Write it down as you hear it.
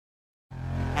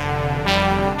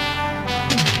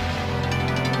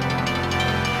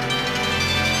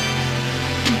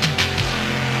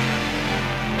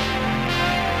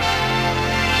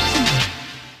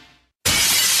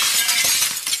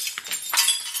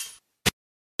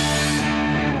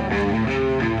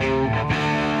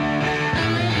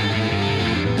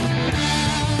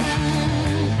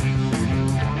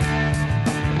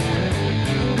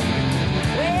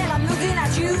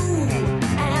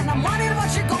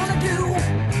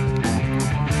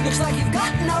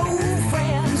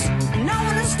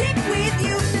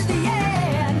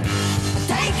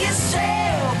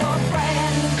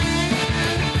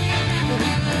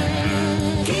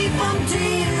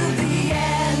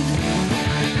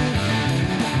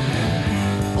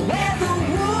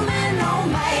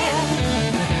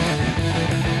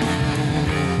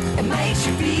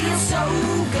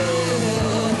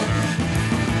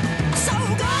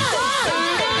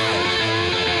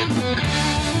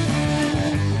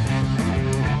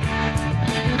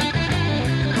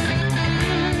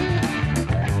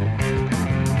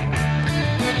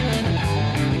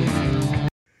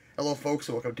folks,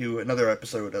 and welcome to another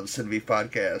episode of the Cinevy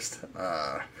Podcast.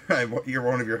 You're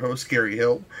one of your hosts, Gary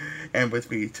Hill, and with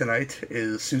me tonight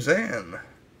is Suzanne.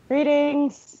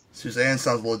 Greetings. Suzanne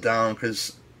sounds a little down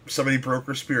because somebody broke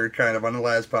her spirit kind of on the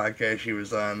last podcast she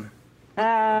was on.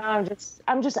 I'm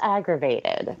just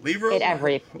aggravated. Leave her at alone.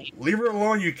 Everything. Leave her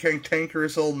alone, you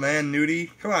cantankerous old man, Nudie.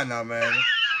 Come on now, man.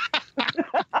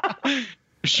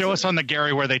 Show us on the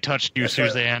Gary where they touched you, That's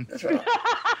Suzanne. Right. That's right.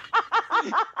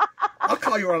 I'll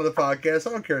call you onto the podcast. I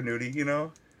don't care, Nudie, you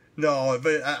know? No,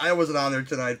 but I wasn't on there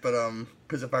tonight, but,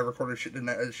 because if I recorded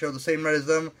a show the same night as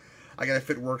them, I gotta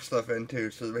fit work stuff in,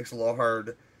 too, so it makes it a little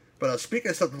hard. But, speaking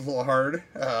of stuff that's a little hard,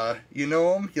 you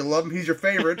know him, you love him, he's your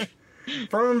favorite.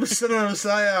 From Cinema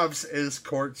Psyops is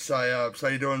Court Psyops. How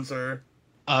you doing, sir?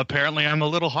 Apparently I'm a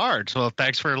little hard, so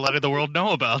thanks for letting the world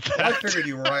know about that. I figured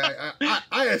you were.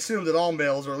 I assumed that all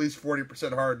males are at least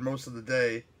 40% hard most of the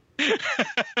day.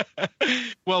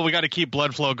 Well, we got to keep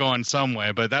blood flow going some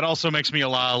way, but that also makes me a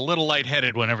little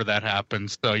lightheaded whenever that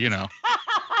happens, so, you know.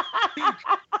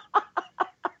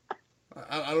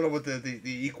 I don't know what the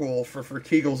equal for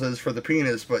Kegels is for the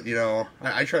penis, but, you know,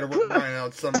 I try to work mine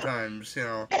out sometimes, you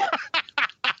know.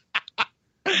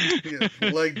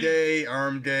 Leg day,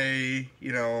 arm day,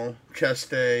 you know, chest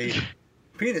day,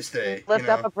 penis day. Lift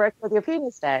up a brick with your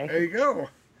penis day. There you go.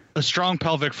 A strong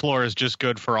pelvic floor is just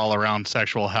good for all-around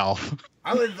sexual health.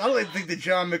 I like to think that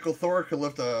John Michael Thor could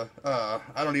lift I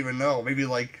don't even know, maybe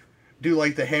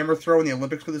do the hammer throw in the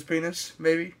Olympics with his penis,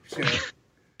 maybe? You know.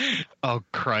 Oh,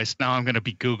 Christ, now I'm going to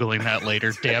be Googling that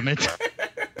later, damn it.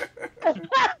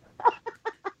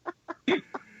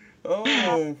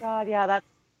 Oh, God, yeah, that's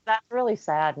really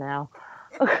sad now.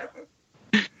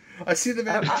 I see the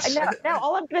man. Now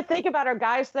all I'm going to think about are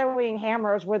guys throwing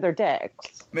hammers with their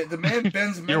dicks. The man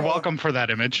bends metal. You're welcome for that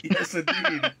image. Yes,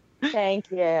 indeed. Thank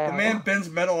you. The man bends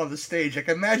metal on the stage. I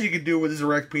can imagine he could do it with his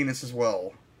erect penis as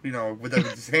well. You know, with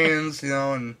his hands, you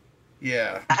know, and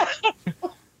yeah.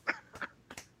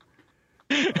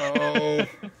 Oh,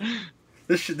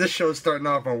 this show's starting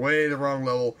off on way the wrong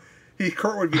level.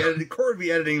 Court would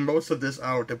be editing most of this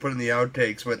out to put in the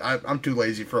outtakes, but I'm too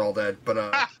lazy for all that.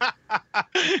 But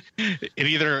it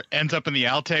either ends up in the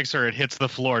outtakes or it hits the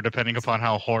floor, depending upon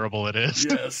how horrible it is.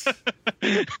 Yes.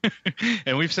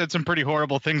 And we've said some pretty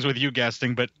horrible things with you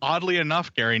guesting, but oddly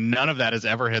enough, Gary, none of that has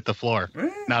ever hit the floor.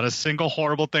 Not a single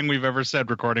horrible thing we've ever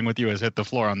said recording with you has hit the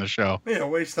floor on the show. Yeah,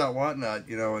 waste not, want not.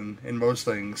 You know, in most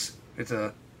things,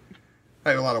 I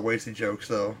have a lot of wasted jokes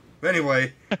though.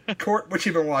 Anyway, Court, what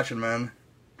you been watching, man?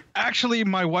 Actually,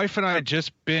 my wife and I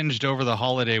just binged over the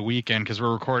holiday weekend because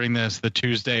we're recording this the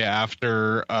Tuesday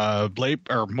after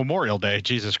Memorial Day.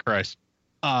 Jesus Christ.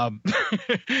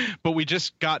 But we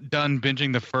just got done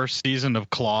binging the first season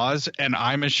of Claws, and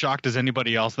I'm as shocked as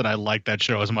anybody else that I liked that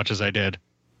show as much as I did.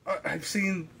 I've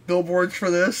seen billboards for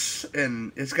this,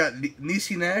 and it's got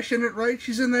Niecy Nash in it, right?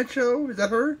 She's in that show? Is that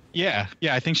her? Yeah,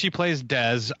 I think she plays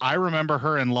Des. I remember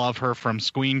her and love her from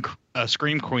Scream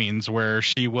Queens, where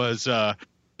she was the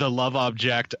love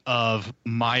object of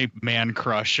my man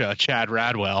crush, Chad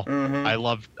Radwell. Mm-hmm.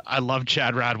 I love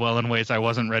Chad Radwell in ways I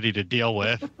wasn't ready to deal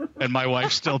with, and my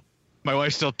wife still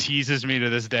teases me to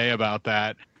this day about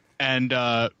that. And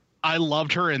I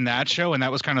loved her in that show, and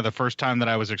that was kind of the first time that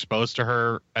I was exposed to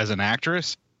her as an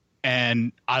actress.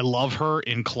 And I love her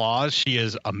in Claws. She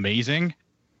is amazing.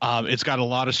 It's got a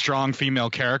lot of strong female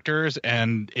characters,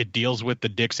 and it deals with the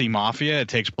Dixie Mafia. It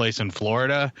takes place in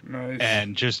Florida. Nice.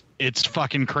 And just, it's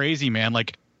fucking crazy, man.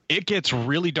 Like, it gets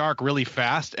really dark really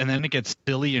fast, and then it gets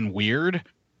silly and weird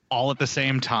all at the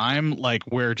same time, like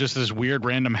where just this weird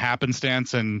random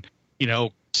happenstance and, you know,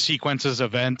 sequences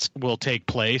of events will take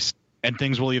place, and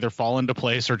things will either fall into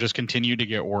place or just continue to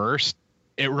get worse.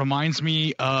 It reminds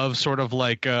me of sort of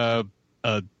like a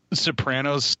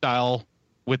Sopranos style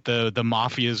with the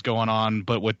mafias going on,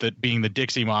 but with it being the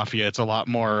Dixie Mafia, it's a lot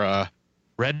more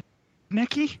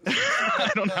rednecky. I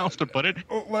don't know how else to put it.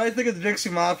 When I think of the Dixie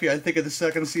Mafia, I think of the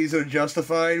second season of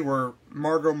Justified, where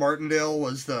Margot Martindale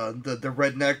was the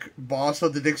redneck boss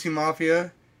of the Dixie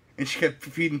Mafia, and she kept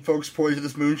feeding folks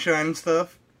poisonous moonshine and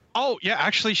stuff. Oh, yeah,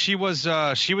 actually, she was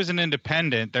an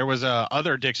independent. There was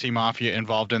other Dixie Mafia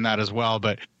involved in that as well.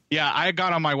 But, yeah, I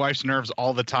got on my wife's nerves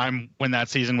all the time when that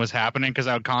season was happening because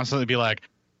I would constantly be like,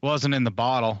 wasn't in the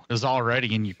bottle. It was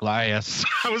already in your glass.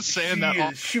 I was saying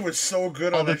she was so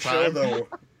good on that show, though.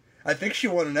 I think she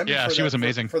won an Emmy was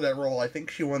amazing. For that role. I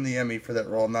think she won the Emmy for that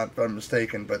role, if I'm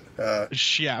mistaken. But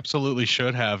she absolutely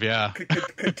should have, yeah.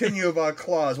 Continue about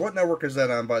Claws. What network is that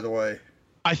on, by the way?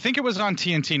 I think it was on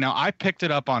TNT. Now, I picked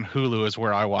it up on Hulu is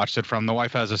where I watched it from. The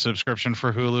wife has a subscription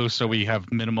for Hulu, so we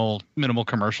have minimal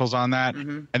commercials on that.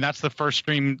 Mm-hmm. And that's the first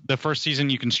season.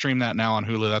 You can stream that now on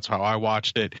Hulu. That's how I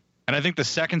watched it. And I think the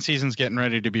second season's getting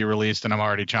ready to be released, and I'm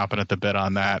already chomping at the bit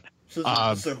on that. So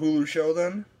it's a Hulu show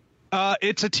then?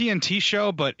 It's a TNT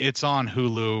show, but it's on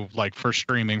Hulu, like, for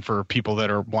streaming for people that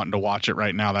are wanting to watch it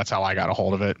right now. That's how I got a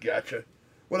hold of it. Gotcha.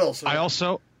 What else? I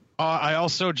also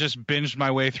just binged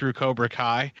my way through Cobra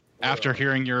Kai. After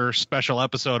hearing your special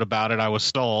episode about it, I was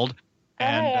sold.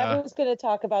 And I was going to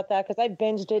talk about that because I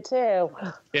binged it too.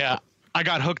 Yeah, I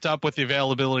got hooked up with the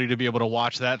availability to be able to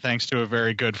watch that thanks to a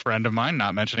very good friend of mine,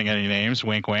 not mentioning any names,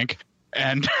 wink, wink.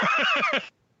 And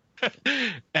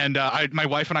my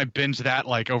wife and I binged that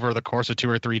like over the course of 2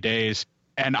 or 3 days,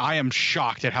 and I am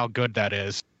shocked at how good that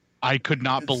is. I could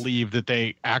not believe that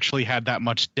they actually had that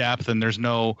much depth, and there's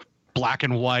no black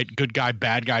and white, good guy,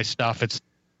 bad guy stuff. It's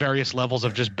various levels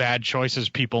of just bad choices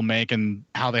people make and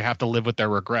how they have to live with their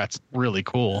regrets. Really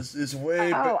cool. It's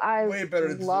way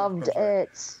better than loved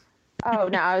it. Oh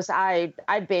no, I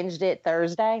binged it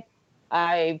Thursday.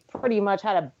 I pretty much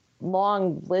had a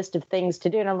long list of things to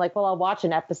do, and I'm like, well, I'll watch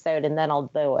an episode and then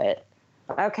I'll do it.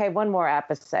 Okay, one more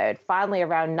episode. Finally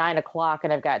around 9 o'clock,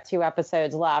 and I've got 2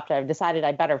 episodes left. I've decided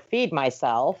I better feed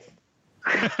myself.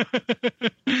 So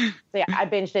yeah, I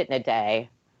binged it in a day.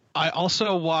 I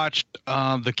also watched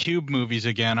the Cube movies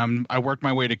again. I worked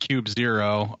my way to Cube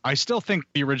 0. I still think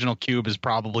the original Cube is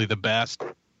probably the best.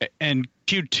 And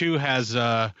Cube 2 has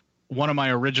one of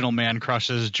my original man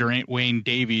crushes, Geraint Wayne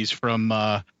Davies from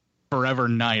Forever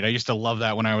Night. I used to love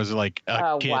that when I was like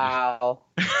a kid. Wow.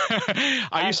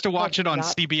 I used to watch it on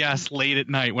CBS late at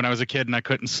night when I was a kid and I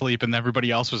couldn't sleep and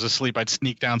everybody else was asleep. I'd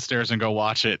sneak downstairs and go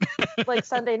watch it. Like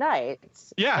Sunday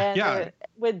nights. Yeah.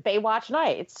 With Baywatch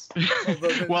nights.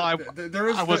 Well,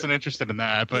 I wasn't interested in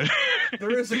that, but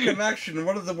there is a connection.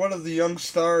 One of the young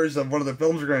stars of one of the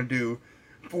films we're going to do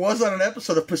was on an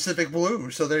episode of Pacific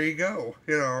Blue, so there you go.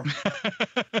 You know.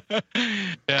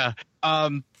 Yeah.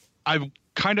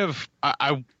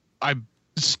 I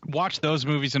watched those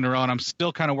movies in a row, and I'm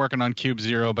still kind of working on Cube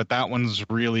 0, but that one's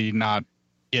really not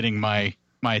getting my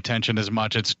attention as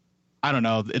much. I don't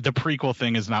know, the prequel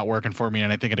thing is not working for me,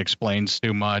 and I think it explains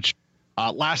too much.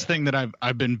 Last thing that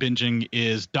I've been binging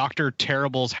is Dr.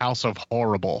 Terrible's House of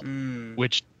Horrible,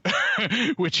 which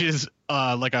is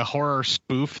like a horror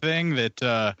spoof thing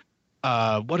that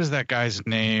what is that guy's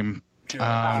name?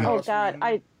 Oh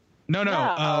God,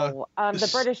 the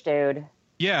British dude.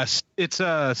 Yes, it's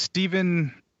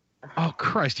Stephen. Oh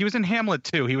Christ, he was in Hamlet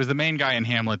too. He was the main guy in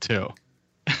Hamlet too.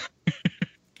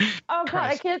 Oh God,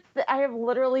 I can't. I have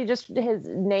literally just his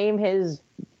name has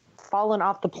fallen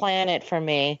off the planet for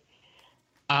me.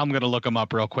 I'm gonna look him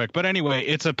up real quick. But anyway,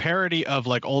 it's a parody of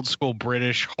like old school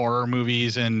British horror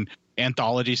movies and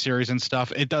anthology series and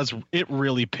stuff. It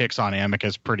really picks on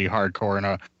Amicus pretty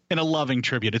hardcore in a loving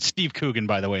tribute. It's Steve Coogan,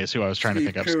 by the way, is who I was trying to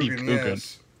think of. Steve Coogan.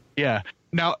 Yes. Yeah.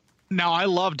 Now I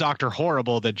love Dr.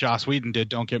 Horrible that Joss Whedon did,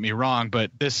 don't get me wrong, but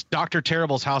this Dr.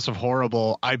 Terrible's House of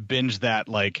Horrible, I binged that,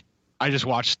 like, I just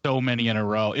watched so many in a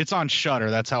row. It's on Shudder.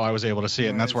 That's how I was able to see it,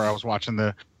 and that's where I was watching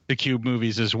the Cube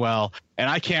movies as well. And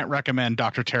I can't recommend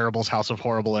Dr. Terrible's House of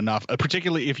Horrible enough,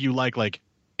 particularly if you like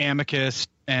Amicus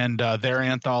and their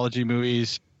anthology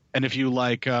movies, and if you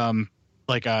like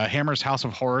Hammer's House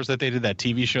of Horrors that they did, that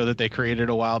TV show that they created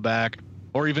a while back,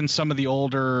 or even some of the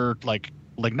older, like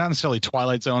not necessarily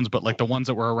Twilight Zones, but like the ones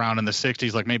that were around in the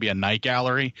 60s, like maybe a Night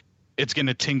Gallery. It's going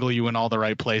to tingle you in all the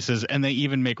right places. And they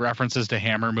even make references to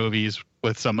Hammer movies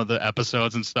with some of the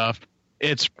episodes and stuff.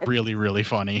 It's really, really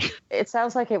funny. It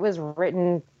sounds like it was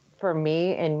written for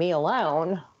me and me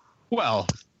alone. Well,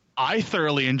 I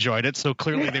thoroughly enjoyed it, so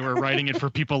clearly they were writing it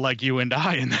for people like you and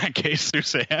I in that case,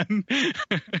 Suzanne.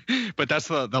 But that's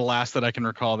the last that I can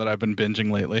recall that I've been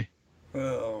binging lately.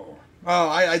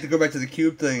 I had to go back to the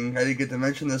Cube thing. I didn't get to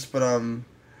mention this, but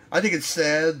I think it's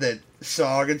sad that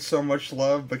Saw gets so much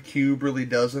love, but Cube really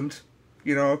doesn't.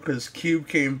 You know, because Cube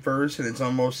came first, and it's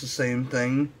almost the same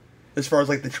thing as far as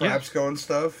like the traps go and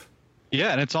stuff.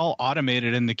 Yeah, and it's all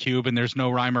automated in the Cube, and there's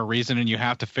no rhyme or reason, and you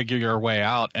have to figure your way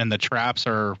out, and the traps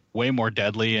are way more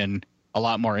deadly and a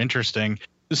lot more interesting.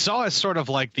 Saw is sort of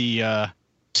like the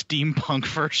steampunk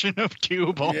version of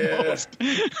Cube almost.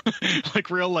 Yeah. Like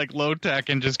real like low tech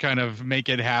and just kind of make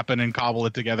it happen and cobble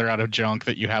it together out of junk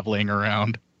that you have laying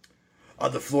around.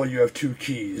 On the floor you have 2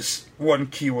 keys. One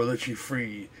key will let you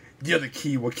free. The other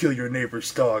key will kill your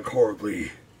neighbor's dog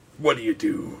horribly. What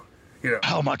do? You know.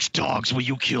 How much dogs will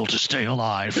you kill to stay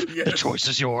alive? Yes. The choice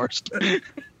is yours.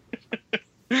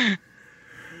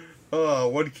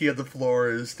 One key on the floor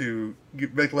is to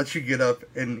let you get up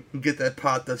and get that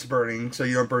pot that's burning so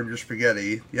you don't burn your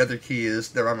spaghetti. The other key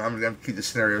is, I'm going to keep the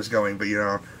scenarios going, but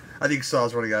I think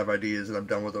Saw's running out of ideas and I'm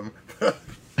done with them.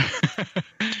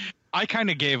 I kind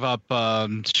of gave up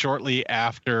shortly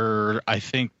after, I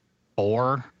think,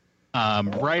 4.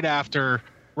 Right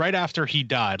after he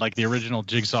died, like the original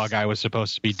Jigsaw guy was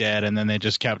supposed to be dead, and then they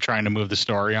just kept trying to move the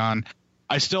story on.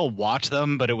 I still watch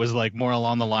them, but it was like more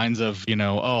along the lines of,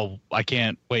 I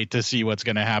can't wait to see what's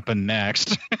going to happen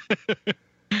next.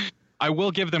 I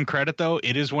will give them credit, though.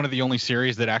 It is one of the only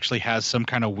series that actually has some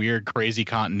kind of weird, crazy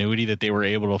continuity that they were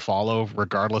able to follow,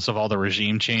 regardless of all the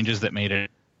regime changes that made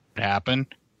it happen.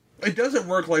 It doesn't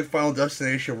work like Final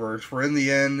Destination works, where in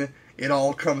the end, it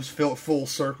all comes full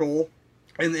circle.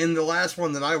 And in the last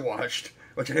one that I watched,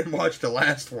 which I didn't watch the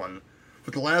last one,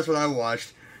 but the last one I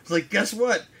watched, it's like, guess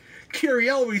what? Carrie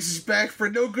Elwes is back for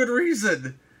no good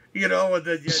reason. And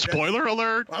then, Spoiler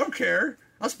alert! I don't care.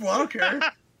 I don't care.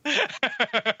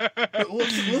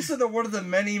 Listen to one of the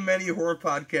many, many horror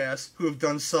podcasts who have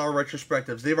done Saw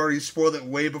retrospectives. They've already spoiled it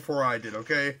way before I did,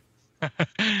 okay?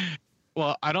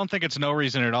 Well, I don't think it's no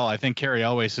reason at all. I think Carrie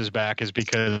Elwes is back is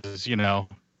because,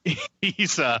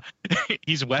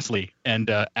 he's Wesley, and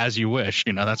As You Wish,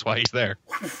 that's why he's there.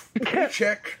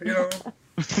 Check,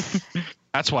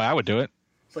 That's why I would do it.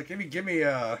 It's like, give me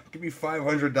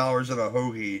 $500 in a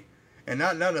hoagie, and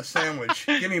not a sandwich.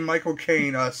 Give me Michael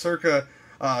Caine, circa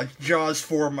Jaws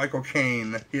 4 Michael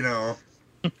Caine,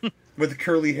 with the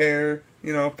curly hair,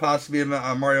 possibly a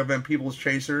Mario Van Peebles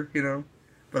chaser,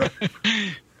 But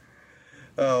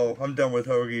I'm done with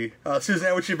hoagie.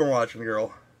 Suzanne, what you been watching,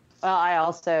 girl? Well, I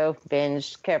also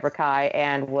binged Cobra Kai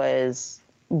and was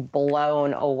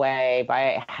blown away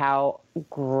by how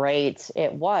great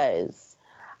it was.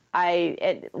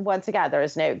 Once again, there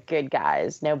was no good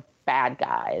guys, no bad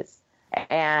guys.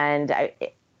 And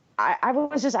I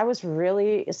was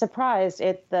really surprised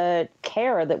at the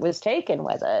care that was taken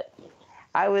with it.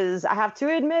 I have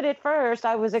to admit, at first,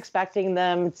 I was expecting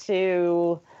them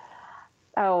to,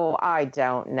 I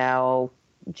don't know,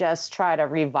 just try to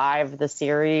revive the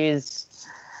series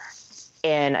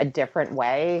in a different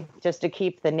way, just to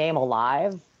keep the name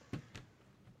alive.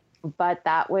 But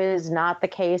that was not the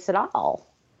case at all.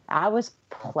 I was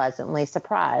pleasantly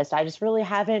surprised. I just really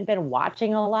haven't been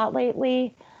watching a lot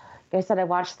lately. Like I said, I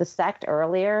watched The Sect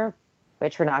earlier,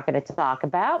 which we're not going to talk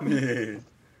about.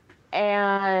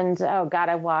 And, oh God,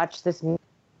 I watched this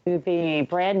movie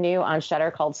brand new on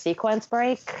Shudder called Sequence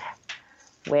Break,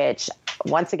 which,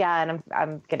 once again,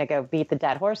 I'm going to go beat the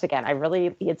dead horse again.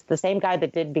 It's the same guy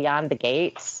that did Beyond the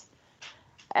Gates.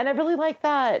 And I really like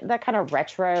that kind of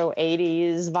retro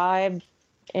 80s vibe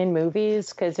in movies,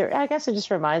 because I guess it just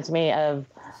reminds me of,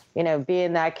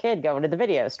 being that kid going to the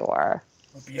video store.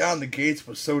 Beyond the Gates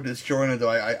was so disjointed, though.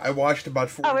 I watched about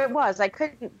 4. Oh, it was. I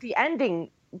couldn't. The ending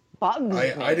bugs me.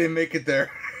 I didn't make it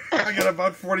there. I got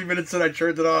about 40 minutes and I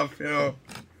turned it off, Oh,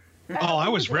 I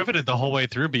was riveted the whole way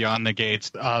through Beyond the Gates.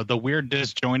 The weird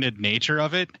disjointed nature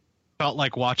of it felt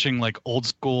like watching like old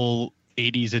school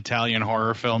 80s Italian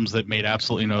horror films that made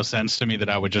absolutely no sense to me that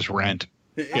I would just rent.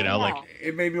 Like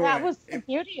it made me that was the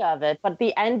beauty of it. But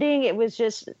the ending, it was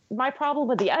just, my problem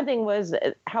with the ending was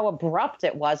how abrupt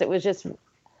it was. It was just,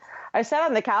 I sat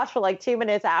on the couch for like 2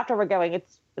 minutes after we're going,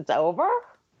 it's over?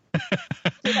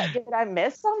 Did I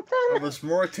miss something? I was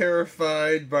more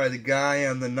terrified by the guy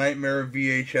on the Nightmare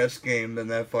VHS game than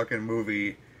that fucking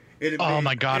movie.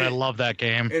 My God, I love that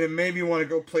game. And it made me want to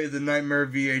go play the Nightmare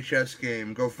VHS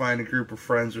game, go find a group of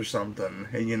friends or something,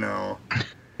 and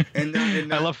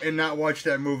not watch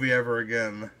that movie ever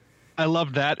again. I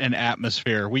loved that and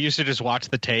Atmosphere. We used to just watch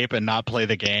the tape and not play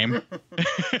the game.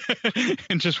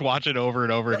 And just watch it over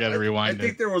and over again and rewind it. I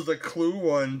think there was a Clue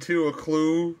one, too. A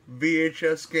Clue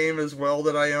VHS game as well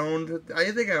that I owned.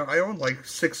 I think I owned like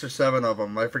 6 or 7 of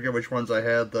them. I forget which ones I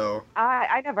had, though.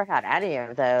 I never had any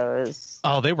of those.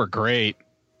 Oh, they were great.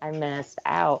 I missed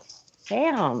out.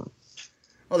 Damn.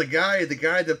 Oh, the guy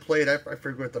that played, I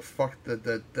forget what the fuck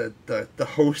the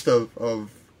host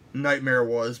of Nightmare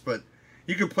was, but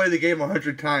you can play the game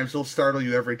 100 times, it'll startle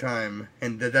you every time,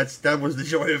 and that was the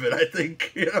joy of it, I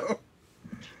think,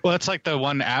 Well, it's like the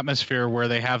one Atmosphere where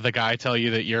they have the guy tell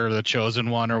you that you're the chosen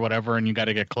one or whatever, and you got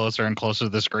to get closer and closer to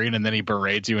the screen, and then he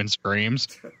berates you and screams.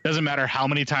 Doesn't matter how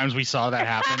many times we saw that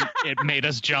happen, it made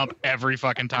us jump every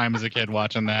fucking time as a kid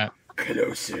watching that.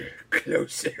 Closer.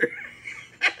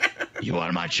 You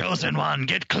are my chosen one.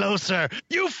 Get closer.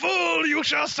 You fool, you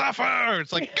shall suffer.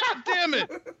 It's like, God damn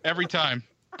it. Every time.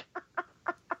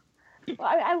 Well,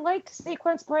 I liked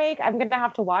Sequence Break. I'm going to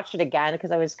have to watch it again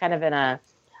because I was kind of in a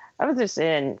I was just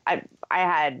I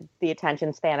had the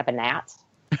attention span of a gnat,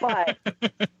 but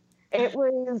it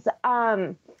was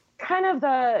kind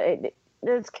of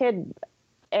this kid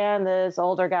and this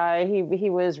older guy. He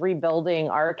was rebuilding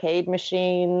arcade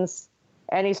machines,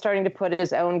 and he's starting to put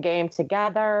his own game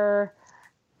together,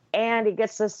 and he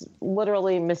gets this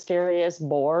literally mysterious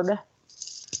board,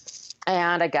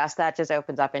 and I guess that just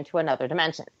opens up into another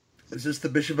dimension. Is this the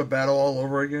Bishop of Battle all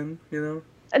over again? You know?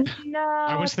 No,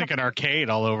 I was thinking arcade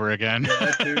all over again. Yeah,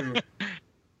 that too.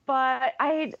 but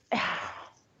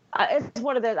it's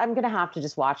one of those. I'm gonna have to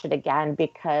just watch it again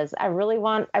because I really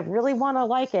want to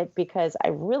like it because I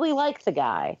really like the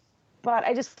guy, but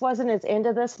I just wasn't as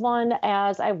into this one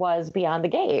as I was Beyond the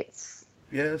Gates.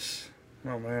 Yes.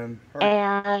 Oh man.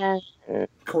 And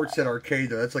Court said arcade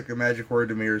though. That's like a magic word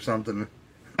to me or something.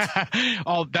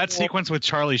 Oh, that sequence with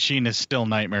Charlie Sheen is still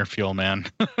nightmare fuel, man.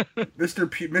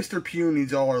 Mr. Pugh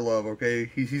needs all our love.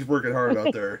 Okay, he's working hard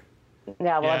out there.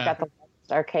 yeah, well, I've got the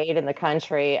largest arcade in the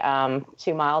country,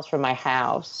 2 miles from my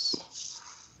house.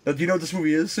 Now, do you know what this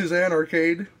movie is, Suzanne?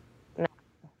 Arcade. No.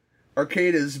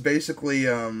 Arcade is basically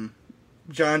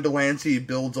John Delancey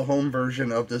builds a home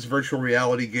version of this virtual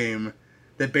reality game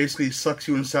that basically sucks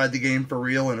you inside the game for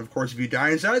real. And of course, if you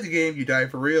die inside the game, you die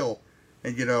for real.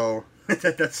 And you know.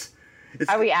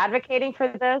 Are we advocating for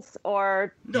this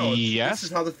or no? Yes. This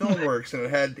is how the film works, and it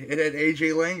had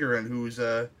AJ Langerin, who's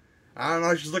I don't know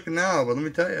how she's looking now, but let me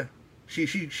tell you, she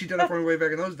did it for me way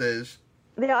back in those days.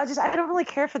 Yeah, I don't really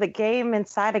care for the game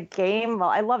inside a game. Well,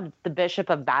 I loved the Bishop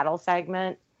of Battle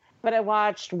segment, but I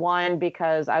watched one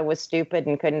because I was stupid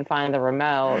and couldn't find the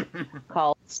remote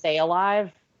called Stay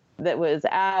Alive. That was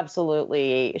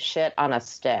absolutely shit on a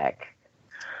stick.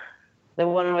 The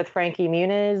one with Frankie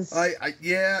Muniz?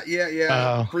 Yeah.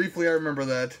 Oh. Briefly, I remember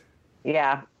that.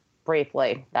 Yeah,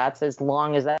 briefly. That's as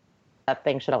long as that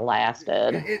thing should have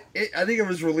lasted. I think it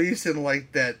was released in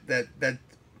like that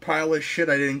pile of shit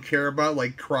I didn't care about,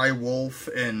 like Cry Wolf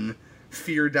and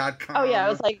Fear.com. Oh yeah, it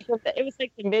was like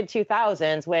the mid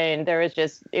 2000s when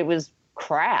it was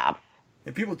crap.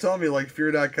 And people tell me like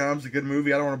Fear.com's a good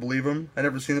movie. I don't want to believe them. I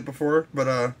never seen it before, but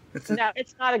No,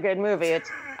 it's not a good movie.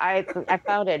 I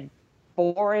found it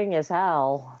boring as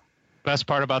hell. Best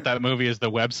part about that movie is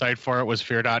the website for it was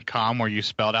fear.com, where you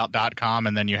spelled out .com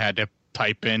and then you had to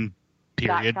type in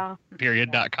 .com, Period.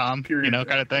 you know,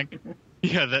 kind of thing.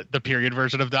 Yeah, the period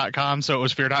version of .com, so it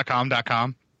was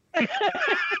fear.com.com.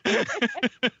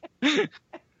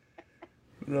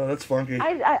 No, that's funky.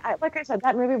 I like I said,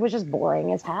 that movie was just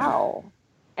boring as hell.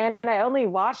 And I only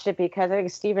watched it because I think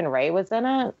Stephen Ray was in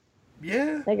it.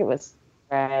 Yeah. I think it was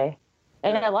Ray.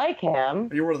 And I like him.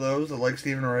 Are you one of those that like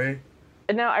Stephen Ray?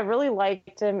 No, I really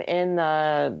liked him in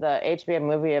the HBO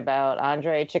movie about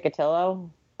Andre Chikatilo.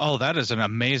 Oh, that is an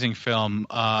amazing film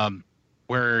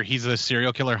where he's a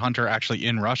serial killer hunter actually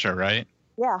in Russia, right?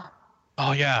 Yeah.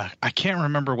 Oh, yeah. I can't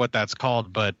remember what that's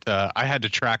called, but I had to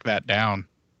track that down.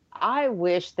 I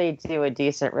wish they'd do a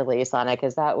decent release on it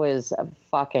because that was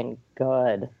fucking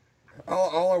good.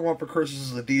 All I want for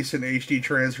Christmas is a decent HD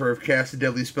transfer of Cast a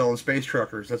Deadly Spell and Space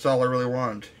Truckers. That's all I really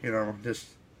want, you know. That's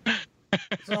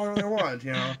all I really want,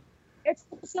 you know. It's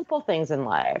simple things in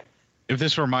life. If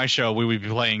this were my show, we would be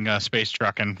playing Space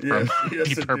Truckin' from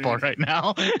Deep Purple right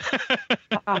now.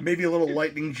 Maybe a little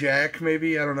Lightning Jack,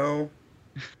 maybe, I don't know.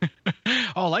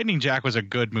 Oh, Lightning Jack was a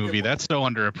good movie. That's so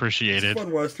underappreciated. It's a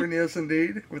fun Western, yes,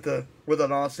 indeed, with an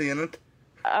Aussie in it.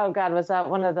 Oh, God, was that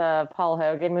one of the Paul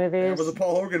Hogan movies? Yeah, it was a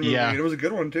Paul Hogan movie. Yeah. It was a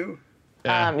good one, too.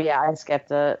 Yeah, I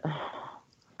skipped it.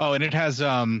 Oh, and it has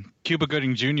Cuba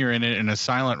Gooding Jr. in it in a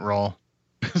silent role,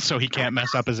 so he can't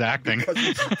mess up his acting. Because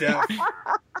he's deaf.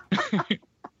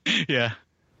 Yeah.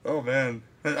 Oh, man.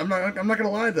 I'm not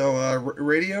gonna lie, though.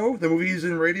 Radio, the movie he's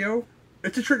in Radio,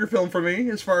 it's a trigger film for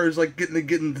me, as far as, like,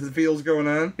 getting the feels going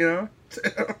on, you know?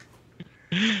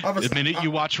 The minute you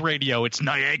watch Radio, it's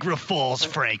Niagara Falls,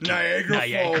 Frankie.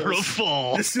 Niagara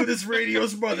Falls. As soon as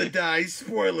Radio's mother dies,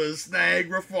 spoilers,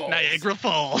 Niagara Falls. Niagara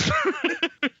Falls.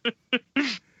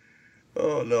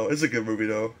 Oh, no. It's a good movie,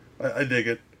 though. I dig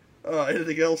it.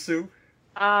 Anything else, Sue?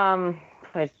 A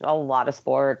lot of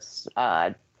sports.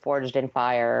 Forged in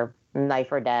Fire,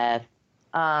 Knife or Death.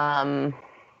 Yeah,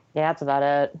 that's about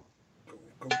it.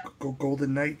 Go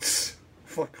Golden Knights.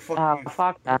 Fuck you.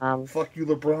 Fuck them. Fuck you,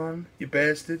 LeBron, you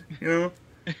bastard. You know?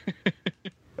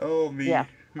 Oh, me. Yeah.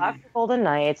 Fuck the Golden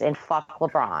Knights and fuck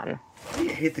LeBron. I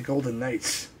hate the Golden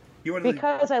Knights.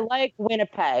 Because I like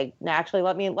Winnipeg. Now, actually,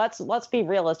 let's be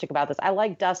realistic about this. I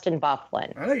like Dustin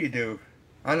Byfuglien. I know you do.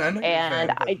 I know you're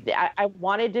and a fan, I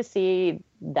wanted to see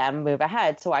them move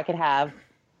ahead so I could have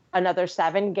another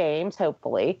 7 games,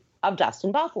 hopefully, of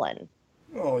Dustin Byfuglien.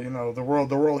 Well, the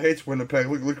world hates Winnipeg.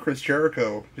 Look at Chris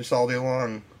Jericho, just all day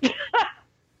long.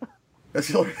 That's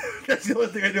the only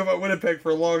thing I knew about Winnipeg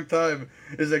for a long time,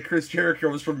 is that Chris Jericho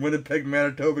was from Winnipeg,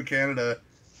 Manitoba, Canada.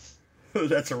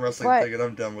 That's a wrestling thing, and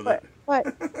I'm done with it.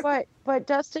 But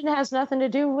Dustin has nothing to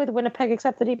do with Winnipeg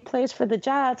except that he plays for the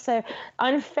Jets. So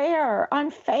unfair.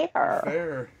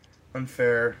 Unfair.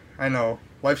 I know.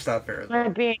 Life's not fair,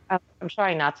 though. I'm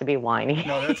trying not to be whiny.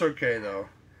 No, that's okay, though.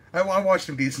 I watched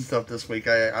some decent stuff this week.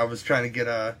 I was trying to get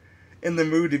in the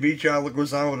mood to meet John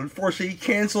Leguizamo, but unfortunately he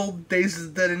canceled Days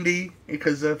of the Dead Indy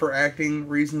because for acting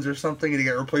reasons or something, and he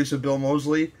got replaced with Bill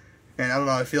Moseley. And I don't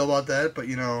know how I feel about that, but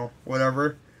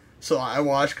whatever. So I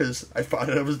watched, because I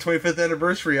found out it was the 25th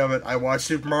anniversary of it. I watched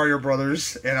Super Mario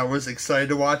Brothers, and I was excited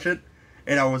to watch it,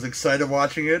 and I was excited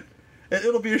watching it.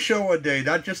 It'll be a show one day,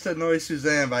 not just to annoy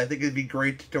Suzanne, but I think it'd be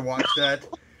great to watch that,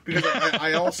 because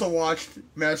I also watched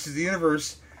Masters of the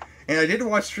Universe, and I didn't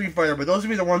watch Street Fighter, but those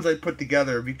would be the ones I put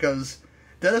together, because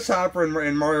Dennis Hopper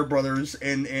in Mario Brothers,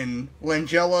 and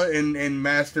Langella in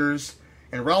Masters,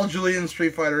 and Raul Julia in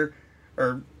Street Fighter,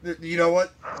 or, you know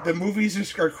what, the movies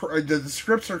are the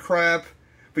scripts are crap,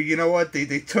 but you know what,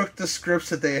 they took the scripts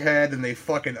that they had and they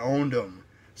fucking owned them.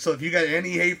 So if you got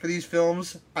any hate for these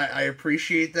films, I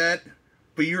appreciate that,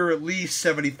 but you're at least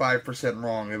 75%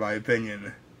 wrong, in my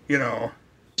opinion.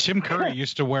 Tim Curry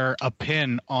used to wear a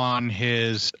pin on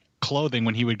his clothing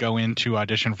when he would go in to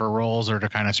audition for roles or to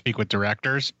kind of speak with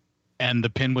directors, and the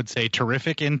pin would say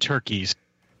 "Terrific in Turkeys."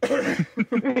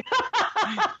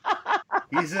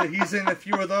 He's in a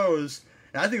few of those.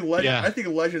 And I think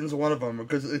Legend's one of them,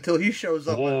 because until he shows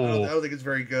up, I don't think it's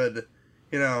very good.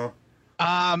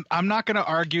 I'm not going to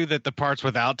argue that the parts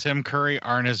without Tim Curry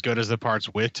aren't as good as the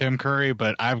parts with Tim Curry,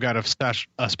 but I've got a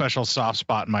special soft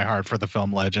spot in my heart for the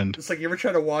film Legend. It's like, you ever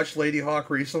try to watch Lady Hawk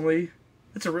recently?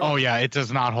 It's a real. Oh yeah, it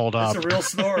does not hold up. It's a real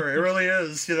snore. It really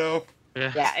is. Yeah,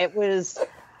 it was.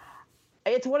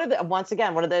 It's one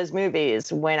of those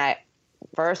movies when I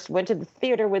first went to the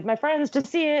theater with my friends to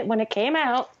see it when it came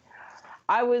out.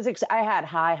 I had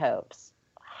high hopes,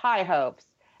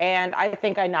 and I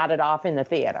think I nodded off in the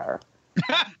theater.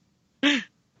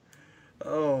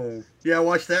 Oh yeah, I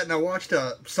watched that, and I watched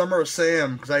Summer of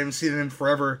Sam, because I haven't seen it in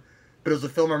forever, but it was a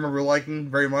film I remember liking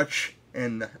very much,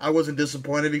 and I wasn't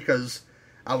disappointed, because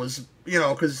I was,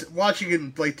 because watching it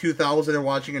in like 2000 and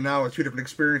watching it now are two different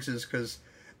experiences, because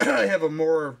I have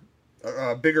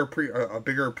a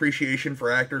bigger appreciation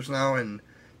for actors now and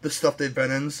the stuff they've been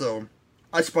in. So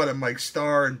I spotted Mike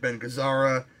Starr and Ben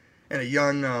Gazzara and a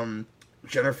young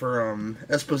Jennifer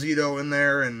Esposito in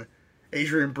there, and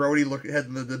Adrian Brody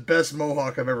had the best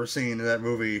mohawk I've ever seen in that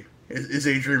movie. Is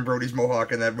Adrian Brody's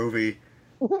mohawk in that movie?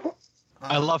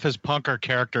 I love his punker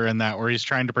character in that, where he's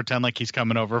trying to pretend like he's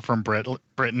coming over from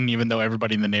Britain, even though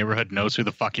everybody in the neighborhood knows who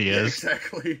the fuck he is. Yeah,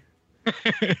 exactly.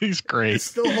 He's great. It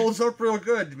still holds up real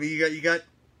good. I mean, you got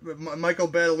Michael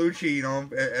Bertolucci,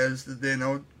 as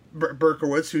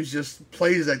Berkowitz, who just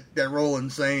plays that role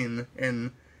insane,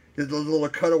 and the little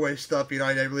cutaway stuff.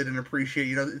 I really didn't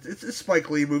appreciate. It's a Spike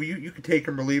Lee movie. You can take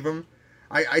him or leave him.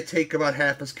 I take about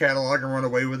half his catalog and run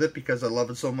away with it because I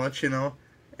love it so much.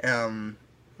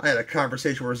 I had a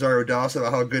conversation with Rosario Dawson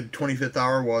about how good 25th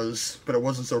Hour was, but it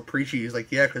wasn't so preachy. He's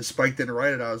like, yeah, because Spike didn't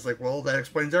write it. I was like, well, that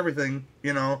explains everything,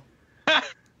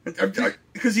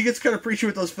 Because he gets kind of preachy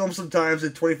with those films sometimes.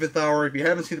 In 25th Hour, if you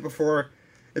haven't seen it before,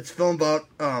 it's a film about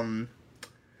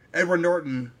Edward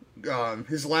Norton,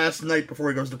 his last night before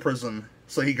he goes to prison.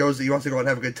 So he wants to go out and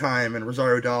have a good time, and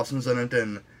Rosario Dawson's in it,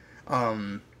 and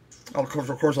of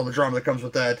course all the drama that comes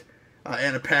with that.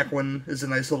 Anna Paquin is a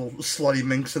nice little slutty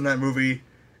minx in that movie.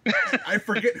 I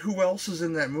forget who else is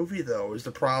in that movie, though, is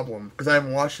the problem, because I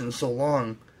haven't watched it in so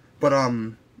long. But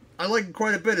I like it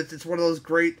quite a bit. It's one of those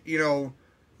great,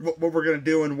 what we're gonna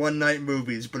do in one night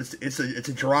movies, but it's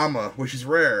a drama, which is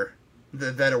rare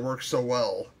that it works so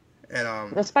well.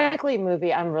 And the Spike Lee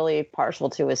movie I'm really partial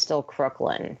to is still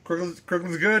Crooklyn.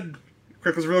 Crooklyn's good.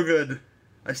 Crooklyn's real good.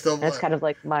 That's kind of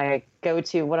like one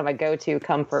of my go-to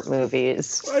comfort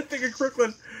movies. I think of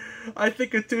Crooklyn. I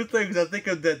think of two things. I think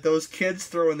of those kids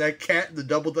throwing that cat in the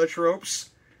double dutch ropes.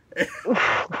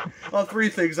 Oh, three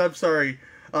things. I'm sorry.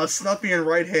 Snuffy and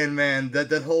Right Hand Man.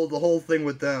 The whole thing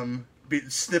with them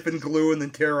sniffing glue and then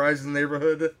terrorizing the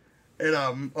neighborhood.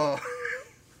 And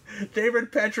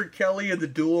David Patrick Kelly in the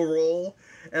dual role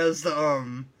as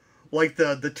the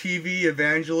TV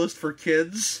evangelist for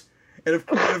kids, and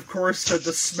of course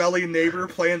the smelly neighbor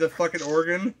playing the fucking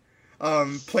organ.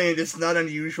 Playing It's Not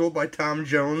Unusual by Tom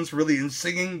Jones, really, and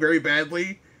singing very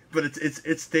badly, but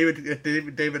it's David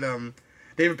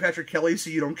Patrick Kelly,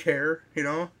 so you don't care,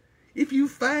 If you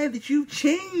find that you've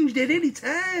changed at any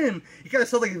time. You kind of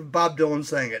sound like Bob Dylan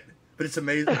sang it, but it's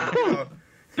amazing. You know?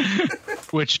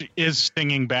 Which is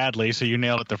singing badly, so you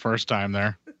nailed it the first time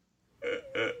there.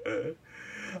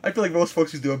 I feel like most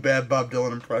folks who do a bad Bob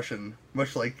Dylan impression,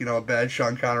 much like, you know, a bad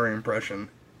Sean Connery impression.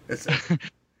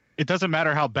 It doesn't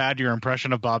matter how bad your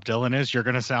impression of Bob Dylan is, you're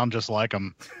going to sound just like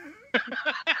him.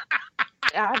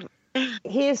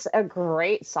 He's a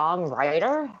great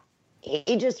songwriter.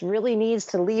 He just really needs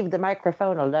to leave the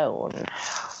microphone alone.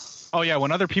 Oh yeah,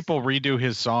 when other people redo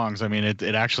his songs, I mean, it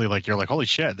actually, like, you're like, holy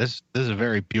shit, this is a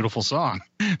very beautiful song.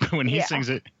 But when he sings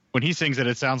it,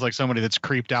 it sounds like somebody that's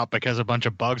creeped out because a bunch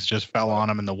of bugs just fell on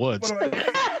him in the woods. One of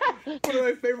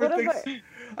my favorite things,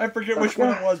 I forget which one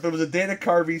it was, but it was a Dana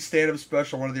Carvey stand-up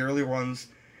special, one of the early ones,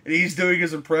 and he's doing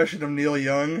his impression of Neil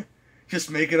Young,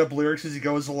 just making up lyrics as he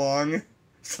goes along.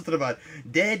 Something about,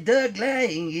 dead dog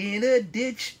lying in a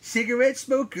ditch, cigarette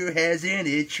smoker has an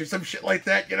itch, or some shit like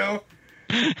that, you know?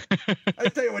 I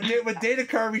tell you, when Dana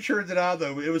Carvey turned it on,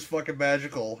 though, it was fucking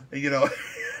magical, you know?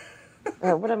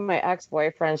 One of my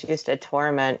ex-boyfriends used to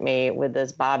torment me with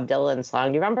this Bob Dylan song.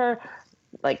 Do you remember,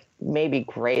 like, maybe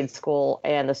grade school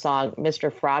and the song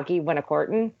Mr. Froggy Went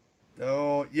A-Courtin'?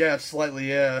 Oh, yeah, slightly,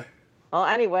 yeah. Well,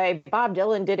 anyway, Bob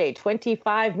Dylan did a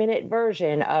 25-minute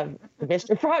version of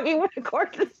Mr. Froggy Went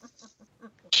A-Courtin'.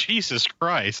 Jesus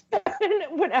Christ. And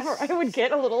whenever I would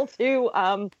get a little too,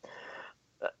 I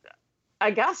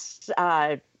guess,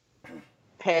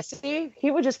 pissy,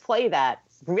 he would just play that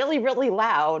really, really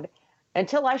loud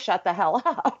until I shut the hell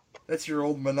up. That's your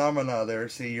old phenomena there,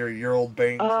 see, your old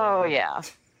Bane. Oh, yeah.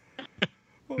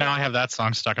 Now I have that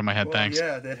song stuck in my head, thanks.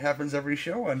 Yeah, that happens every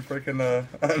show on freaking on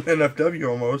NFW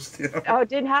almost, you know? Oh, it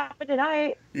didn't happen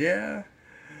tonight. Yeah.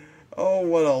 Oh,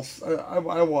 what else? I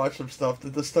watched some stuff.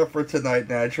 The stuff for tonight,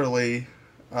 naturally.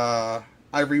 I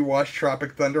rewatched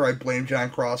Tropic Thunder. I blame John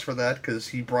Cross for that, because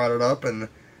he brought it up, and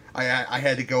I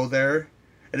had to go there.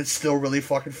 And it's still really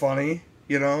fucking funny,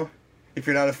 you know? If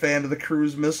you're not a fan of the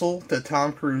cruise missile, the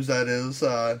Tom Cruise, that is,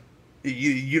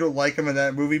 you don't like him in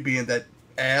that movie being that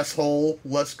asshole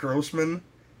Les Grossman.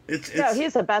 No,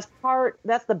 he's the best part.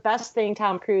 That's the best thing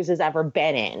Tom Cruise has ever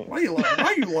been in. Why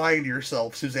are you lying to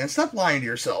yourself, Suzanne? Stop lying to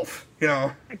yourself. You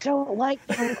know. I don't like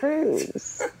Tom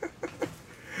Cruise.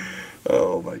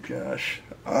 Oh my gosh.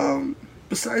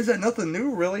 Besides that, nothing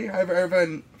new really. I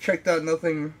haven't checked out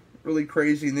nothing really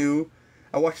crazy new.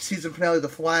 I watched the season finale of The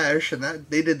Flash, and that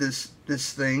they did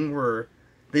this thing where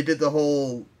they did the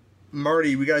whole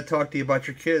Marty, we got to talk to you about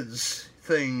your kids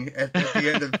thing at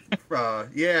the end of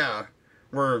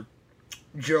where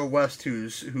Joe West,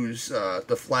 who's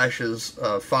the Flash's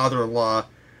father-in-law,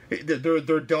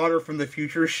 their daughter from the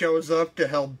future shows up to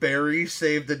help Barry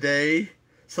save the day.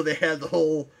 So they had the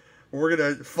whole we're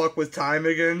gonna fuck with time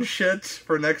again shit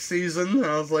for next season. And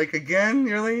I was like, again,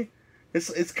 really?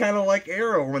 It's kind of like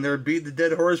Arrow when they're beating the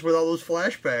dead horse with all those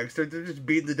flashbacks. They're just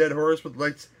beating the dead horse with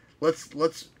like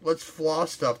let's flaw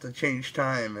stuff to change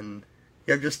time, and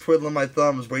yeah, I'm just twiddling my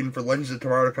thumbs waiting for Legends of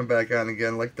Tomorrow to come back on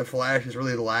again. Like the Flash is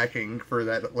really lacking for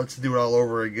that. Let's do it all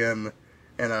over again,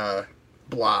 and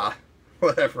blah,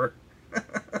 whatever.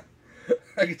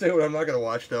 I can tell you what I'm not gonna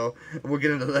watch though. We'll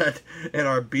get into that and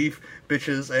our beef,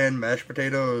 bitches, and mashed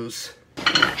potatoes.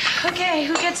 Okay,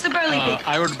 who gets the burly beef?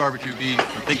 I ordered barbecue beef.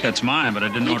 I think that's mine, but I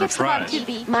didn't order fries. Barbecue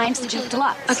beef. Mine's the beef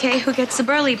deluxe. Okay, who gets the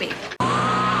burly beef? I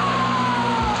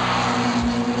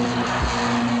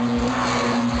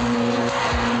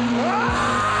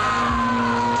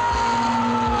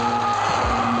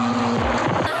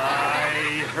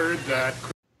heard that.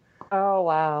 Oh,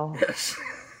 wow. Yes.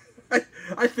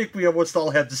 I think we almost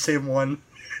all have the same one.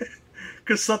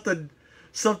 Because something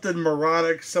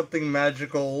moronic, something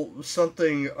magical,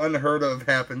 something unheard of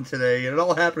happened today. And it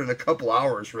all happened in a couple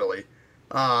hours, really.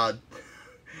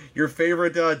 Your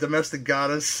favorite domestic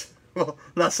goddess, well,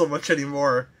 not so much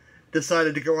anymore,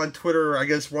 decided to go on Twitter, I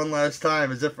guess, one last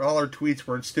time, as if all her tweets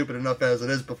weren't stupid enough as it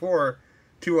is before,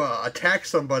 to attack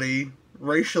somebody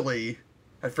racially.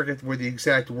 I forget where the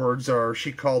exact words are.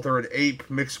 She called her an ape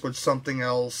mixed with something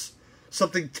else.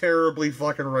 Something terribly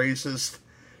fucking racist.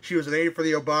 She was an aide for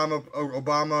the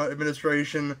Obama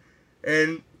administration,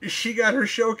 and she got her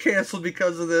show canceled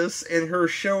because of this, and her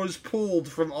shows pulled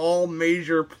from all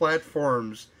major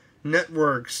platforms,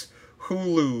 networks,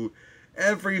 Hulu,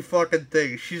 every fucking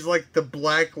thing. She's like the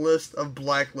blacklist of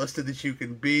blacklisted that you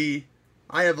can be.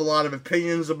 I have a lot of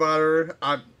opinions about her.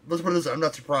 Let's put this, I'm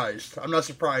not surprised. I'm not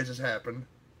surprised this happened.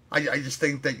 I just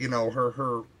think that, you know,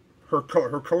 her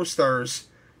co-stars,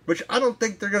 which I don't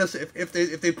think they're gonna. If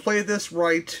they play this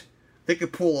right, they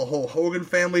could pull a whole Hogan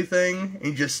family thing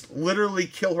and just literally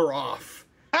kill her off.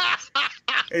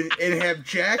 and have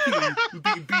Jackie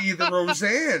be the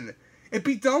Roseanne and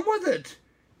be done with it.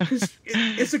 Because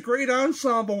it's a great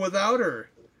ensemble without her.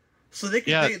 So they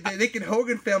can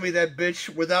Hogan family that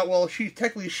bitch without. Well, she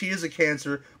is a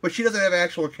cancer, but she doesn't have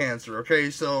actual cancer. Okay,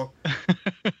 so.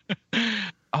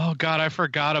 Oh God, I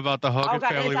forgot about the Hogan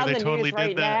family, but they totally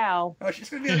did that. Now. Oh, she's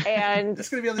gonna be. It's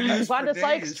gonna be on the news. Wanda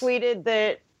Sykes tweeted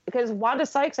that because Wanda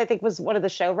Sykes, I think, was one of the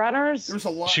showrunners. There was a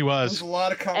lot. She was. There was a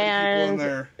lot of comedy people in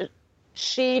there.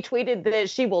 She tweeted that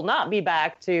she will not be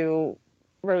back to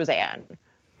Roseanne.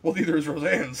 Well, neither is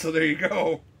Roseanne, so there you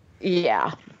go.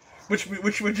 Yeah. Which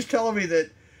would just tell me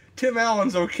that Tim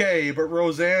Allen's okay, but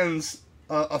Roseanne's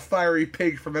a fiery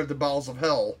pig from the bowels of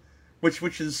hell, which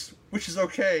is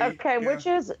okay. Okay,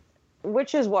 yeah.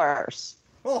 which is worse?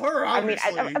 Well, her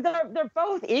obviously. I mean, they're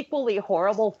both equally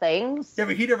horrible things. Yeah,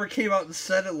 but he never came out and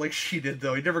said it like she did,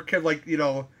 though. He never kept if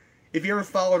you ever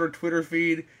followed her Twitter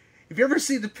feed, if you ever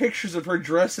see the pictures of her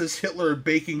dressed as Hitler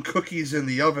baking cookies in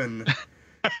the oven.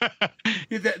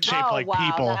 Shaped like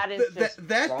people.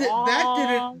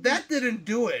 That didn't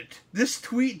do it. This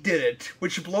tweet did it,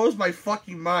 which blows my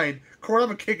fucking mind. Cord, I'm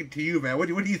gonna kick it to you, man. What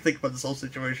do you think about this whole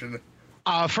situation?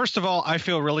 First of all, I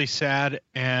feel really sad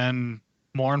and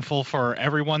mournful for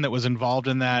everyone that was involved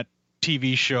in that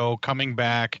TV show coming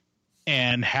back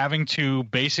and having to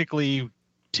basically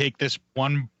take this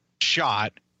one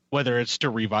shot, whether it's to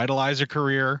revitalize a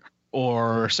career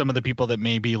or some of the people that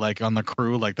may be like on the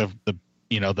crew, like the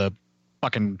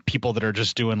fucking people that are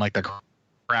just doing like the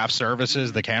craft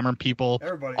services, the camera people,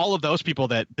 everybody. All of those people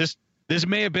that this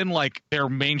may have been like their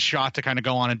main shot to kind of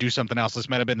go on and do something else. This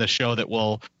might have been the show that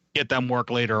will get them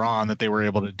work later on, that they were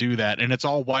able to do that. And it's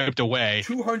all wiped away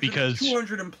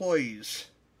 200 employees.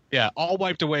 Yeah. All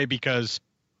wiped away because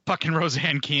fucking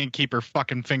Roseanne can't keep her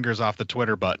fucking fingers off the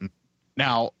Twitter button.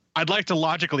 Now, I'd like to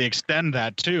logically extend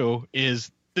that too,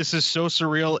 is this is so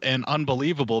surreal and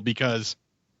unbelievable because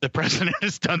the president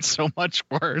has done so much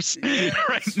worse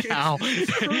now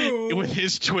with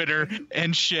his Twitter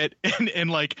and shit.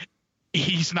 And like,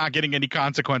 he's not getting any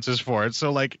consequences for it.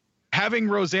 So like having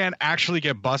Roseanne actually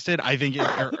get busted, I think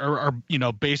or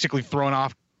basically thrown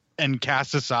off and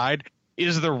cast aside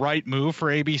is the right move for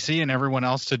ABC and everyone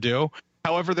else to do.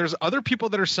 However, there's other people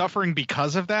that are suffering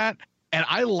because of that. And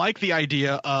I like the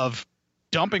idea of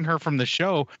dumping her from the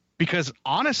show because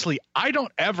honestly,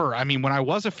 when I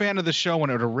was a fan of the show,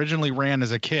 when it originally ran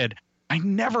as a kid, I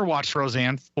never watched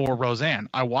Roseanne for Roseanne.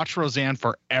 I watched Roseanne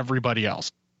for everybody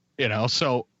else,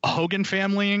 so Hogan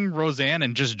familying Roseanne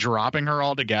and just dropping her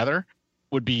altogether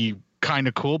would be kind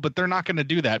of cool, but they're not going to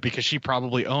do that because she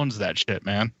probably owns that shit,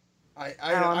 man.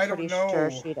 I don't know. Sure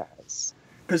she does.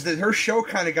 Because her show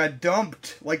kind of got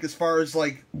dumped, like as far as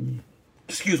like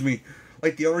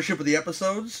the ownership of the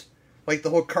episodes. Like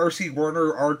the whole Carsey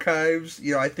Werner archives,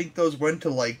 I think those went to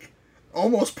like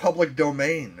almost public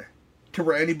domain to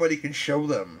where anybody can show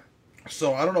them.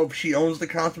 So I don't know if she owns the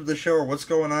concept of the show or what's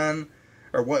going on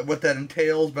or what that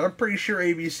entails, but I'm pretty sure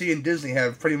ABC and Disney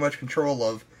have pretty much control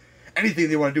of anything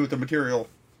they want to do with the material.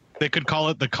 They could call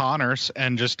it The Connors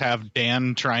and just have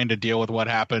Dan trying to deal with what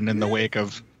happened in the wake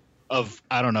of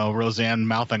I don't know, Roseanne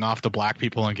mouthing off to black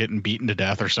people and getting beaten to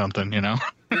death or something,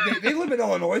 They live in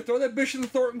Illinois. Throw that bitch in the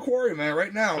Thornton Quarry, man,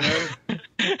 right now,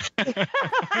 man.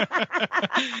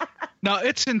 No,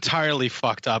 it's entirely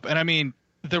fucked up. And I mean,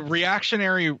 the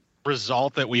reactionary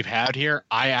result that we've had here,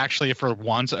 I actually, for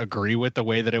once, agree with the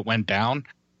way that it went down.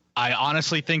 I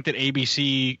honestly think that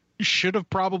ABC should have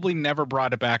probably never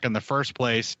brought it back in the first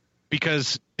place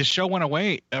because the show went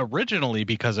away originally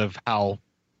because of how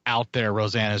out there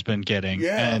Roseanne has been getting.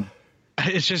 Yeah. And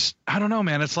it's just, I don't know,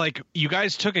 man. It's like you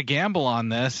guys took a gamble on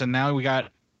this and now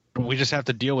we just have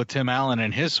to deal with Tim Allen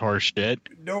and his horse shit.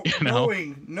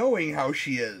 Knowing how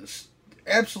she is.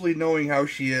 Absolutely knowing how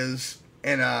she is.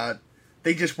 And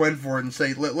they just went for it and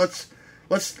say, let's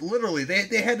literally,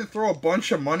 they had to throw a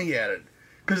bunch of money at it.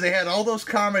 Because they had all those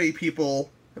comedy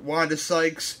people, Wanda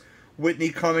Sykes, Whitney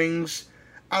Cummings.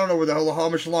 I don't know how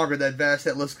much longer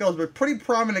that list goes, but pretty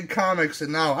prominent comics.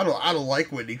 And now I don't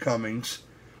like Whitney Cummings,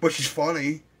 but she's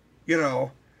funny,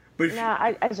 But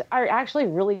I actually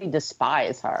really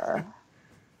despise her.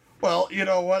 Well, you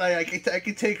know what? I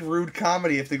could take rude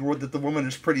comedy if that the woman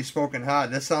is pretty smoking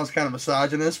hot. That sounds kind of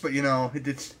misogynist, but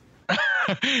it's.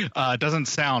 It doesn't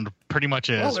sound, pretty much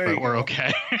is, but we're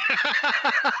okay.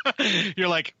 You're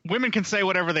like, women can say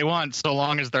whatever they want so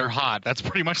long as they're hot. That's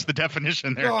pretty much the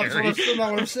definition there, Gary. That's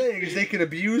not what I'm saying, is they can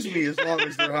abuse me as long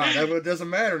as they're hot. It doesn't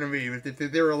matter to me.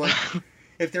 If they were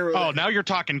like... now you're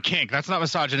talking kink. That's not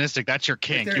misogynistic. That's your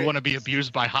kink. You want to be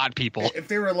abused by hot people. If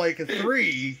they were like a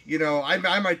 3,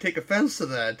 I might take offense to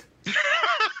that.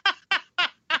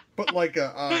 But like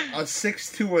a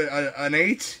 6 to an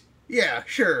 8, yeah,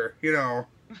 sure, you know.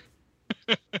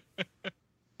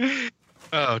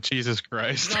 Oh, Jesus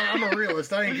Christ. I'm a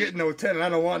realist. I ain't getting no 10, and I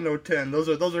don't want no 10. Those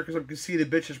are some conceited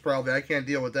bitches, probably. I can't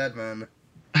deal with that, man.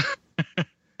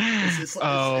 It's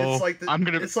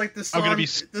like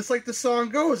the song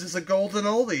goes. It's a golden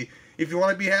oldie. If you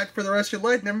want to be happy for the rest of your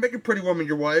life, never make a pretty woman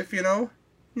your wife, you know?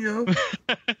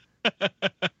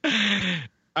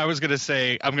 I was going to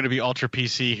say, I'm going to be ultra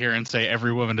PC here and say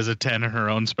every woman is a 10 in her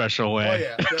own special way. Oh,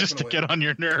 yeah, definitely. Just to get on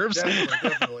your nerves.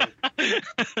 Definitely.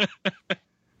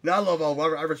 Now, I love all.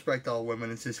 I respect all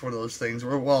women. It's just one of those things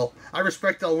where, well, I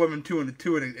respect all women to an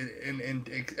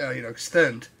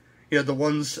extent. You know, the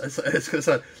ones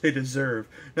they deserve.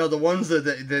 Now, the ones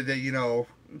that you know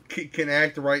can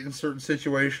act right in certain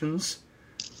situations,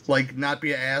 like not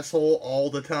be an asshole all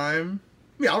the time.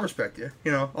 Yeah, I'll respect you.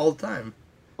 You know, all the time.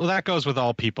 Well, that goes with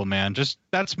all people, man.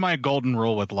 That's my golden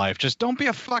rule with life. Just don't be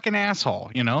a fucking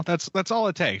asshole. You know, that's all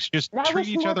it takes. Just treat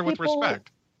each other with respect.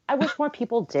 I wish more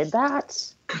people did that.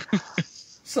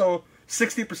 So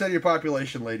 60% of your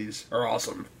population, ladies, are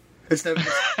awesome. It's that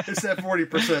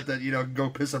 40% that, you know,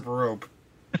 go piss up a rope.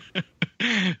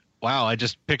 Wow, I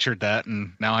just pictured that,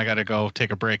 and now I got to go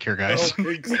take a break here, guys. Oh,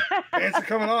 pants are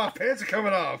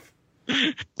coming off.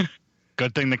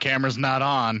 Good thing the camera's not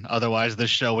on. Otherwise, this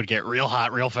show would get real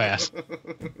hot real fast.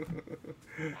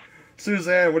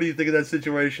 Suzanne, what do you think of that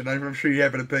situation? I'm sure you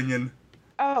have an opinion.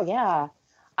 Oh, yeah.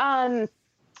 And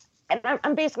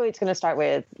I'm basically just going to start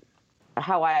with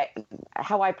how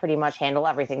I pretty much handle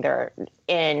everything.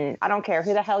 I don't care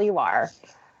who the hell you are.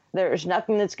 There's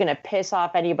nothing that's going to piss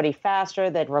off anybody faster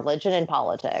than religion and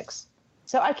politics.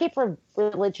 So I keep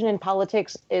religion and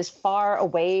politics as far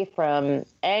away from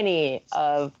any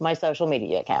of my social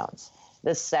media accounts.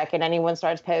 The second anyone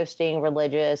starts posting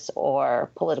religious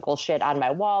or political shit on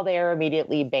my wall, they are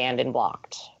immediately banned and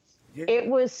blocked. Yeah. It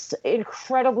was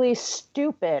incredibly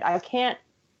stupid. I can't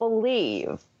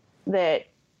believe that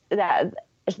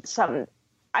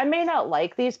I may not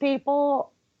like these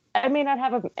people. I may not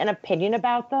have an opinion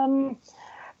about them,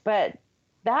 but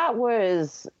that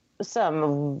was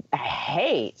some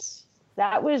hate.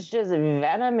 That was just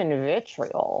venom and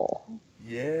vitriol.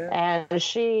 Yeah. And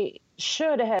she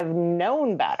should have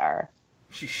known better.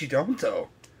 She don't, though.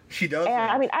 She doesn't.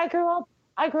 And I mean, I grew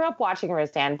up watching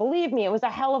Roseanne. Believe me, it was a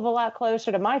hell of a lot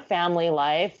closer to my family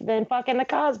life than fucking The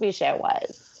Cosby Show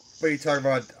was. What are you talking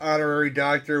about? Honorary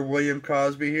Dr. William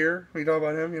Cosby here? Are you talking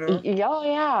about him, you know? Oh,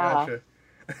 yeah.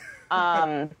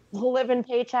 Gotcha. Living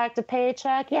paycheck to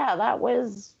paycheck. Yeah, that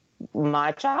was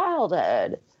my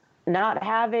childhood. Not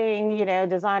having, you know,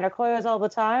 designer clothes all the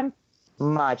time.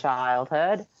 My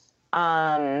childhood.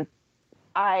 I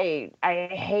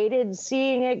hated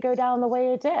seeing it go down the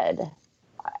way it did.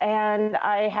 And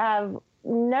I have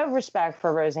no respect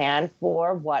for Roseanne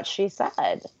for what she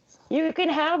said. You can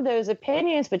have those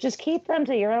opinions, but just keep them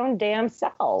to your own damn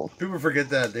self. People forget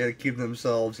that. They gotta keep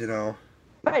themselves, you know.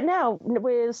 But no,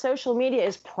 with social media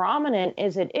as prominent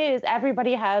as it is,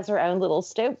 everybody has their own little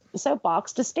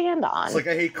soapbox to stand on. It's like,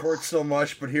 I hate court so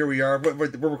much, but here we are. We're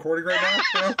recording right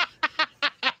now, you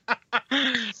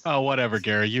know? Oh, whatever,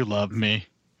 Gary. You love me.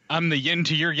 I'm the yin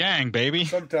to your yang, baby.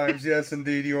 Sometimes, yes,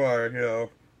 indeed, you are, you know.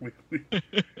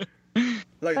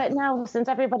 But now, since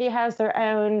everybody has their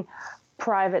own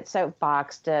private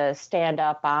soapbox to stand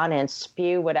up on and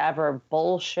spew whatever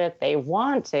bullshit they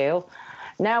want to,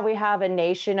 now we have a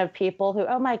nation of people who,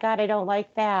 oh my God, I don't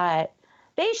like that.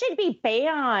 They should be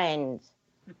banned.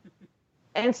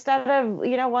 Instead of,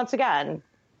 you know, once again,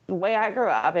 the way I grew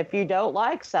up, if you don't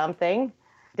like something,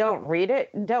 don't read it,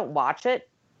 don't watch it,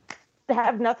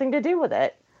 have nothing to do with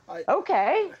it.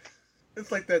 Okay.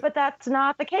 It's like that. But that's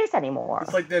not the case anymore.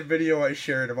 It's like that video I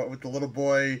shared about with the little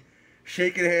boy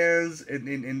shaking hands and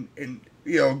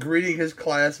you know, greeting his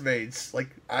classmates, like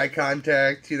eye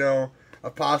contact, you know, a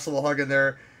possible hug in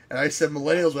there. And I said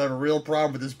millennials will have a real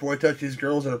problem with this boy touching these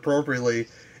girls inappropriately.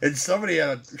 And somebody had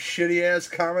a shitty ass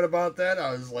comment about that.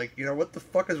 I was like, you know, what the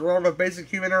fuck is wrong with basic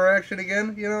human interaction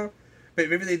again? You know,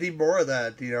 maybe they need more of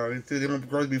that. You know, they don't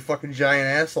grow to be fucking giant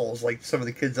assholes like some of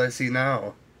the kids I see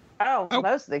now. Oh,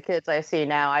 most of the kids I see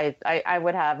now, I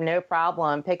would have no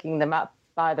problem picking them up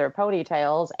by their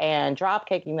ponytails and drop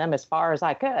kicking them as far as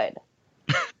I could.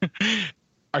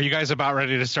 Are you guys about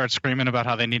ready to start screaming about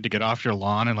how they need to get off your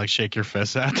lawn and like shake your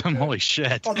fists at them? Holy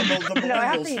shit. Oh,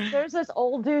 There's this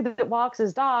old dude that walks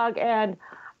his dog, and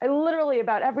I literally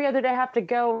about every other day have to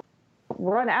go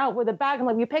run out with a bag and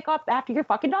let you pick up after your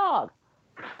fucking dog.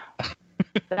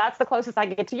 That's the closest I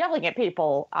get to yelling at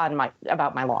people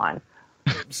about my lawn.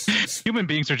 Human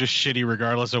beings are just shitty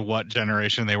regardless of what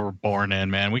generation they were born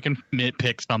in, man. We can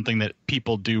nitpick something that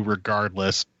people do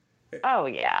regardless. Oh,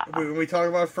 yeah. When we talk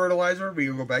about fertilizer, we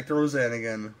can go back to Roseanne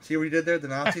again. See what we did there? The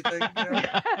Nazi thing?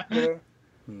 Yeah.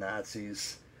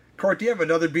 Nazis. Court, do you have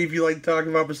another beef you like to talk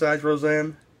about besides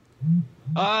Roseanne?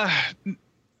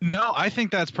 No, I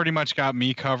think that's pretty much got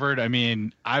me covered. I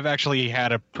mean, I've actually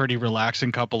had a pretty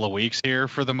relaxing couple of weeks here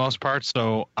for the most part,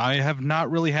 so I have not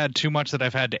really had too much that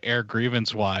I've had to air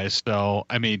grievance-wise. So,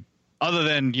 I mean, other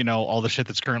than, all the shit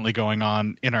that's currently going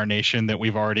on in our nation that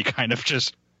we've already kind of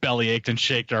just bellyached and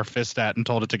shaked our fist at and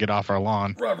told it to get off our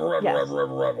lawn.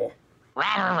 Rebel.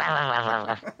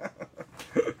 How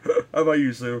about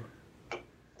you, Sue?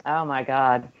 Oh, my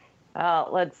God.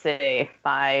 Let's see.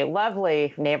 My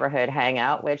lovely neighborhood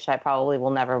hangout, which I probably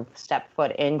will never step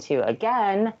foot into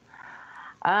again,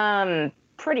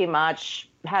 pretty much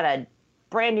had a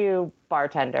brand new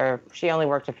bartender. She only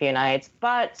worked a few nights,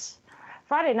 but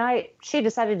Friday night, she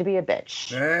decided to be a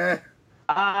bitch.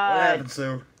 What happened,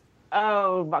 Sue?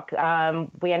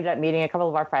 We ended up meeting a couple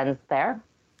of our friends there.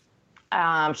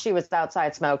 She was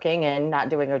outside smoking and not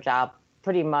doing her job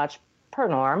pretty much per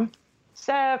norm.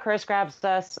 So Chris grabs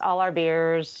us all our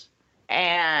beers,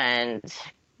 and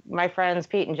my friends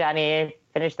Pete and Jenny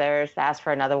finished theirs, asked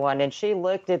for another one, and she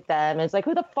looked at them and was like,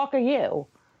 "Who the fuck are you?"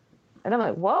 And I'm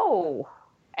like, "Whoa."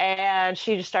 And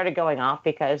she just started going off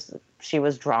because she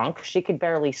was drunk. She could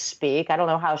barely speak. I don't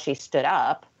know how she stood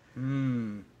up.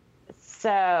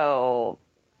 So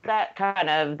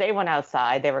that they went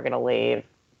outside. They were going to leave.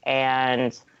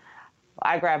 And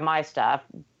I grabbed my stuff,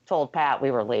 told Pat we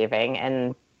were leaving,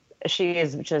 and she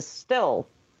is just still,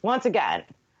 once again,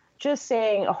 just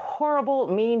saying horrible,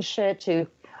 mean shit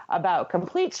about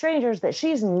complete strangers that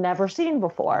she's never seen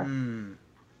before. And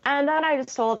then I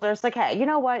just told her, it's like, hey, you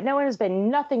know what? No one has been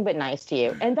nothing but nice to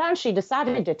you. And then she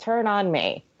decided to turn on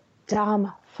me.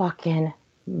 Dumb fucking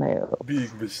move.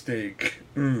 Big mistake.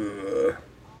 Ugh.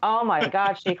 Oh my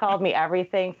God, she called me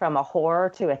everything from a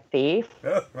whore to a thief.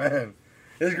 Oh, man.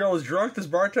 This girl was drunk, this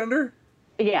bartender?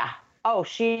 Yeah. Oh,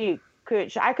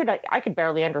 I could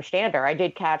barely understand her. I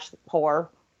did catch whore.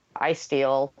 I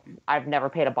steal. I've never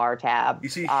paid a bar tab. You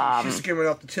see, she's skimming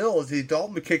off the till. The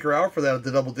Dalton would kick her out for that at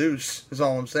the Double Deuce, is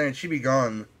all I'm saying. She'd be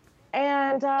gone.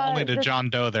 And only to John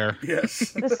Doe there.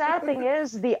 Yes. The sad thing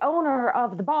is, the owner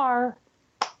of the bar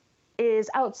is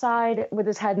outside with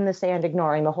his head in the sand,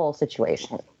 ignoring the whole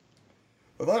situation.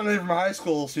 Well, I from high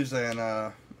school, Suzanne,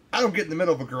 I don't get in the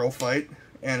middle of a girl fight.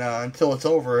 And until it's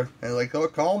over, and like, oh,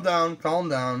 calm down,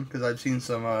 because I've seen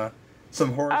some horse.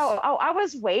 Oh! I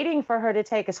was waiting for her to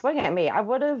take a swing at me. I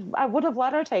would have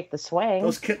let her take the swing.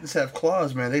 Those kittens have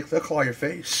claws, man. They'll claw your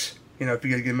face. If you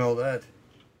get in the middle of that.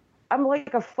 I'm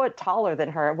like a foot taller than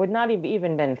her. It would not have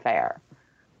even been fair.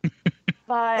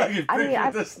 But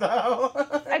this now.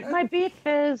 My beef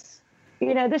is,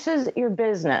 this is your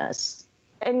business,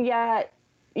 and yet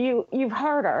you've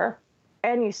heard her,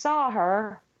 and you saw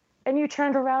her. And you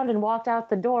turned around and walked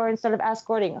out the door instead of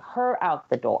escorting her out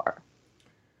the door.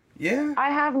 Yeah.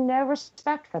 I have no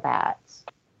respect for that.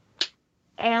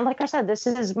 And like I said, this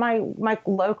is my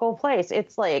local place.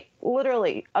 It's like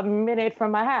literally a minute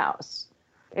from my house.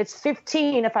 It's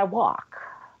 15 if I walk.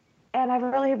 And I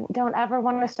really don't ever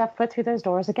want to step foot through those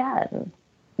doors again.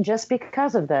 Just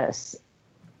because of this.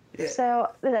 Yeah. So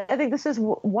I think this is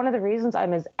one of the reasons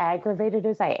I'm as aggravated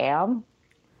as I am.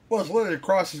 Well, it's literally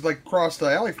across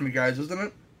the alley from you guys, isn't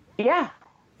it? Yeah.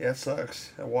 Yeah, it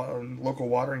sucks. A local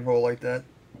watering hole like that.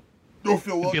 Don't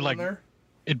feel welcome in there.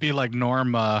 It'd be like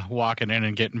Norm walking in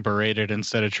and getting berated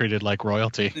instead of treated like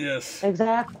royalty. Yes.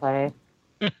 Exactly.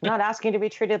 Not asking to be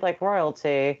treated like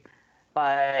royalty,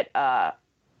 but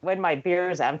when my beer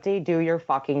is empty, do your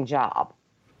fucking job.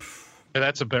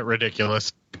 That's a bit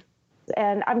ridiculous.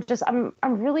 And I'm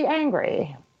really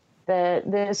angry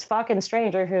that this fucking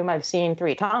stranger whom I've seen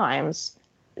 3 times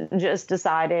just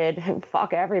decided,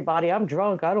 fuck everybody, I'm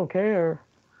drunk, I don't care.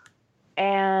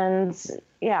 And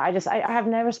yeah, I have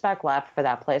no respect left for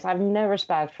that place. I have no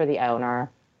respect for the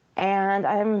owner. And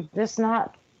I'm just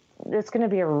not, it's going to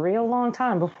be a real long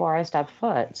time before I step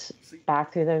foot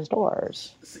back through those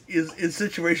doors. In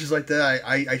situations like that,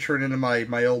 I turn into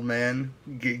my old man,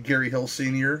 Gary Hill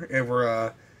Sr., and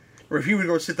or if you would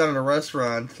go sit down at a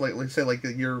restaurant, like say like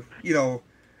you're,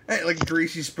 like a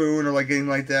Greasy Spoon or like anything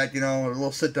like that, a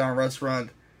little sit down restaurant.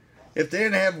 If they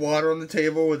didn't have water on the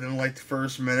table within like the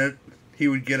first minute, he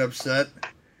would get upset.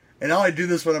 And I do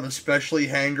this when I'm especially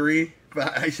hangry,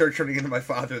 but I start turning into my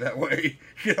father that way.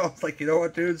 It's like, you know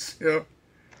what, dudes,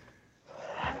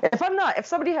 If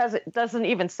somebody doesn't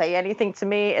even say anything to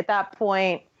me at that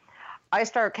point, I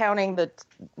start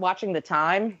watching the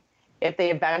time. if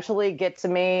they eventually get to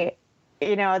me,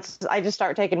 I just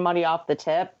start taking money off the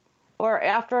tip. Or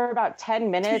after about 10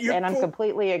 minutes and I'm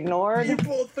completely ignored,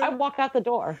 I walk out the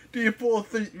door. Do you pull a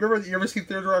thing? You ever see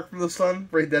Third Rock from the Sun?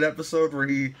 Right, that episode where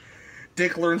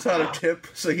Dick learns how to tip,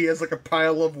 so he has like a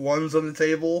pile of ones on the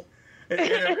table.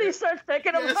 And he starts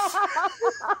picking them up.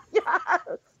 Yes.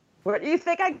 Where do you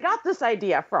think I got this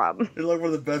idea from? It's like one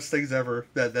of the best things ever,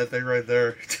 that thing right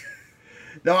there.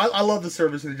 No, I love the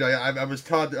service industry. I was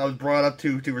brought up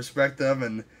to respect them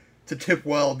and to tip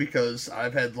well, because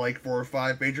I've had like 4 or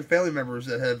 5 major family members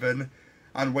that have been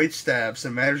on wait staffs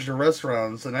and managed the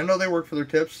restaurants, and I know they work for their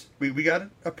tips. We got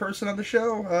a person on the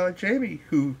show, Jamie,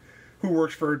 who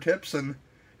works for her tips, and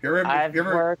I've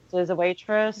worked as a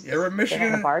waitress. You're in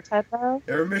Michigan, a bartender.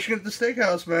 You're in Michigan at the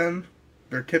steakhouse, man.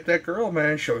 Better tip that girl,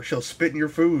 man. She'll spit in your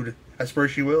food. I swear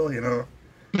she will.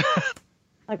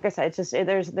 Like I said, it's just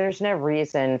there's no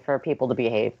reason for people to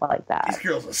behave like that. These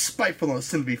girls are spiteful on the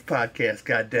Sin Beef podcast.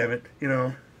 God damn it,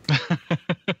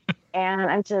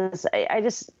 And I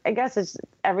guess it's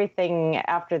everything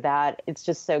after that. It's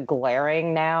just so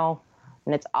glaring now,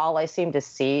 and it's all I seem to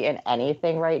see in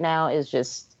anything right now is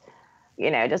just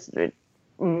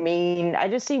mean. I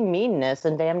just see meanness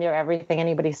in damn near everything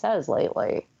anybody says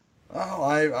lately. Oh,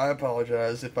 I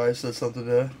apologize if I said something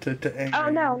to anger you. Oh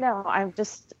no, I'm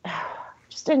just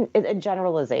a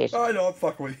generalization. Oh, I know, I'm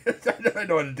fucking with you. I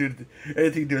know how to do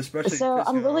anything to do, especially. So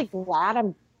I'm really glad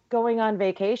I'm going on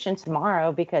vacation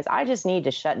tomorrow, because I just need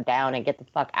to shut down and get the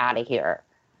fuck out of here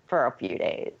for a few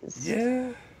days.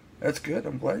 Yeah, that's good.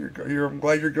 I'm glad I'm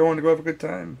glad you're going to go have a good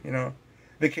time.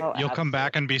 You'll come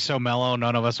back and be so mellow,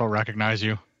 none of us will recognize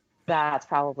you. That's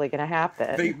probably going to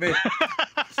happen.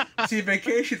 See,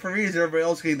 vacation for me is everybody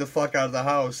else getting the fuck out of the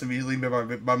house and me leaving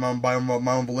by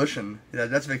my own volition. Yeah,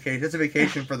 that's vacation. That's a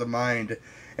vacation for the mind,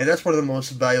 and that's one of the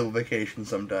most valuable vacations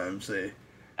sometimes.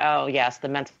 Oh yes, the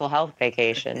mental health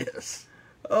vacation. Yes.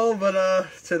 Oh, but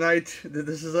tonight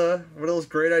this is one of those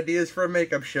great ideas for a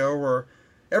makeup show. Where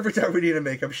every time we need a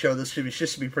makeup show, this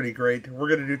should be pretty great. We're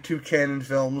gonna do 2 canon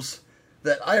films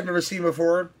that I have never seen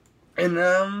before,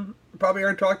 and probably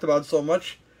aren't talked about so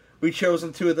much. We've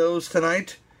chosen 2 of those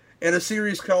tonight, and a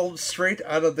series called Straight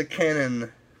Out of the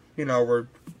Canon. Beef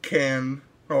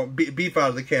out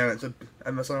of the cannon. So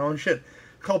I messed up my own shit.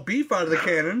 Called Beef Out of the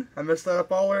Cannon. I messed that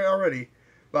up already.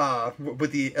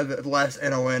 With the last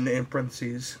NON in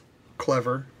parentheses.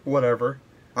 Clever. Whatever.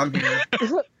 I'm here.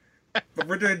 But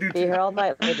we're going to do... Be here all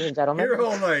night, ladies and gentlemen. Here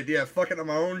all night, yeah. Fucking on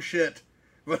my own shit.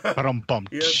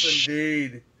 Yes,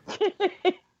 indeed.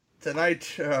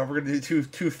 Tonight, we're going to do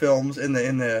two films in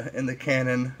the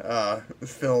canon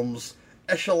films.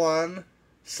 Echelon.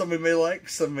 Some we may like,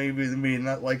 some maybe may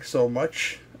not like so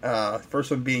much.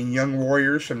 First one being Young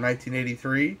Warriors from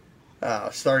 1983.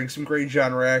 Starring some great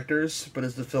genre actors, but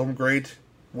is the film great?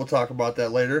 We'll talk about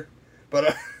that later.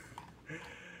 But,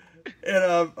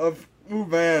 Hero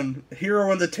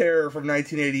and the Terror from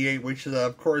 1988, which is,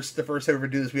 of course, the first time we ever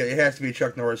do this. It has to be a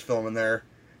Chuck Norris film in there.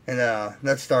 And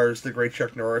that stars the great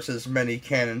Chuck Norris, as many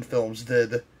canon films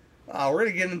did. We're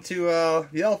going to get into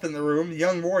the elephant in the room,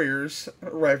 Young Warriors,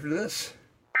 right after this.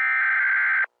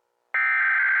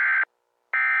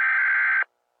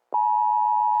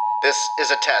 This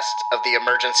is a test of the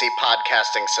emergency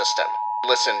podcasting system.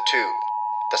 Listen to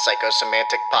the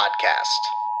Psychosemantic Podcast.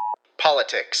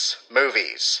 Politics,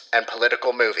 movies, and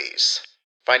political movies.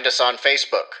 Find us on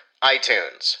Facebook,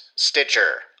 iTunes,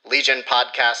 Stitcher,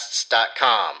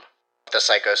 LegionPodcasts.com. The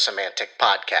Psychosemantic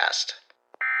Podcast.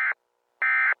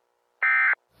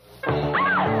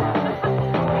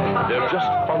 They're just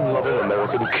fun-loving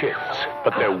American kids,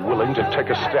 but they're willing to take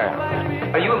a stand.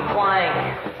 Are you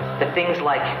implying that things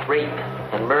like rape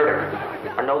and murder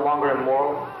are no longer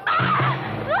immoral?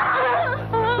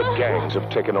 The gangs have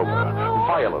taken over.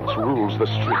 Violence rules the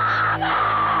streets.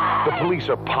 The police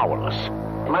are powerless.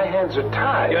 My hands are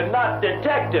tied. You're not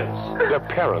detectives. Their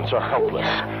parents are helpless.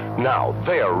 Now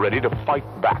they are ready to fight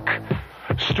back.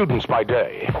 Students by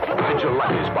day,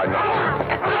 vigilantes by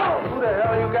night. Who the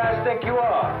hell you guys think you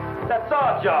are? That's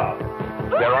our job.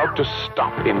 They're out to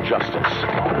stop injustice.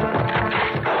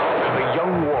 They're the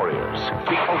Young Warriors,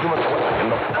 the ultimate weapon in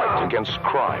the fight against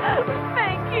crime.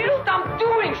 Thank you. Stop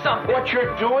doing something. What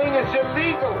you're doing is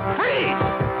illegal. Freeze!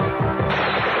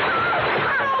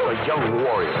 The Young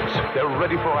Warriors, they're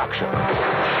ready for action.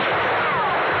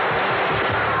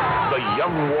 The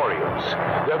Young Warriors,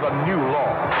 they're the new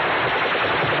law.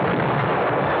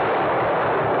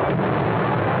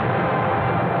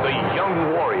 The Young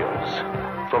Warriors,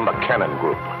 from the Cannon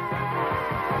Group.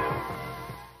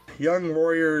 Young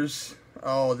Warriors.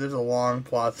 Oh, there's a long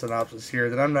plot synopsis here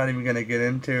that I'm not even going to get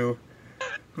into.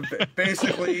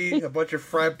 basically, a bunch of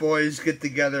frat boys get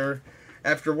together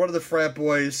after one of the frat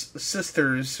boys'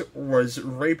 sisters was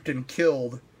raped and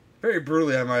killed. Very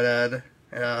brutally, I might add.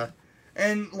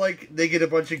 And, like, they get a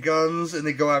bunch of guns and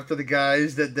they go after the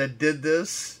guys that did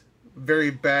this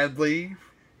very badly.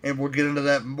 And we'll get into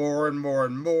that more and more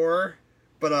and more.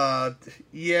 But,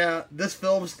 yeah, this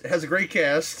film has a great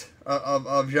cast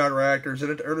of genre actors in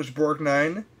it. Ernest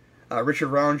Borgnine, Richard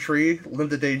Roundtree,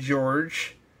 Linda Day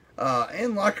George,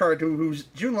 Anne Lockhart, who's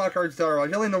June Lockhart's daughter.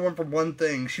 I only know one from one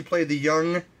thing. She played the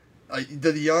young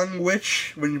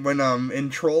witch when in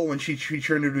Troll when she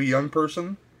turned into a young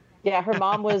person. Yeah, her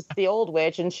mom was the old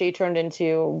witch, and she turned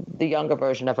into the younger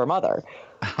version of her mother.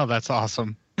 Oh, that's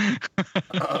awesome.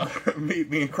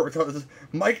 Me and Court thought this.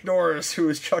 Mike Norris, who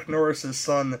is Chuck Norris's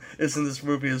son, is in this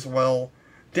movie as well.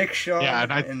 Dick Shaw,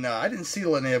 and I didn't see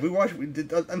Linnea. We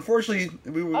did. Unfortunately,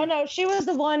 Oh no, she was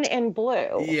the one in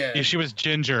blue. Yeah, she was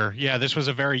Ginger. Yeah, this was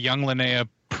a very young Linnea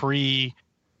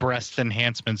pre-breast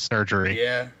enhancement surgery.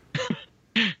 Yeah.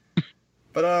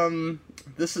 But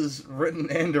this is written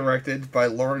and directed by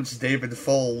Lawrence David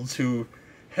Folds, who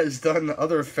has done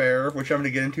Other Fare, which I'm going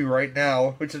to get into right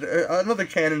now, which is another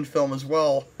canon film as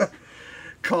well,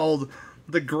 called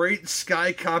The Great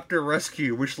Skycopter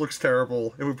Rescue, which looks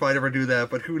terrible. It would probably never do that,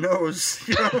 but who knows?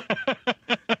 You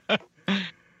know?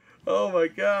 Oh my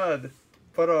god.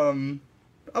 But I'm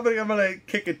gonna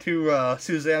kick it to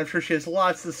Suzanne. I'm sure she has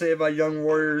lots to say about Young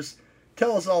Warriors.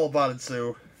 Tell us all about it,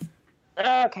 Sue.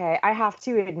 Okay, I have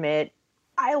to admit,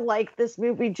 I like this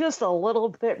movie just a little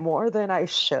bit more than I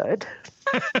should.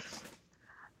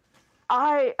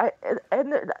 I'm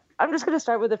just going to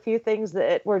start with a few things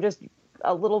that were just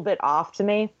a little bit off to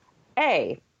me.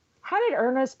 A, how did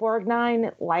Ernest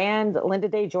Borgnine land Linda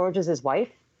Day George as his wife?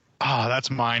 Oh,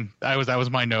 that's mine. That was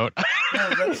my note.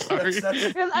 Sorry.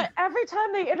 Every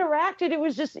time they interacted,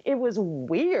 it was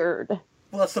weird.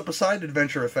 Well, that's the Poseidon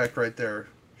Adventure effect right there.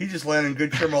 He just landed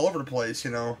good trim all over the place, you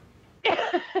know.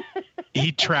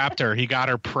 He trapped her. He got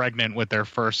her pregnant with their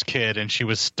first kid, and she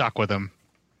was stuck with him.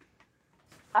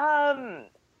 Like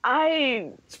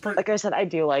I said, I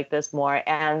do like this more,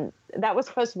 and that was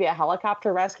supposed to be a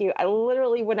helicopter rescue. I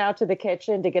literally went out to the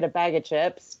kitchen to get a bag of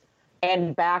chips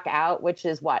and back out, which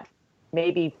is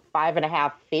maybe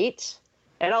 5.5 feet,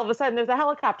 and all of a sudden there's a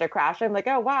helicopter crash. I'm like,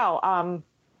 oh wow,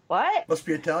 what? Must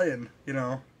be Italian, you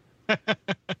know.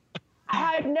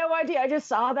 I had no idea. I just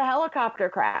saw the helicopter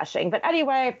crashing. But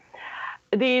anyway,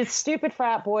 these stupid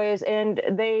frat boys, and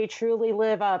they truly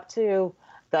live up to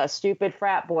the stupid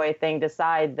frat boy thing,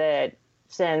 decide that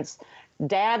since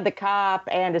Dad, the cop,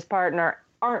 and his partner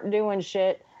aren't doing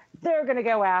shit, they're going to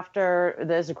go after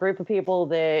this group of people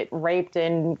that raped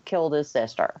and killed his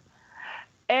sister.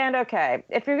 And okay,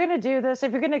 if you're going to do this,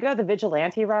 if you're going to go the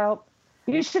vigilante route,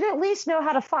 you should at least know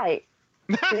how to fight.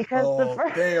 Because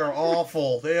they are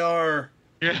awful. They are.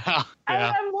 Yeah.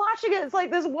 I'm watching it. It's like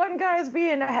this one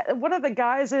of the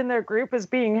guys in their group is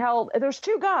being held. There's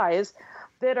two guys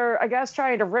that are, I guess,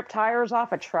 trying to rip tires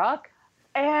off a truck.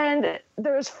 And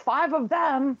there's 5 of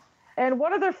them. And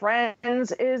one of their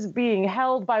friends is being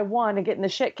held by one and getting the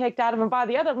shit kicked out of him by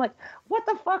the other. I'm like, what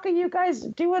the fuck are you guys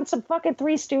doing? Some fucking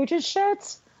Three Stooges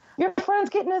shits? Your friend's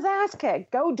getting his ass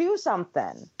kicked. Go do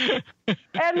something.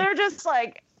 And they're just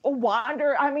like, were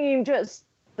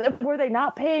they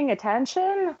not paying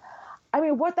attention? I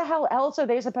mean, what the hell else are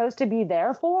they supposed to be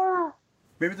there for?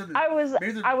 I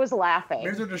was laughing.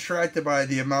 Maybe they're distracted by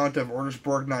the amount of Ernest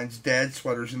Borgnine's dad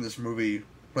sweaters in this movie,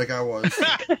 like I was.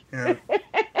 Yeah.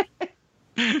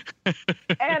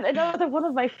 And another one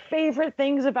of my favorite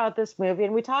things about this movie,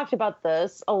 and we talked about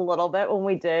this a little bit when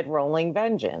we did Rolling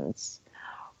Vengeance,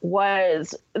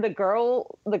 was the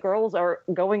girls are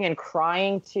going and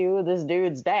crying to this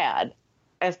dude's dad,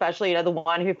 especially, the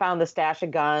one who found the stash of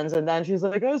guns, and then she's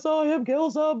like, I saw him kill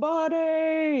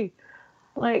somebody.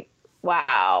 Like,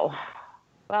 wow.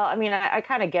 Well, I mean, I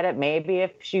kind of get it. Maybe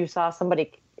if you saw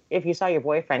your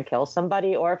boyfriend kill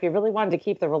somebody, or if you really wanted to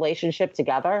keep the relationship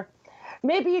together,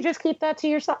 maybe you just keep that to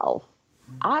yourself.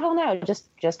 I don't know.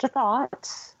 Just a thought.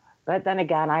 But then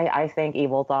again, I think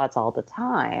evil thoughts all the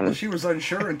time. Well, she was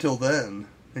unsure until then.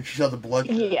 And she saw the blood.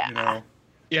 Yeah. You know.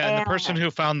 Yeah, and the person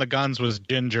who found the guns was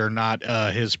Ginger, not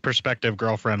his prospective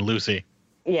girlfriend, Lucy.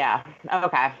 Yeah,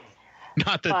 okay.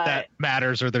 Not that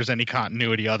matters or there's any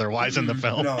continuity otherwise in the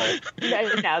film. No.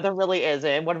 No, there really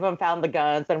isn't. One of them found the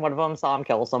guns, and one of them saw him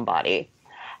kill somebody.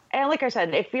 And like I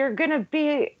said, if you're going to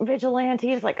be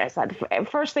vigilantes, like I said,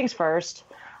 first things first,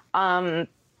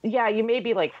 yeah, you may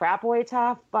be like frat boy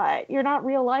tough, but you're not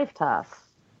real life tough.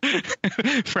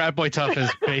 Frat boy tough is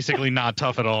basically not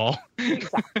tough at all.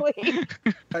 Exactly.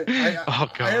 Oh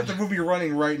god. I have the movie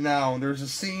running right now, and there's a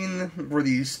scene where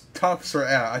these toughs are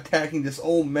attacking this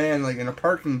old man like in a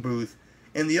parking booth,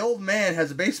 and the old man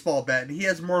has a baseball bat, and he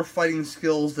has more fighting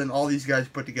skills than all these guys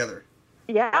put together.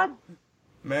 Yeah.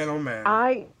 Man, oh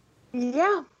man.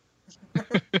 Yeah.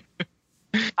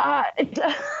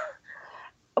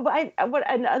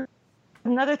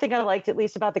 Another thing I liked, at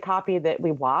least about the copy that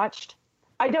we watched,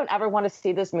 I don't ever want to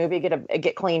see this movie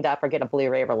get cleaned up or get a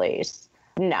Blu-ray release.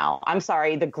 No, I'm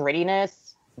sorry. The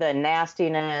grittiness, the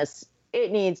nastiness,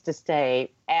 it needs to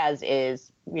stay as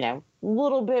is. You know, a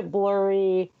little bit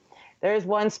blurry. There's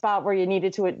one spot where they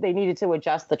needed to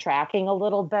adjust the tracking a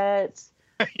little bit.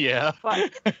 Yeah.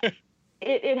 But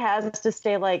it has to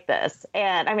stay like this.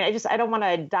 And I mean, I don't want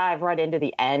to dive right into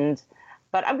the end,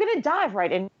 but I'm going to dive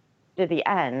right into the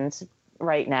end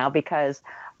right now because,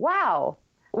 wow,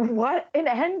 what an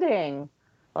ending.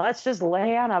 Let's just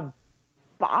lay on a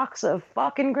box of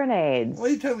fucking grenades. Well,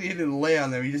 you tell me he didn't lay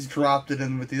on them. He just dropped it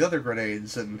in with the other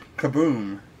grenades and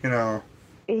kaboom, you know.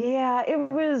 Yeah,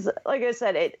 it was, like I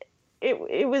said,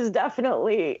 it was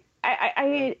definitely...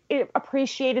 I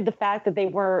appreciated the fact that they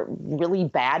were really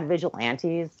bad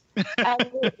vigilantes.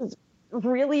 And it was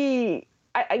really,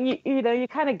 you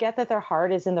kind of get that their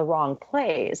heart is in the wrong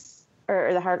place,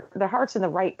 or their heart's in the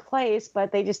right place,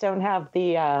 but they just don't have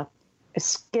the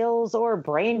skills or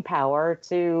brain power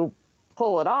to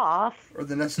pull it off. Or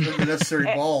the necessary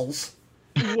balls.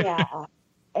 Yeah.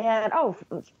 And,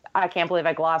 I can't believe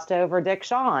I glossed over Dick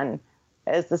Shawn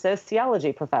as the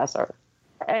sociology professor.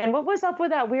 And what was up with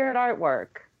that weird artwork?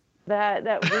 That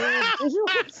weird visual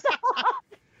stuff?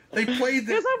 They played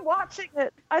because I'm watching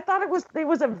it. I thought it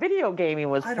was a video game he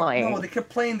was playing. I don't know. They kept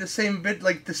playing the same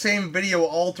the same video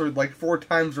altered like 4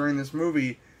 times during this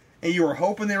movie, and you were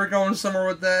hoping they were going somewhere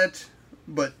with that,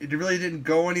 but it really didn't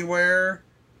go anywhere.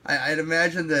 I'd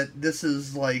imagine that this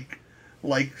is like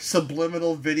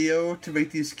subliminal video to make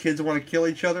these kids want to kill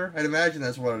each other. I'd imagine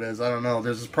that's what it is. I don't know.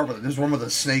 There's one with a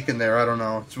snake in there. I don't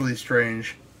know. It's really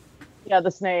strange. Yeah,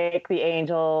 the snake, the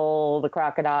angel, the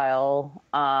crocodile.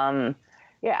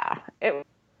 Yeah, it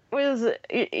was.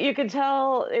 You could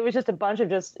tell it was just a bunch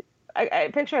of I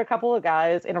picture a couple of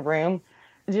guys in a room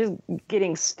just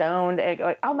getting stoned and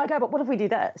going, "Oh my god, but what if we do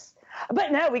this?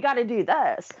 But no, we got to do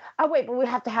this. Oh wait, but we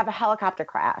have to have a helicopter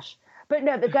crash." But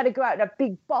no, they've got to go out in a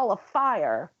big ball of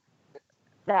fire.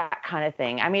 That kind of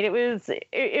thing. I mean, it was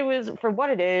for what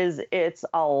it is. It's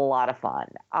a lot of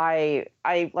fun. I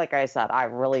like I said, I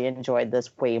really enjoyed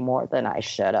this way more than I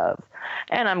should have,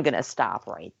 and I'm gonna stop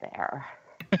right there.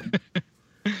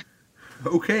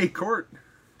 Okay, Court.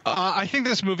 I think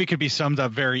this movie could be summed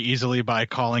up very easily by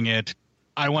calling it,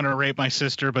 "I want to rape my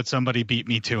sister, but somebody beat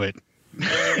me to it."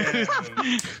 The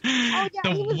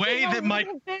way that Mike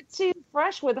a bit too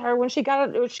fresh with her when she got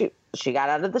out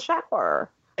of the shower,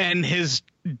 and his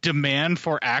demand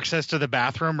for access to the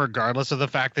bathroom regardless of the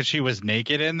fact that she was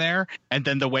naked in there, and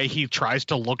then the way he tries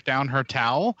to look down her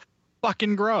towel,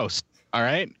 fucking gross. All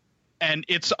right, and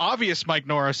it's obvious Mike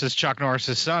Norris is Chuck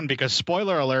Norris's son because,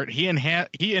 spoiler alert, he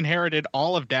inherited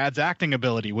all of Dad's acting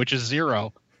ability, which is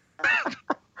 0.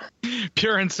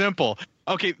 Pure and simple.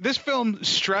 Okay, this film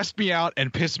stressed me out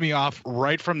and pissed me off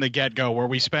right from the get-go, where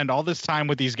we spend all this time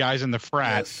with these guys in the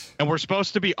frat, and we're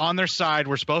supposed to be on their side,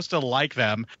 we're supposed to like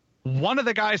them. One of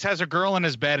the guys has a girl in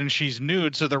his bed and she's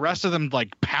nude, so the rest of them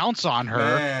pounce on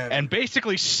her and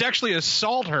basically sexually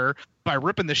assault her by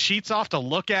ripping the sheets off to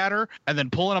look at her and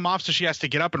then pulling them off so she has to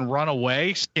get up and run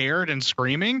away, scared and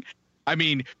screaming. I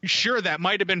mean, sure, that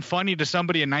might have been funny to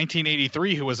somebody in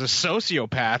 1983 who was a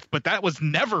sociopath, but that was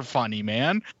never funny,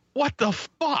 man. What the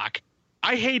fuck?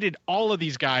 I hated all of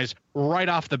these guys right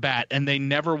off the bat, and they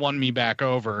never won me back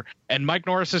over. And Mike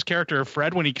Norris's character,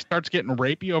 Fred, when he starts getting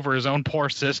rapey over his own poor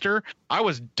sister, I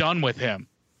was done with him.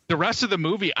 The rest of the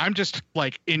movie, I'm just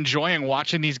enjoying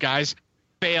watching these guys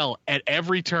fail at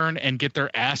every turn and get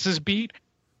their asses beat.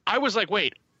 I was like,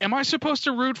 wait, am I supposed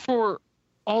to root for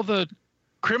all the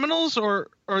criminals or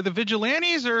the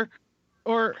vigilantes or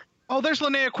oh, there's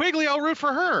Linnea Quigley, I'll root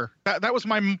for her. That was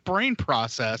my brain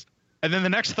process. And then the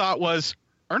next thought was,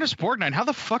 Ernest Borgnine, how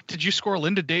the fuck did you score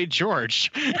Linda Day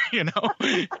George? You know?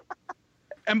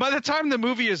 And by the time the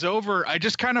movie is over, I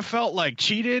just kind of felt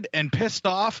cheated and pissed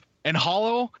off and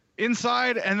hollow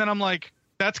inside. And then I'm like,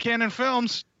 that's Canon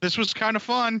Films. This was kind of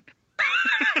fun.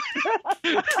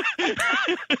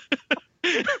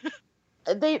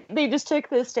 They just took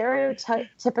the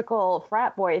stereotypical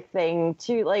frat boy thing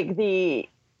to the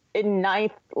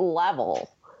 9th level.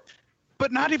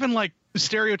 But not even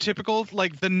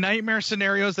stereotypical, the nightmare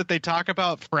scenarios that they talk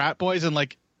about frat boys and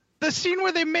the scene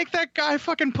where they make that guy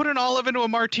fucking put an olive into a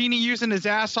martini using his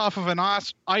ass off of an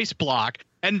ice block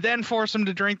and then force him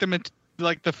to drink them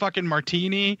like the fucking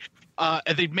martini.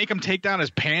 And they make him take down his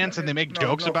pants and they make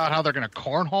jokes about how they're going to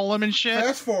cornhole him and shit.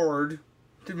 Fast forward.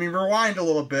 Rewind a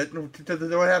little bit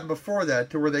to what happened before that,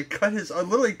 to where they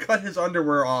literally cut his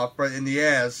underwear off right in the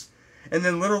ass, and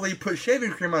then literally put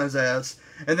shaving cream on his ass,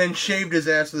 and then shaved his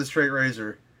ass with a straight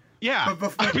razor. Yeah,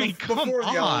 but before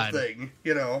the olive thing,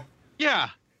 you know. Yeah.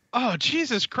 Oh,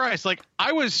 Jesus Christ! Like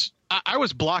I was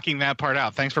blocking that part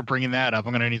out. Thanks for bringing that up.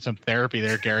 I'm gonna need some therapy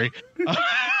there, Gary.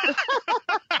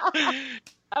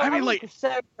 I mean, like,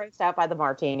 so grossed out by the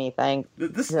martini thing.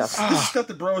 This is stuff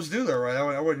that bros do, though, right?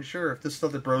 I wasn't sure if this is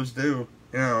stuff that bros do.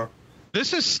 You know,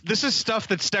 this is stuff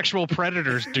that sexual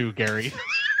predators do, Gary.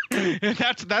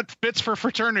 that fits for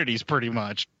fraternities, pretty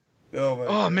much.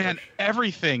 Oh man,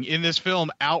 everything in this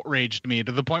film outraged me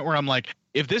to the point where I'm like,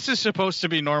 if this is supposed to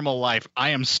be normal life, I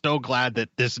am so glad that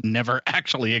this never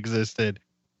actually existed.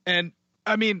 And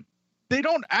I mean, they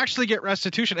don't actually get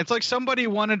restitution. It's like somebody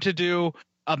wanted to do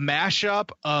a mashup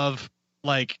of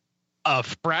like a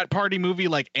frat party movie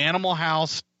like Animal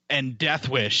House and Death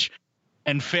Wish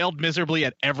and failed miserably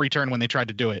at every turn when they tried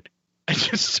to do it. It's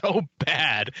just so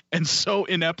bad and so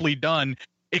ineptly done.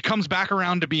 It comes back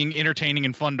around to being entertaining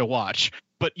and fun to watch,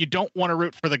 but you don't want to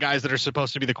root for the guys that are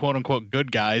supposed to be the quote unquote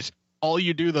good guys. All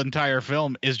you do the entire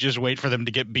film is just wait for them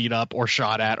to get beat up or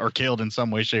shot at or killed in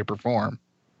some way, shape, or form.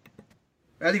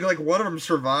 I think like one of them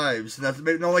survives, and that's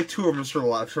like two of them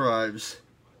survives.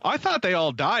 I thought they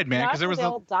all died, man, because there was they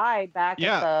all died back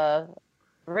at the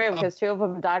room, because two of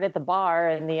them died at the bar,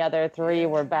 and the other three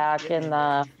were back in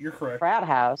the frat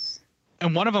house.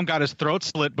 And one of them got his throat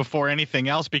slit before anything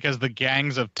else because the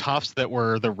gangs of toughs that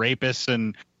were the rapists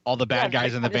and all the bad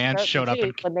guys in the band showed up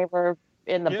when they were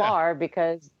in the bar,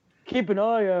 because keep an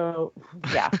eye out.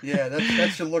 Yeah. Yeah,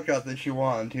 that's the lookout that you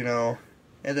want, you know.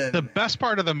 And then the best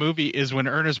part of the movie is when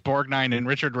Ernest Borgnine and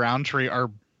Richard Roundtree are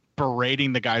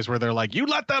berating the guys where they're like, you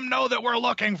let them know that we're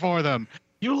looking for them.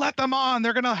 You let them on.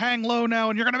 They're going to hang low now,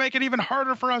 and you're going to make it even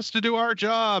harder for us to do our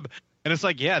job. And it's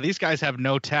like, yeah, these guys have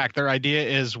no tact. Their idea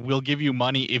is we'll give you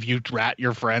money if you rat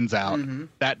your friends out. Mm-hmm.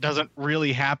 That doesn't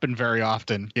really happen very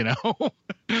often, you know?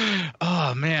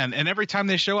 Oh, man. And every time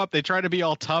they show up, they try to be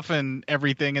all tough and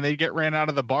everything, and they get ran out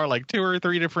of the bar like 2 or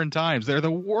 3 different times. They're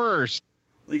the worst.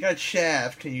 Well, you got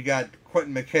Shaft, and you got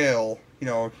Quentin McHale, you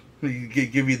know, who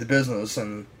give you the business,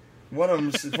 and one of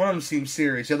them seems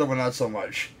serious, the other one not so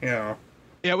much, you know.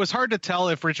 Yeah, it was hard to tell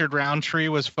if Richard Roundtree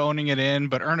was phoning it in,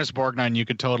 but Ernest Borgnine, you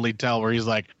could totally tell where he's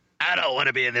like, I don't want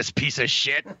to be in this piece of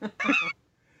shit.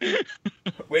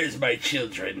 Where's my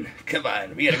children? Come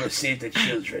on, we gotta go save the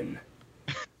children.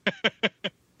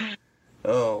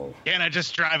 Oh. Can't I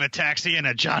just drive a taxi in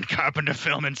a John Carpenter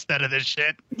film instead of this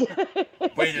shit?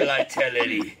 Wait till I tell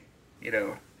Eddie, you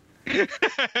know.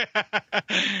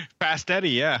 Fast Eddie,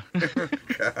 yeah.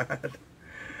 God.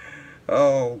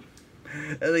 Oh.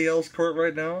 Anything else, Court,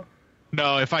 right now?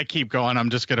 No, if I keep going, I'm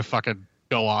just going to fucking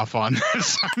go off on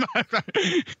this.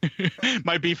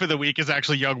 My beef of the week is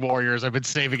actually Young Warriors. I've been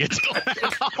saving it till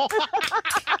now.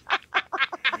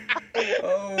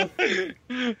 Oh.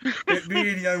 Me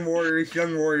and Young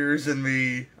Warriors and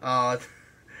me.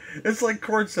 It's like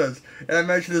Court says, and I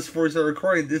mentioned this before we started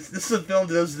recording, this is a film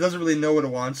that doesn't really know what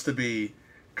it wants to be.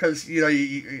 Because, you know,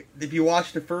 if you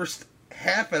watch the first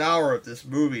half an hour of this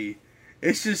movie,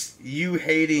 it's just you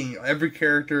hating every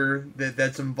character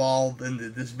that's involved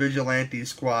in this vigilante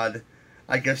squad,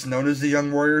 I guess known as the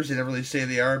Young Warriors. They never really say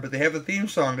they are, but they have a theme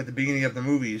song at the beginning of the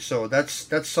movie, so that's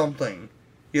something,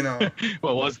 you know.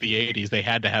 Well, it was the 80s. They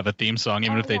had to have a theme song,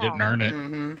 even if they didn't earn it.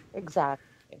 Mm-hmm.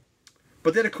 Exactly.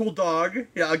 But they had a cool dog.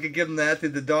 Yeah, I'll give them that. The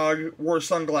dog wore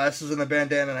sunglasses and a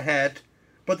bandana and a hat.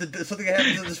 But something that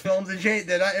happens in this film that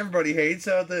not everybody hates.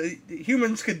 The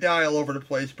humans could die all over the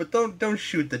place, but don't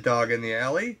shoot the dog in the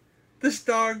alley. This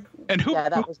dog. And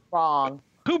that was wrong.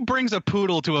 Who brings a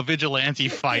poodle to a vigilante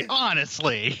fight?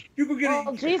 Honestly. You could get.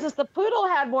 Oh, Jesus! The poodle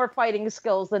had more fighting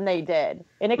skills than they did,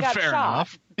 and it got Fair shot.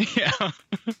 Enough.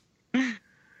 Yeah.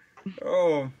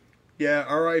 Oh, yeah.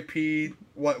 R.I.P.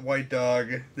 White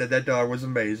dog. That dog was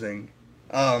amazing.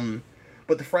 But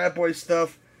the frat boy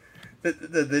stuff.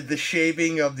 The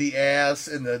shaving of the ass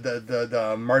and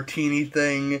the martini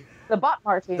thing. The butt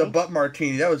martini. The butt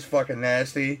martini, that was fucking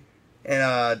nasty.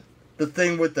 And the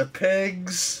thing with the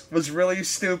pigs was really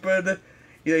stupid.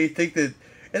 You know, you think that...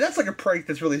 And that's like a prank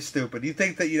that's really stupid. You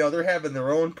think that, you know, they're having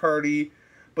their own party,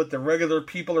 but the regular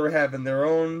people are having their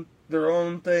own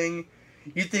thing.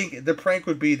 You think the prank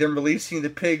would be them releasing the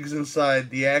pigs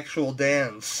inside the actual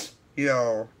dance. You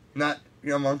know, not...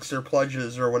 amongst their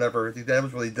pledges or whatever. I think that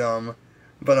was really dumb.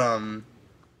 But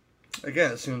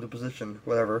again, assume the position,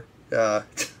 whatever. Thank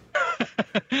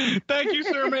you,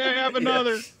 sir. May I have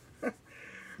another? Yes.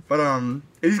 But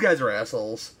these guys are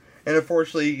assholes, and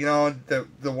unfortunately, you know,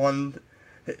 the one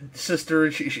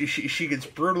sister, she gets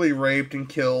brutally raped and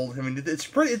killed. I mean,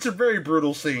 it's a very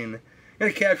brutal scene. You're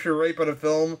gonna capture rape on a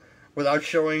film without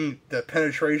showing the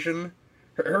penetration.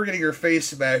 Her getting her face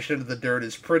smashed into the dirt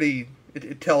is pretty.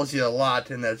 It tells you a lot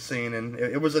in that scene, and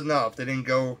it was enough. They didn't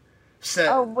go set.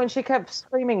 Oh, when she kept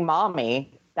screaming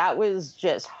 "mommy," that was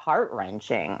just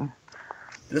heart-wrenching.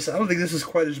 I don't think this is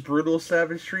quite as brutal as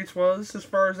Savage Streets was as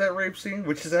far as that rape scene,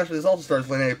 which is actually, this also stars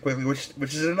Linnea Quigley,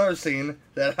 which is another scene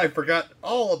that I forgot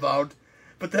all about,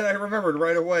 but then I remembered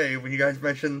right away when you guys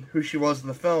mentioned who she was in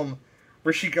the film,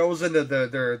 where she goes into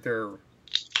their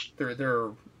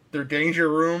danger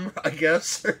room, I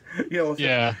guess. You know,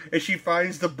 yeah. And she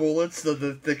finds the bullets,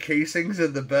 the casings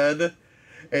in the bed,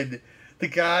 and the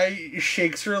guy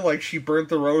shakes her like she burnt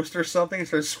the roast or something and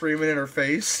starts screaming in her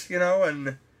face, you know,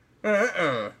 and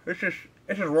it's just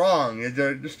wrong. It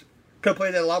just could have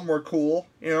played that a lot more cool,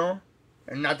 you know,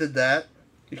 and not did that.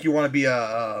 If you want to be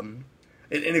an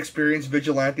inexperienced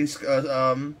vigilante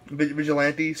squad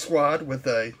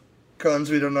with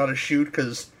guns we don't know how to shoot,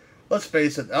 because let's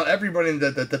face it, everybody,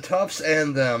 the toughs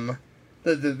and them,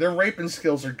 their raping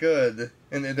skills are good,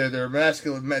 and their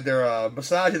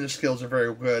misogynist skills are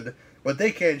very good, but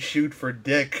they can't shoot for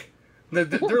dick.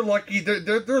 They're lucky.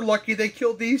 They're lucky they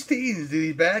killed these teens,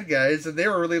 these bad guys, and they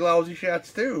were really lousy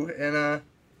shots too. And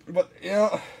but you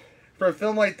know, for a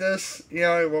film like this, you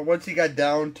know, once you got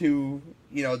down to,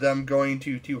 you know, them going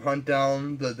to hunt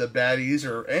down the baddies,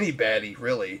 or any baddie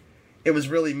really, it was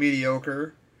really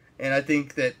mediocre. And I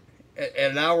think that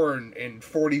at an hour and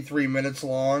 43 minutes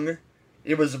long,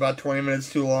 it was about 20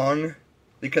 minutes too long.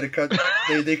 They could have cut.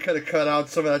 they could have cut out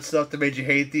some of that stuff that made you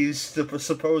hate these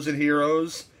supposed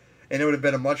heroes. And it would have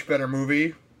been a much better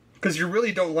movie. Because you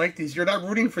really don't like these. You're not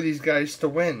rooting for these guys to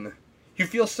win. You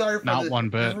feel sorry for not one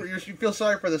bit. You feel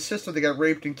sorry for the sister that got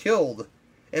raped and killed,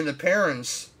 and the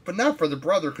parents, but not for the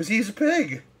brother, because he's a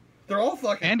pig. They're all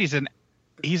fucking. And he's an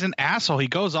asshole. He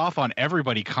goes off on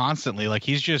everybody constantly. Like,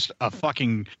 he's just a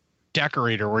fucking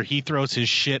decorator where he throws his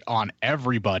shit on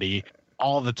everybody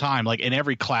all the time. Like, in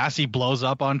every class, he blows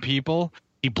up on people.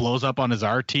 He blows up on his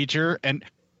art teacher, and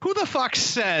who the fuck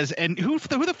says, and who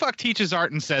the fuck teaches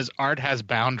art and says art has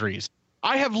boundaries?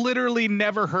 I have literally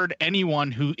never heard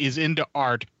anyone who is into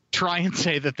art try and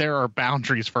say that there are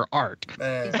boundaries for art.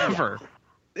 Ever.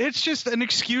 It's just an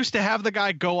excuse to have the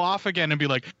guy go off again and be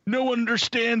like, no one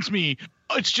understands me.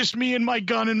 It's just me and my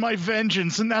gun and my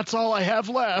vengeance, and that's all I have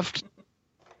left.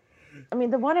 I mean,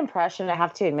 the one impression I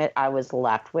have to admit I was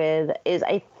left with is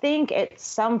I think at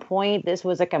some point this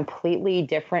was a completely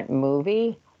different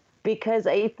movie. Because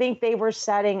I think they were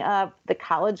setting up the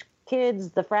college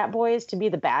kids, the frat boys, to be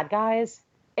the bad guys.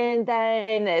 And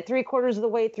then 3/4 of the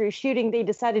way through shooting, they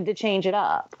decided to change it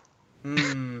up.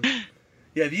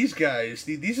 Yeah, these guys,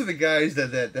 these are the guys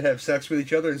that have sex with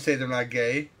each other and say they're not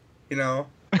gay, you know?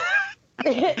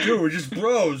 Dude, we're just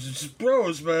bros. It's just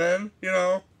bros, man, you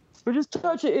know? We're just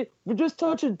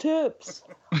touching tips.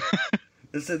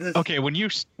 Okay, when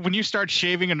you start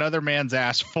shaving another man's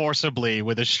ass forcibly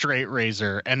with a straight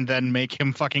razor and then make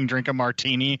him fucking drink a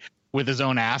martini with his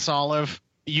own ass olive,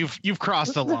 you've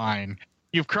crossed a line.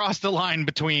 You've crossed the line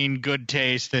between good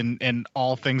taste and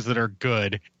all things that are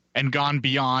good, and gone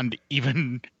beyond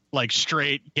even like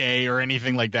straight, gay, or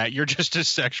anything like that. You're just a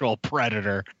sexual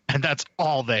predator, and that's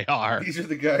all they are. These are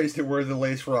the guys that wear the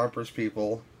lace rompers,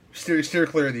 people. Steer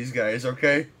clear of these guys,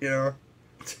 okay? You know?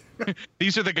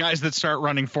 These are the guys that start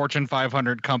running Fortune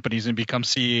 500 companies and become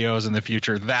CEOs in the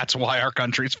future. That's why our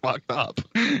country's fucked up.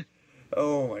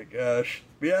 Oh my gosh.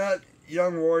 Yeah,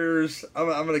 Young Warriors, I'm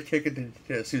going to kick it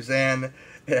to Suzanne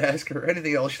and ask her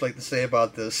anything else she'd like to say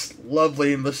about this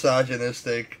lovely,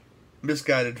 misogynistic,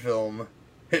 misguided film.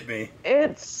 Hit me.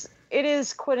 It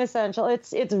is quintessential.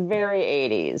 It's very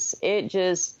 80s.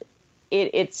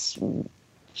 It's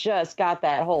just got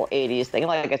that whole 80s thing.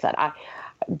 Like I said,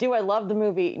 do I love the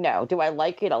movie? No. Do I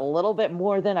like it a little bit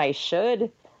more than I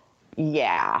should?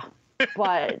 Yeah.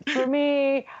 But for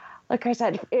me, like I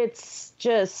said, it's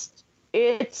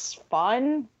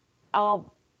fun. I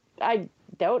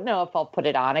don't know if I'll put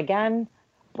it on again,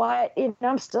 but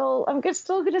I'm still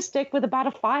going to stick with about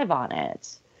a 5 on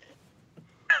it.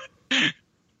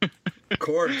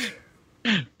 Court.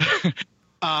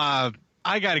 I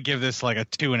got to give this like a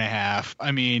 2.5.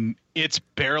 I mean, it's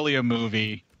barely a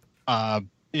movie.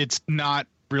 It's not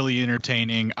really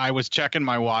entertaining. I was checking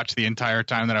my watch the entire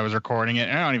time that I was recording it,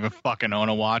 and I don't even fucking own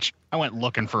a watch. I went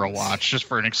looking for a watch just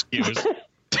for an excuse.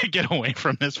 to get away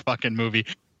from this fucking movie.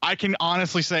 I can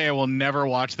honestly say I will never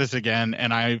watch this again,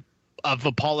 and I've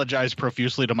apologized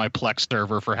profusely to my Plex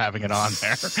server for having it on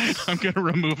there. I'm going to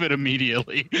remove it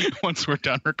immediately once we're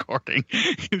done recording.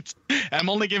 I'm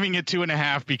only giving it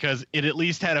 2.5 because it at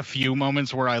least had a few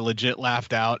moments where I legit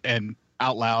laughed out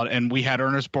loud, and we had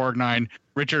Ernest Borgnine,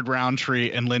 Richard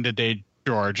Roundtree, and Linda Day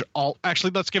George.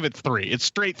 Actually, let's give it 3. It's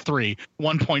straight 3.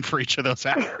 1 point for each of those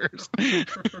actors.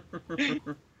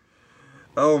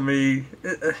 Oh, me.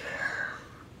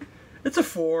 It's a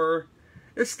 4.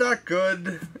 It's not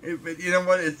good. You know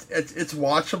what? It's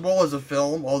watchable as a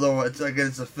film, although it's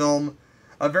a film,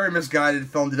 a very misguided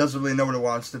film that doesn't really know what it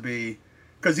wants to be.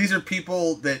 Because these are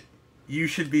people that you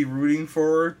should be rooting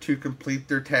for to complete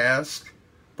their task,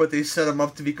 but they set them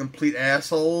up to be complete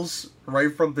assholes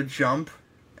right from the jump.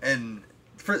 And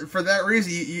for that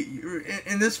reason, you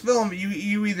in this film,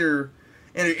 you either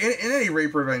in any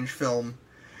rape revenge film,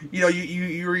 you know,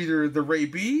 you're either the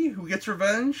rapee who gets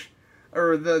revenge,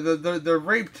 or the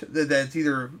raped that's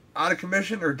either out of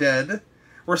commission or dead,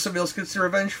 or somebody else gets the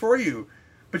revenge for you.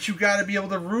 But you got to be able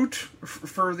to root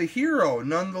for the hero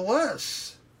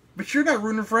nonetheless. But you're not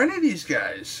rooting for any of these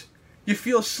guys. You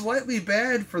feel slightly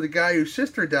bad for the guy whose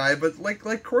sister died, but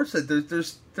like Court said,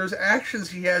 there's actions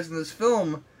he has in this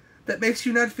film that makes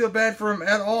you not feel bad for him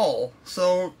at all.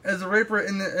 So as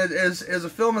a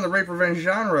film in the rape revenge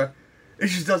genre, it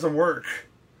just doesn't work.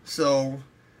 So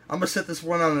I'm gonna set this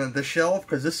one on the shelf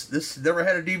because this never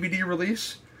had a DVD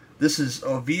release. This is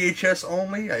a VHS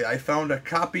only. I found a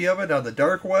copy of it on the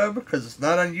dark web because it's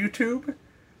not on YouTube.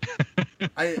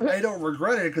 I don't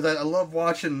regret it because I love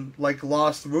watching like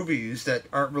lost movies that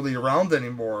aren't really around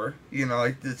anymore. You know,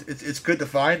 like it's good to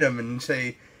find them and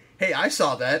say, hey, I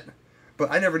saw that,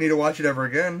 but I never need to watch it ever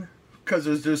again because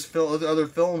there's other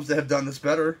films that have done this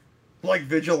better, like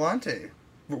Vigilante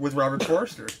with Robert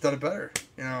Forster. Done it better,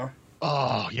 you know.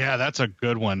 Oh, yeah, that's a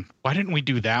good one. Why didn't we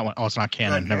do that one? Oh, it's not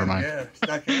canon. Never mind. Yeah, it's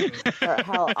not canon.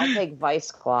 Hell, I'll take Vice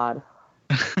Squad.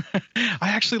 I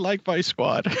actually like Vice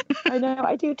Squad. I know,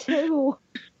 I do too.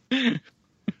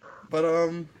 But,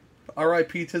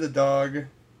 R.I.P. to the dog.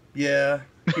 Yeah,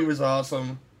 he was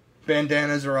awesome.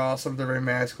 Bandanas are awesome. They're very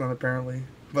masculine, apparently.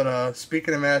 But,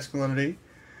 speaking of masculinity,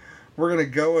 we're going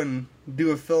to go and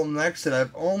do a film next that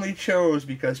I've only chose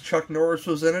because Chuck Norris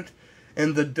was in it,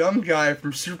 and the dumb guy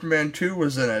from Superman 2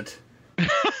 was in it.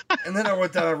 And then I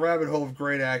went down a rabbit hole of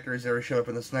great actors that show up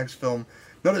in this next film.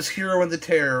 Notice Hero and the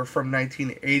Terror from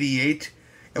 1988,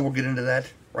 and we'll get into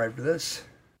that right after this.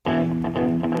 I'm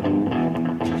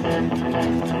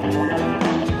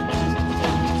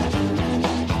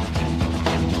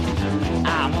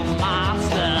a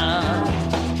monster.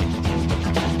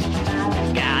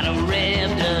 Got a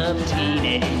revved up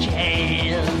teenage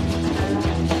hand.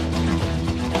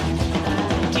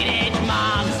 Teenage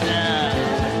monster.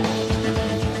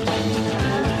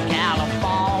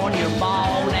 California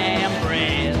born and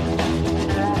bred.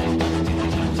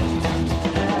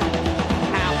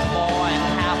 Half boy and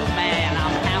half man. I'm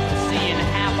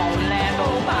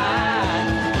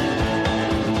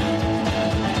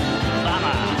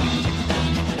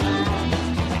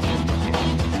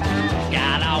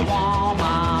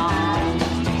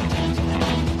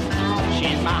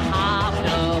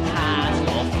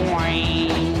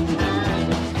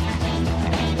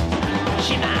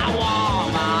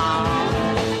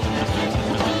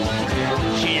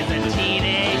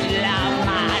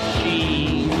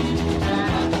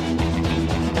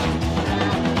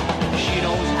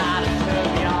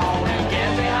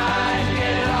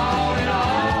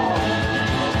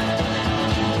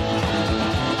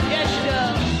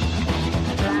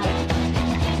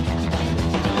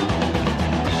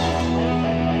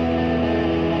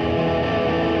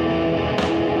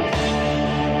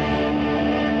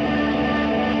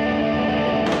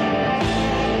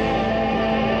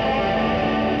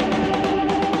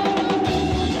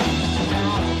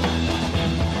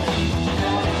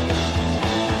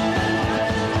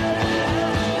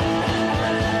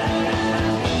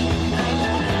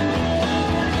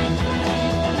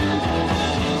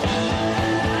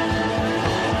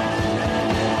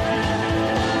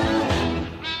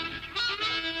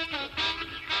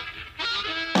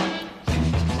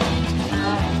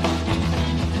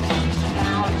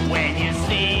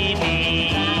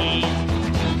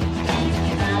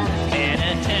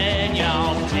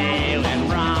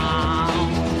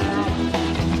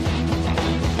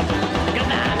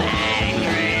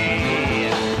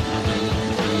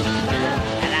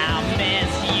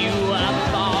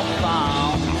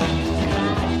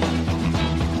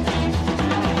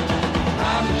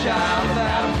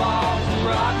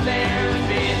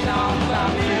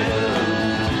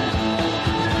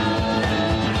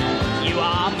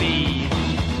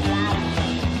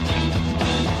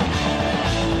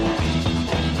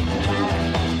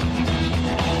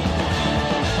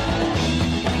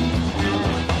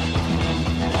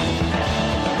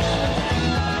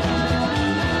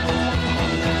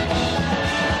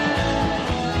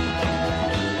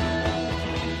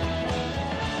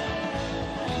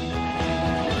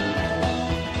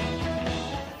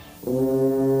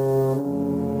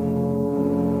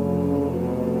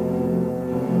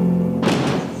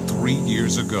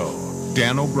ago,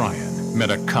 Dan O'Brien met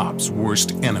a cop's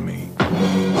worst enemy.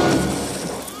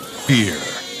 Fear.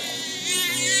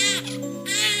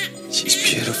 She's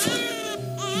beautiful.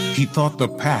 He thought the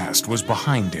past was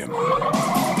behind him.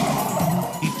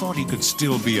 He thought he could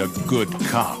still be a good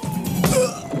cop.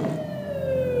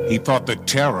 He thought the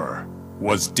terror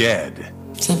was dead.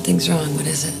 Something's wrong. What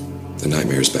is it? The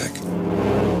nightmare's back.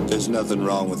 There's nothing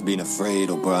wrong with being afraid,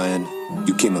 O'Brien.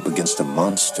 You came up against a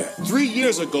monster. 3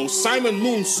 years ago, Simon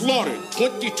Moon slaughtered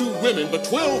 22 women, but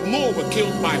 12 more were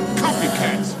killed by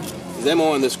copycats. The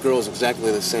MO on this girl is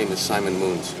exactly the same as Simon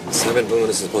Moon's. Simon Moon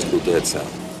is supposed to be dead, Sal.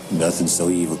 Nothing so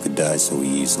evil could die so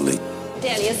easily.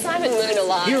 Danny, is Simon Moon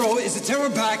alive? Hero, is the terror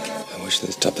back? I wish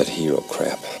they'd stop that hero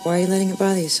crap. Why are you letting it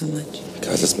bother you so much?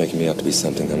 Because it's making me out to be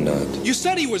something I'm not. You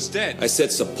said he was dead. I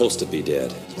said supposed to be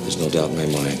dead. There's no doubt in my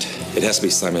mind. It has to be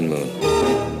Simon Moon.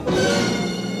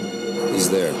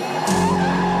 He's there.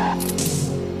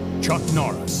 Chuck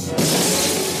Norris.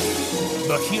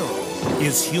 The hero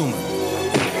is human.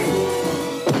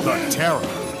 The terror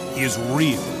is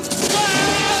real.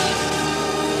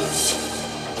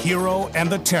 Hero and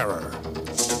the Terror.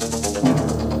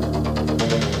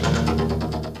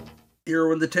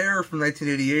 Hero and the Terror from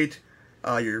 1988.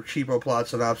 Your cheapo plot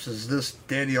synopsis is this: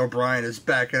 Danny O'Brien is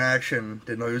back in action.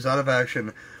 Didn't know he was out of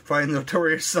action. Find the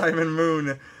notorious Simon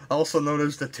Moon, also known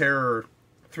as the Terror.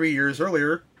 3 years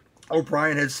earlier,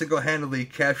 O'Brien had single-handedly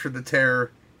captured the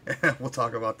Terror. We'll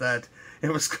talk about that.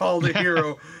 It was called a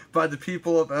hero by the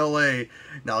people of L.A.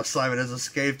 Now Simon has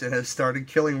escaped and has started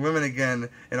killing women again,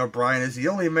 and O'Brien is the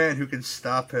only man who can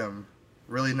stop him.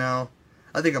 Really now?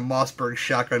 I think a Mossberg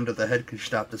shotgun to the head could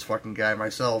stop this fucking guy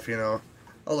myself, you know.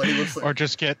 Although he looks like... Or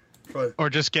just get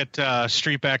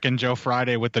Streetback and Joe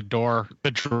Friday with the drawer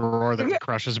that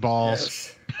crushes balls.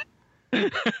 Yes.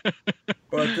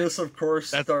 But this, of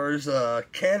course, stars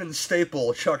canon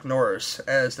staple Chuck Norris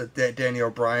as the Danny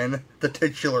O'Brien, the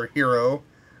titular hero.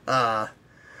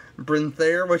 Bryn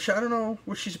Thayer, which I don't know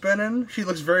what she's been in. She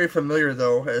looks very familiar,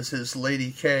 though, as his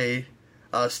Lady K.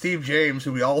 Steve James,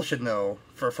 who we all should know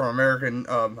from American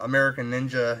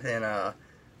Ninja and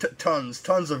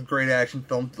tons of great action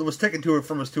films. It was taken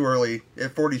from us too early.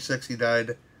 At 46, he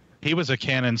died. He was a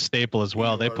canon staple as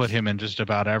well. They put him in just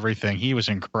about everything. He was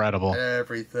incredible.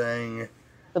 Everything.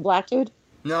 The black dude?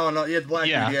 No, the black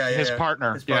dude. Yeah, his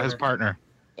partner. Yeah, his partner.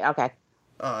 Yeah, okay.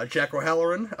 Jack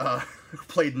O'Halloran, who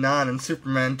played Non in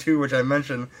Superman 2, which I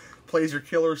mentioned, plays your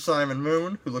killer Simon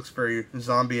Moon, who looks very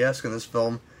zombie-esque in this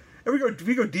film. And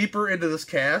we go deeper into this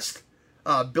cast.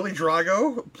 Billy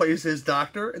Drago plays his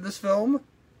doctor in this film.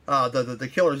 The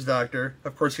killer's doctor.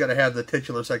 Of course, you got to have the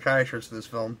titular psychiatrist in this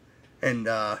film. And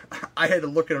I had to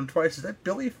look at him twice. Is that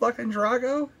Billy fucking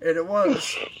Drago? And it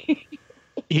was.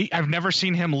 I've never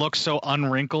seen him look so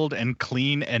unwrinkled and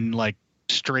clean and like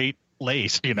straight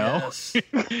laced, you know? Yes.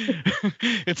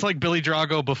 It's like Billy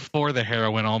Drago before the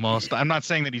heroin almost. I'm not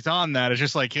saying that he's on that. It's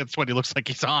just like it's what he looks like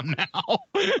he's on now.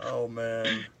 Oh,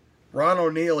 man. Ron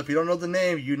O'Neal, if you don't know the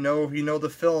name, you know the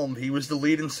film. He was the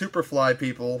lead in Superfly,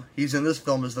 people. He's in this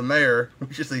film as the mayor.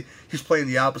 He's playing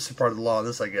the opposite part of the law in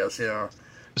this, I guess, you know.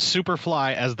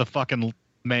 Superfly as the fucking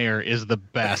mayor is the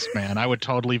best, man. I would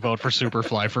totally vote for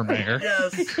Superfly for mayor.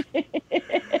 Yes.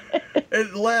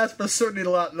 And last but certainly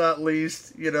not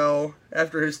least, you know,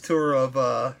 after his tour of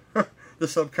the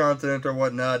subcontinent or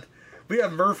whatnot, we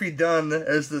have Murphy Dunn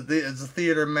as the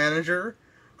theater manager,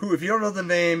 who, if you don't know the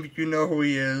name, you know who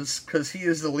he is, because he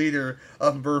is the leader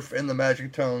of Murph and the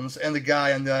Magic Tones and the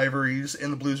guy on the Ivories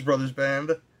in the Blues Brothers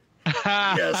band.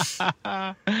 Yes.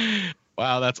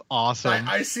 Wow, that's awesome.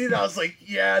 I see that. I was like,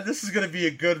 yeah, this is going to be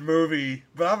a good movie.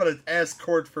 But I'm going to ask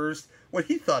Court first what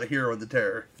he thought of Hero and the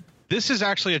Terror. This is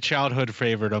actually a childhood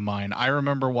favorite of mine. I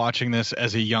remember watching this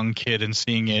as a young kid and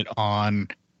seeing it on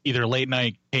either late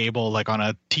night cable, like on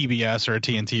a TBS or a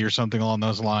TNT or something along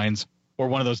those lines, or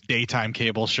one of those daytime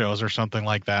cable shows or something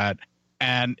like that.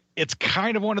 And it's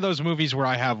kind of one of those movies where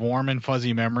I have warm and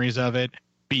fuzzy memories of it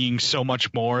being so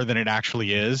much more than it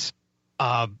actually is.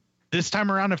 This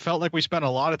time around, it felt like we spent a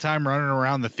lot of time running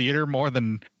around the theater more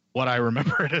than what I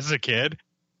remember it as a kid.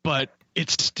 But it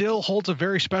still holds a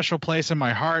very special place in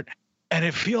my heart. And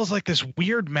it feels like this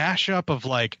weird mashup of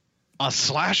like a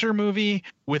slasher movie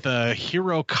with a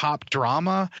hero cop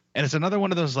drama. And it's another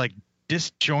one of those like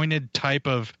disjointed type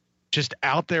of just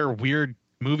out there weird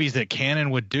movies that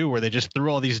Cannon would do, where they just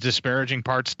threw all these disparaging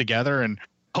parts together and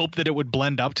hope that it would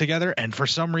blend up together. And for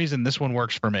some reason, this one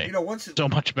works for me. You know, so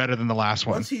much better than the last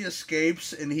one. Once he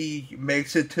escapes and he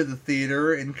makes it to the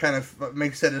theater and kind of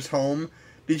makes that his home,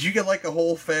 did you get like a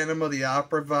whole Phantom of the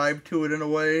Opera vibe to it in a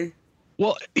way?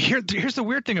 Well, here's the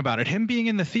weird thing about it. Him being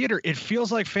in the theater, it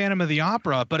feels like Phantom of the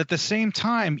Opera, but at the same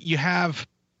time, you have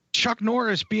Chuck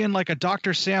Norris being like a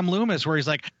Dr. Sam Loomis, where he's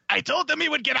like, I told them he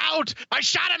would get out. I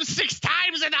shot him 6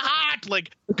 times in the heart.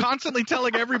 Like, constantly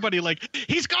telling everybody, like,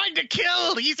 he's going to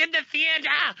kill. He's in the theater.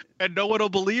 And no one will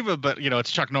believe him. But,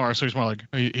 it's Chuck Norris, so he's more like,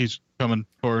 he's coming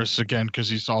for us again because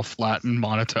he's all flat and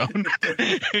monotone.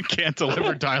 Can't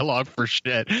deliver dialogue for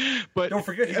shit. But don't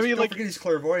forget he's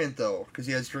clairvoyant, though, because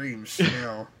he has dreams,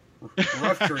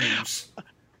 rough dreams.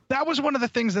 That was one of the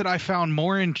things that I found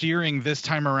more endearing this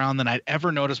time around than I'd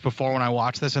ever noticed before when I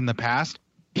watched this in the past.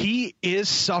 He is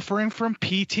suffering from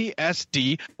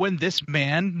PTSD when this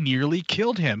man nearly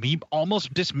killed him. He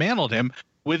almost dismantled him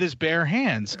with his bare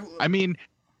hands. I mean,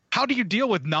 how do you deal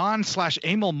with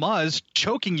non/Emil Muzz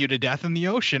choking you to death in the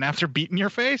ocean after beating your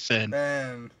face in?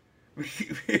 Man,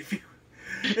 if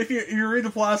you read the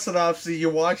plot synopsis, you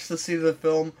watch the scene of the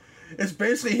film, it's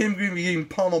basically him getting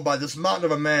pummeled by this mountain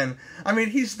of a man. I mean,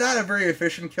 he's not a very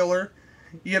efficient killer,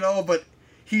 but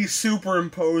he's super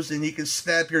imposing. He can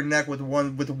snap your neck with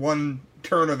one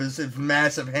turn of his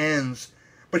massive hands.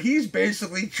 But he's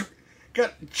basically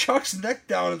got Chuck's neck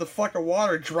down in the fucking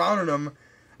water, drowning him.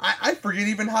 I forget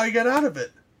even how he got out of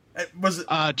it. Was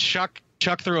it Chuck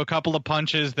threw a couple of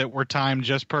punches that were timed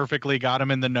just perfectly, got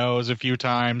him in the nose a few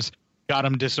times, got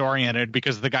him disoriented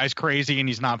because the guy's crazy and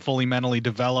he's not fully mentally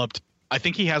developed. I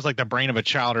think he has like the brain of a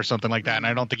child or something like that, and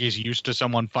I don't think he's used to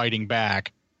someone fighting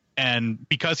back. And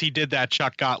because he did that,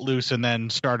 Chuck got loose and then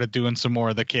started doing some more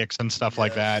of the kicks and stuff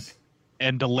like that,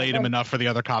 and delayed him enough for the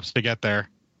other cops to get there.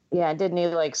 Yeah, didn't he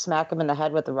like smack him in the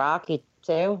head with the rock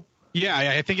too? Yeah,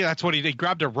 I think that's what he did. He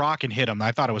grabbed a rock and hit him.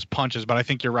 I thought it was punches, but I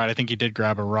think you're right. I think he did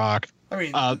grab a rock. I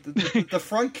mean, the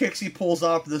front kicks he pulls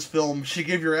off in this film should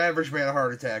give your average man a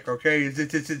heart attack, okay?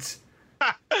 It's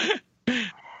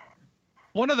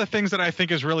One of the things that I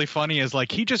think is really funny is, like,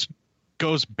 he just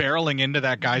goes barreling into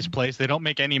that guy's place. They don't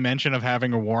make any mention of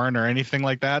having a warrant or anything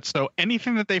like that. So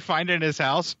anything that they find in his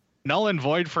house, null and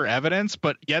void for evidence,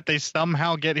 but yet they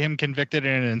somehow get him convicted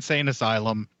in an insane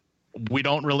asylum. We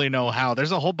don't really know how.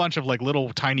 There's a whole bunch of like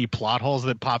little tiny plot holes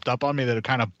that popped up on me that have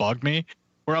kind of bugged me,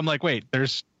 where I'm like, wait,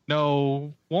 there's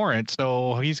no warrant,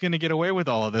 so he's going to get away with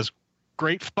all of this.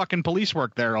 Great fucking police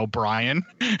work there, O'Brien.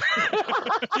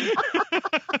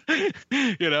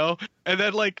 And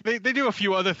then like they do a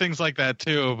few other things like that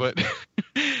too, but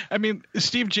I mean,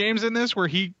 Steve James in this, where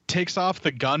he takes off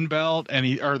the gun belt and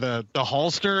the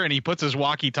holster, and he puts his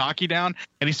walkie-talkie down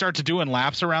and he starts doing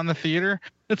laps around the theater.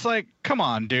 It's like, come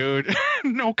on, dude.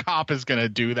 No cop is going to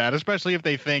do that, especially if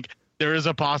they think there is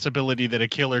a possibility that a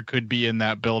killer could be in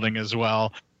that building as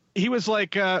well. He was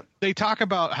like, they talk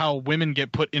about how women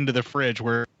get put into the fridge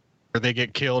where they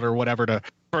get killed or whatever to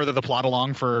further the plot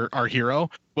along for our hero.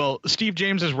 Well, Steve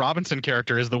James's Robinson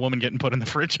character is the woman getting put in the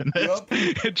fridge in this.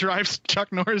 Yep. It drives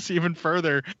Chuck Norris even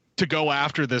further to go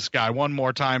after this guy one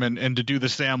more time and to do the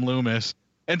Sam Loomis.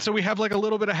 And so we have like a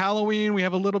little bit of Halloween. We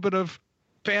have a little bit of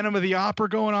Phantom of the Opera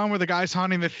going on where the guy's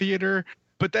haunting the theater.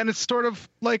 But then it's sort of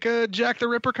like a Jack the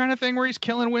Ripper kind of thing where he's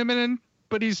killing women,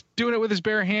 but he's doing it with his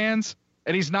bare hands.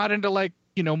 And he's not into like,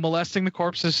 molesting the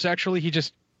corpses sexually. He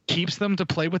just keeps them to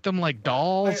play with them like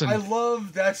dolls. I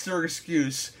love that's their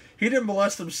excuse. He didn't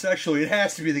molest them sexually. It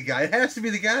has to be the guy. It has to be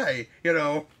the guy,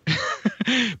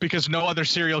 Because no other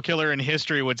serial killer in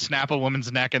history would snap a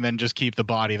woman's neck and then just keep the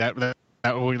body. That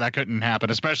couldn't happen,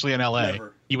 especially in L.A.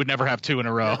 Never. You would never have two in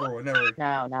a row. Never.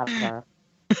 No, never.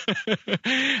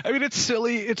 I mean, it's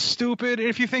silly. It's stupid.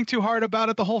 If you think too hard about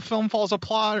it, the whole film falls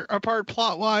apart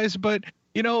plot-wise. But,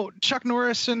 Chuck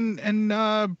Norris and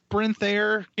Bryn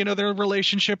Thayer, their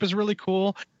relationship is really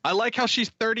cool. I like how she's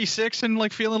 36 and,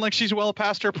 like, feeling like she's well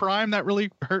past her prime. That really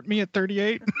hurt me at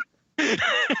 38.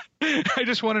 I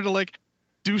just wanted to, like,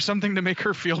 do something to make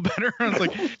her feel better.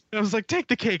 I was like, take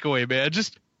the cake away, man.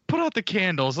 Just put out the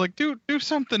candles. Like, do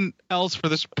something else for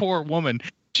this poor woman.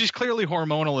 She's clearly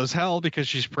hormonal as hell because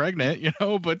she's pregnant,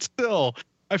 but still,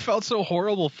 I felt so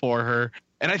horrible for her.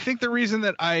 And I think the reason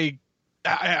that I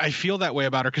feel that way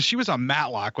about her, because she was on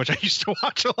Matlock, which I used to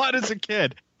watch a lot as a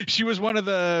kid. She was one of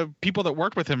the people that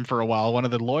worked with him for a while, one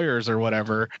of the lawyers or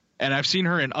whatever. And I've seen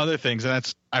her in other things,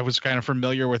 and I was kind of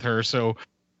familiar with her. So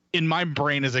in my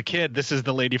brain as a kid, this is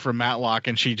the lady from Matlock,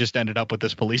 and she just ended up with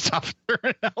this police officer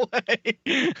in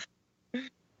L.A.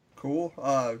 Cool.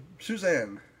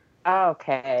 Suzanne.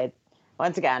 Okay.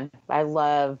 Once again, I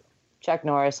love Chuck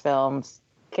Norris films.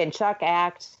 Can Chuck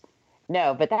act?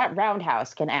 No, but that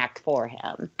roundhouse can act for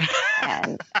him.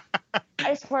 And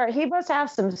I swear, he must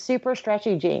have some super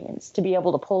stretchy jeans to be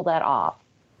able to pull that off.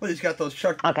 Well, he's got those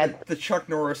the Chuck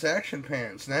Norris action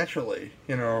pants, naturally,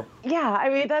 you know. Yeah, I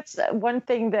mean, that's one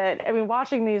thing that, I mean,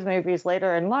 watching these movies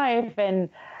later in life, and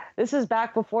this is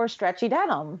back before stretchy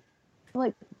denim. I'm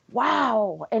like,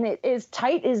 wow, and it is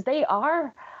tight as they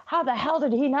are. How the hell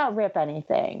did he not rip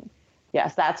anything?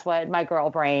 Yes, that's what my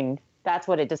girl brain, that's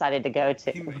what it decided to go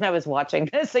to when I was watching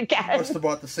this again. He must have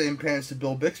bought the same pants that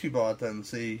Bill Bixby bought then,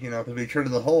 see, you know, because when he turned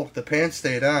to the Hulk, the pants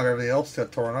stayed on, everything else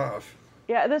got torn off.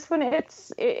 Yeah, this one,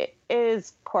 it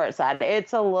is courtside.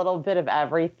 It's a little bit of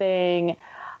everything.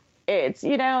 It's,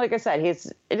 you know, like I said,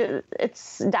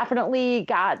 it's definitely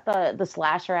got the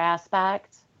slasher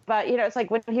aspect. But, you know, it's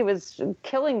like when he was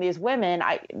killing these women,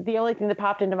 the only thing that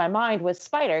popped into my mind was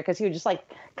Spider, because he would just like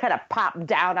kind of pop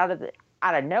down out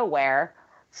of nowhere,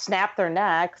 snap their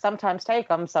neck, sometimes take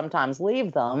them, sometimes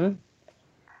leave them.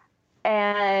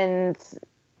 And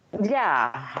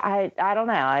yeah, I don't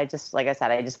know. I just, like I said,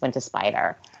 I just went to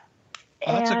Spider.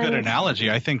 Well, that's a good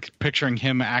analogy. I think picturing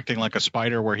him acting like a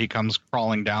spider where he comes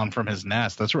crawling down from his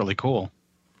nest, that's really cool.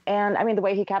 And, I mean, the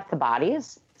way he kept the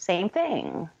bodies, same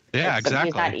thing. Yeah, exactly.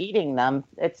 He's not eating them.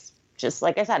 It's just,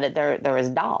 like I said, they're his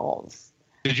dolls.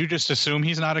 Did you just assume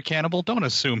he's not a cannibal? Don't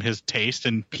assume his taste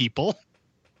in people.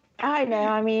 I know.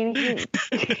 I mean,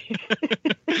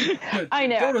 I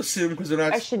know. Don't assume because they're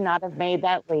not. I should not have made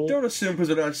that leap. Don't assume because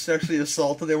they're not sexually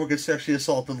assaulted. They will get sexually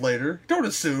assaulted later. Don't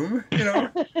assume, you know.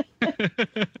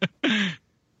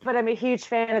 But I'm a huge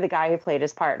fan of the guy who played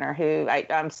his partner. Who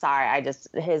I'm sorry,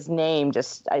 his name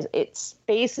it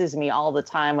spaces me all the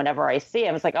time whenever I see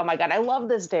him. It's like, oh my god, I love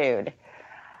this dude.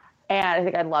 And I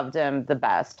think I loved him the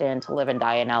best in To Live and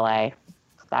Die in L.A.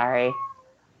 Sorry.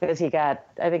 Because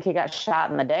I think he got shot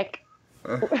in the dick.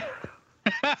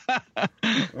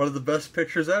 One of the best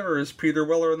pictures ever is Peter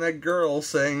Weller and that girl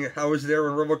saying, "I was there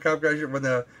when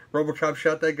the RoboCop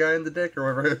shot that guy in the dick,"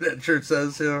 or whatever that shirt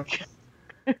says, you know.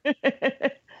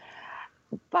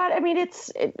 But I mean,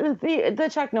 the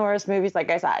Chuck Norris movies,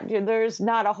 like I said, there's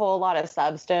not a whole lot of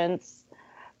substance,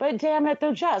 but damn it,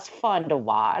 they're just fun to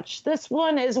watch. This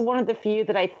one is one of the few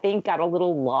that I think got a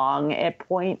little long at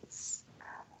points.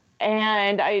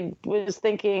 And I was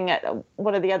thinking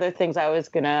one of the other things I was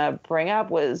going to bring up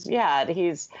was,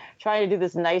 he's trying to do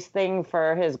this nice thing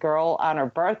for his girl on her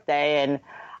birthday. And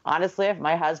honestly, if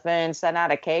my husband sent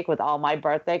out a cake with all my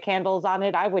birthday candles on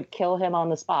it, I would kill him on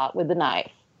the spot with a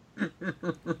knife.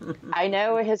 I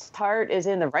know his heart is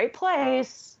in the right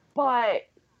place, but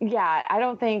yeah, I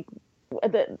don't think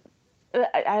that.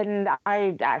 And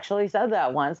I actually said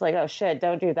that once, like, oh shit,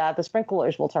 don't do that. The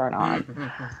sprinklers will turn on.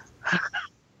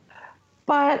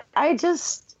 But so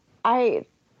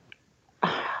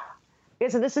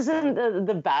this isn't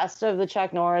the best of the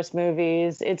Chuck Norris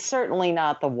movies. It's certainly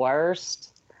not the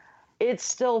worst. It's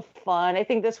still fun. I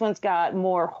think this one's got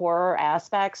more horror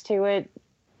aspects to it.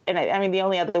 And I mean, the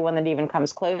only other one that even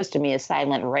comes close to me is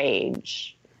Silent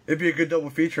Rage. It'd be a good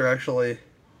double feature, actually.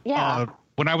 Yeah.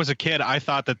 When I was a kid, I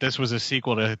thought that this was a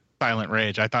sequel to Silent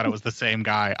Rage. I thought it was the same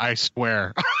guy. I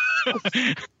swear.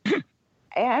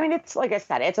 I mean, it's like I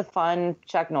said, it's a fun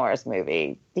Chuck Norris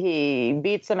movie. He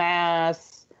beats some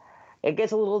ass. It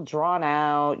gets a little drawn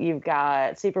out. You've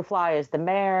got Superfly as the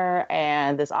mayor,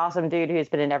 and this awesome dude who's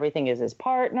been in everything is his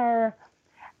partner.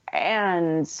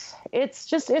 And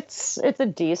it's a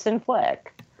decent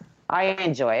flick. I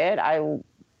enjoy it.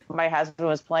 My husband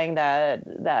was playing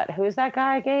that Who's That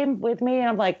Guy game with me, and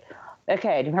I'm like,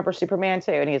 okay, do you remember Superman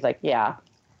 2? And he's like, yeah.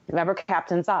 Remember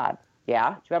Captain Zod? Yeah.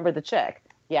 Do you remember the chick?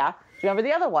 Yeah. Do you remember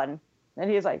the other one? And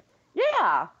he's like,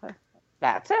 yeah,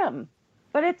 that's him.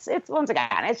 But it's once again,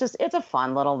 it's a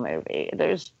fun little movie.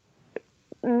 There's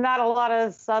not a lot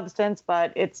of substance,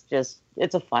 but it's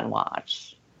a fun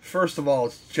watch. First of all,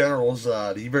 it's General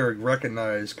Zod. You better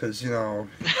recognize, because, you know...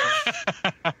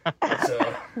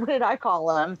 what did I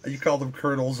call him? You called him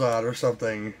Colonel Zod or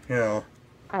something, you know.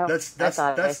 Oh, that's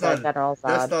not General Zod.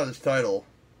 That's not his title,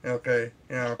 okay?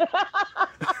 You know.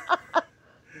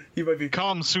 He might be...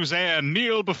 Come, Suzanne,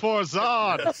 kneel before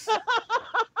Zod! Yes.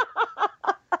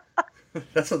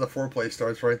 That's how the foreplay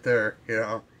starts right there, you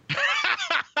know.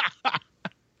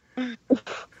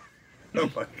 Oh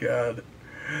my god.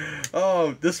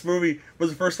 Oh, this movie was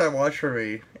the first time watch for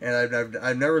me, and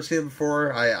I've never seen it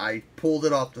before. I pulled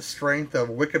it off the strength of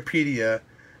Wikipedia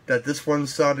that this one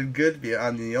sounded good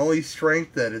on the only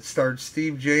strength that it starred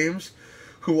Steve James,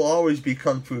 who will always be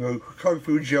Kung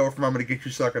Fu Joe from I'm Gonna Get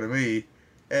You Sucking to Me,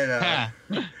 and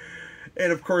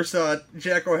and of course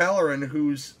Jack O'Halloran,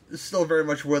 who's still very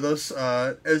much with us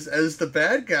as the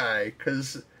bad guy,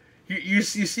 because you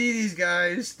see these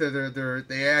guys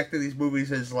they act in these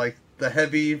movies as like the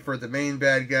heavy for the main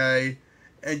bad guy,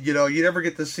 and you know you never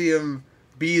get to see him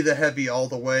be the heavy all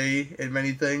the way in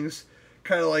many things.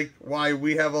 Kind of like why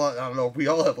we have a lot, I don't know if we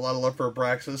all have a lot of love for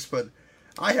Abraxas, but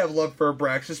I have love for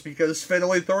Abraxas because Sven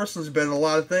Ole Thorsson's been in a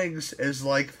lot of things as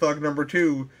like Thug number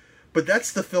 2, but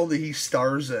that's the film that he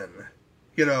stars in,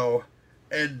 you know,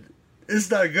 and it's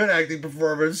not a good acting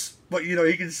performance, but you know,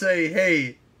 he can say,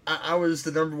 hey, I was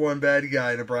the number 1 bad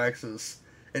guy in Abraxas,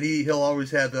 and he'll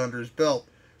always have that under his belt.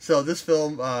 So this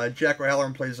film, Jack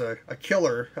O'Halloran plays a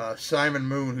killer, Simon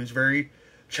Moon, who's very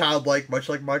childlike, much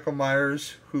like Michael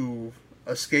Myers, who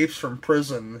escapes from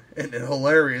prison in a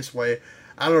hilarious way.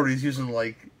 I don't know what he's using,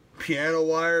 like, piano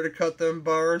wire to cut them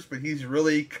bars, but he's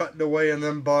really cutting away on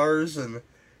them bars, and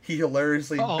he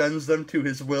hilariously bends them to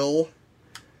his will.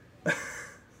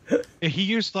 He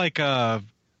used, like, a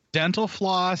dental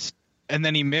floss, and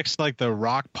then he mixed, like, the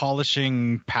rock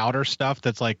polishing powder stuff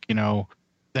that's, like, you know,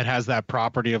 that has that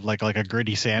property of, like a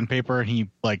gritty sandpaper, and he,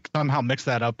 like, somehow mixed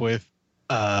that up with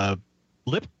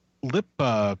lip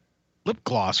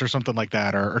gloss or something like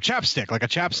that, or chapstick, like a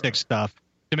chapstick stuff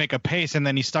to make a paste, and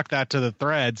then he stuck that to the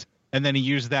threads, and then he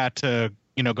used that to,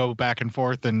 you know, go back and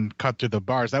forth and cut through the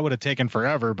bars. That would have taken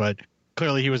forever, but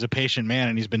clearly he was a patient man,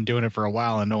 and he's been doing it for a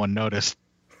while, and no one noticed.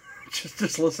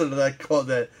 Just listen to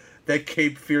that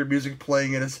Cape Fear music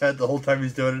playing in his head the whole time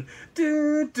he's doing it.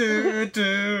 Do, do,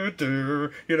 do, do,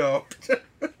 you know.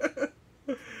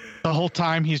 The whole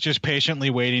time he's just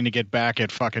patiently waiting to get back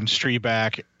at fucking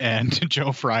Streetback and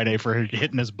Joe Friday for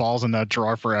hitting his balls in that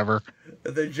drawer forever.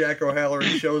 And then Jack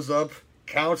O'Halloran shows up,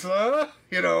 counselor,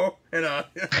 you know, and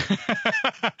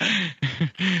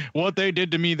what they did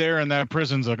to me there in that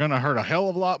prison's are gonna hurt a hell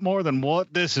of a lot more than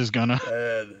what this is gonna.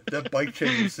 Man, that bike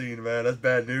chain scene, man, that's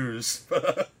bad news.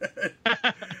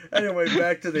 Anyway,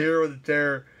 back to the hero of the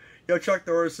terror. You know, Chuck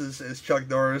Norris is Chuck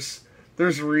Norris.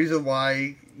 There's a reason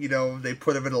why, you know, they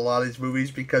put him in a lot of these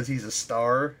movies, because he's a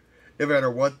star. No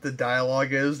matter what the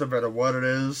dialogue is, no matter what it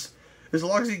is, as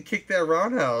long as he can kick that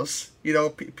roundhouse, you know,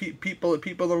 people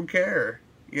don't care,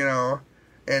 you know.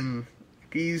 And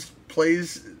he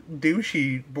plays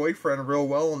douchey boyfriend real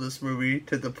well in this movie,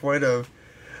 to the point of,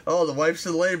 oh, the wife's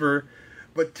in labor.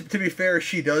 But to be fair,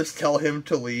 she does tell him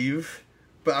to leave.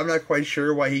 But I'm not quite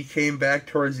sure why he came back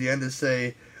towards the end to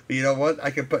say, you know what,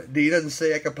 he doesn't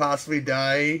say I could possibly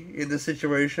die in this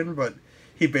situation, but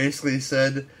he basically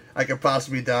said, I could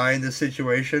possibly die in this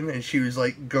situation, and she was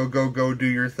like, go do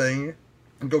your thing,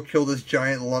 and go kill this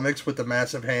giant lummox with the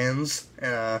massive hands.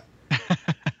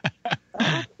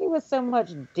 He was so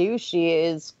much douchey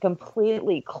is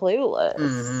completely clueless.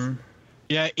 Mm-hmm.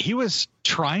 Yeah, he was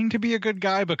trying to be a good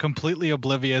guy, but completely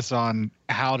oblivious on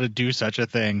how to do such a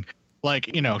thing.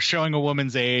 Like, you know, showing a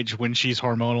woman's age when she's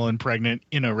hormonal and pregnant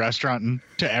in a restaurant and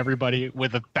to everybody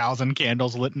with 1,000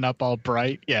 candles lit up all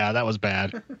bright. Yeah, that was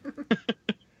bad.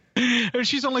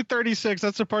 She's only 36.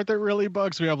 That's the part that really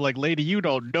bugs me. I'm like, lady, you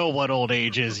don't know what old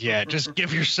age is yet. Just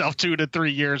give yourself 2 to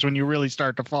 3 years when you really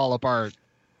start to fall apart.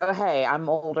 Oh, hey, I'm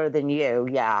older than you.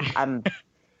 Yeah,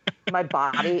 my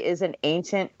body is an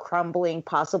ancient, crumbling,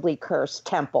 possibly cursed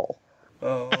temple.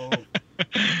 Oh.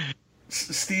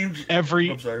 Steve. I'm sorry,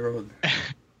 go ahead.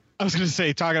 I was going to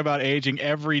say, talking about aging,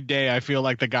 every day I feel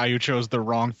like the guy who chose the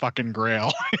wrong fucking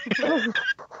Grail.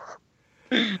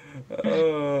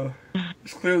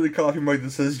 It's clearly a coffee mug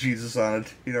that says Jesus on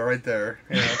it. You know, right there.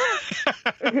 Yeah.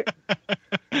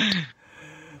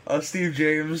 Steve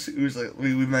James, who's like,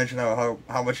 we mentioned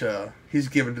how much he's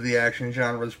given to the action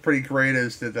genre, is pretty great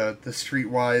as the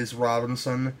streetwise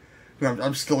Robinson.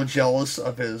 I'm still jealous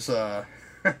of his.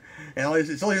 And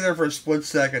it's only there for a split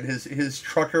second. His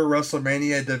trucker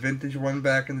WrestleMania, the vintage one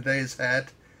back in the day, his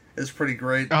hat is pretty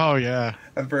great. Oh yeah,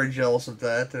 I'm very jealous of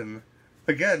that. And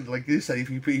again, like you said, if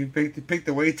you pick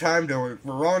the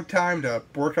wrong time to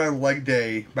work on leg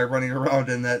day by running around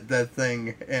in that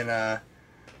thing. And I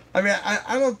mean,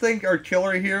 I don't think our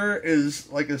killer here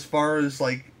is like, as far as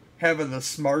like having the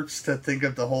smarts to think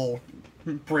of the whole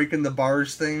breaking the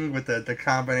bars thing with the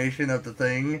combination of the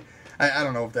thing. I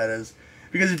don't know if that is.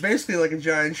 Because he's basically like a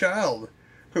giant child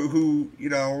who you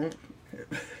know,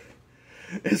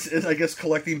 is I guess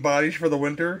collecting bodies for the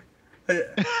winter.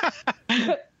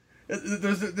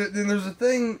 There's a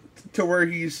thing to where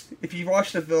if you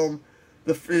watch the film,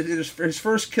 his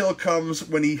first kill comes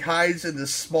when he hides in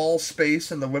this small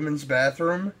space in the women's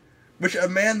bathroom, which a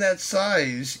man that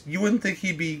size, you wouldn't think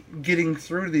he'd be getting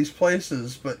through to these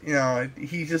places, but you know,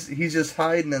 he's just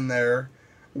hiding in there,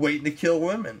 waiting to kill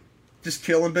women. Just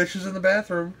killing bitches in the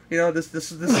bathroom. You know, this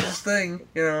is his thing,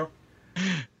 you know.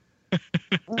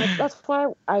 That's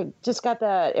why I just got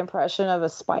that impression of a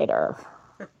spider.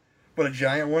 What, a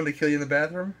giant one to kill you in the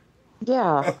bathroom?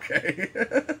 Yeah. Okay.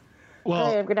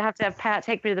 Well, I'm going to have Pat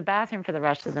take me to the bathroom for the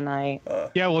rest of the night.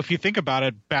 Yeah, well, if you think about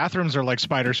it, bathrooms are like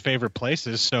Spider's favorite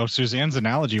places, so Suzanne's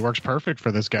analogy works perfect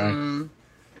for this guy.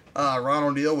 Ron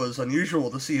O'Neal was unusual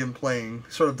to see him playing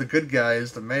sort of the good guy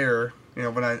as the mayor. You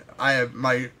know, when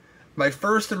my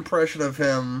first impression of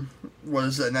him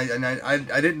was, and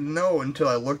I didn't know until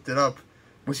I looked it up,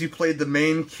 was he played the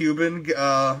main Cuban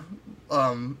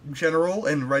general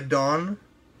in Red Dawn.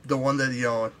 The one that, you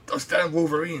know, those damn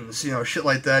Wolverines, you know, shit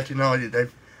like that, you know.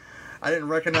 I didn't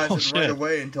recognize it right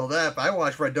away until that, but I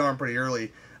watched Red Dawn pretty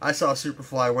early. I saw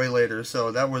Superfly way later,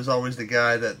 so that was always the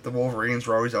guy that the Wolverines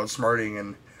were always outsmarting,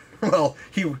 and, well,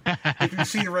 if you've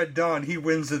seen Red Dawn, he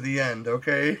wins at the end,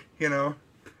 okay? You know?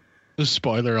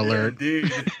 Spoiler alert. Yeah,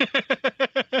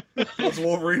 indeed. Those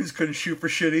Wolverines couldn't shoot for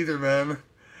shit either, man.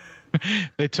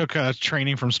 They took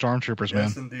training from stormtroopers, man.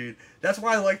 Yes, indeed. That's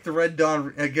why I like the Red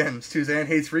Dawn. Again, Suzanne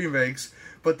hates remakes,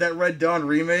 but that Red Dawn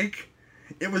remake,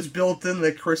 it was built in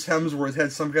that Chris Hemsworth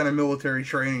had some kind of military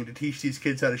training to teach these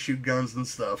kids how to shoot guns and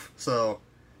stuff. So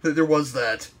there was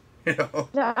that, you know.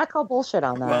 Yeah, I call bullshit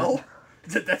on that. Well,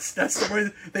 that's the way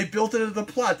they built it into the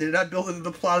plot. They did not build it into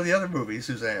the plot of the other movie,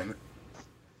 Suzanne.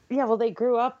 Yeah, well, they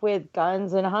grew up with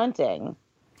guns and hunting.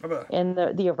 In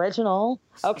the original.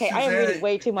 Okay, Suzanne, I am reading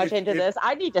way too much into this.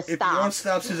 I need to stop. If you don't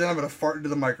stop, Suzanne, I'm going to fart into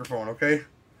the microphone, okay?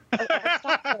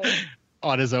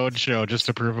 On his own show, just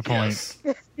to prove a point.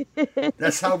 Yes.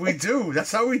 That's how we do.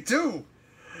 That's how we do.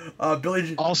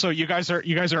 Billy. Also, you guys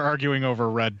are arguing over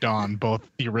Red Dawn, both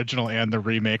the original and the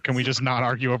remake. Can we just not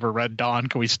argue over Red Dawn?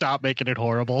 Can we stop making it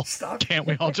horrible? Stop. Can't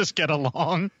we all just get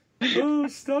along? Oh,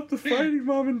 stop the fighting,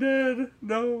 Mom and Dad.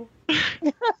 No.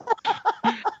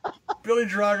 Billy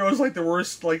Drago is like the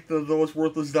worst, like the most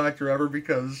worthless doctor ever,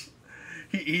 because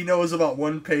he knows about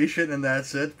one patient and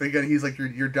that's it. But again, he's like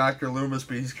your Dr. Loomis,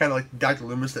 but he's kind of like Dr.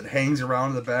 Loomis that hangs around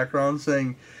in the background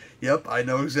saying, yep, I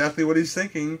know exactly what he's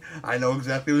thinking. I know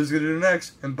exactly what he's going to do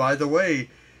next. And by the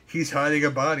way, he's hiding a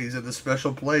body. He's at the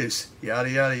special place. Yada,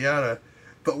 yada, yada.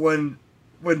 But when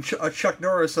Chuck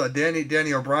Norris,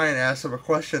 Danny O'Brien asked him a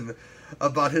question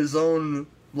about his own,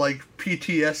 like,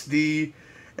 PTSD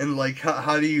and, like,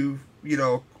 how do you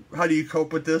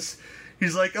cope with this?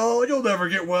 He's like, oh, you'll never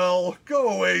get well. Go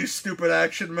away, stupid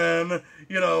action man.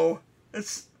 You know,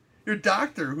 it's your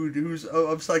doctor who's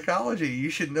of psychology. You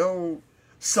should know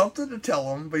something to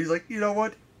tell him. But he's like, you know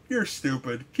what? You're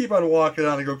stupid. Keep on walking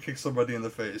on and go kick somebody in the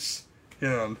face. You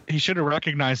know. He should have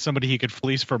recognized somebody he could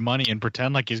fleece for money and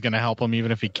pretend like he's going to help him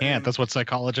even if he can't. That's what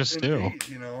psychologists do.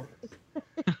 You know.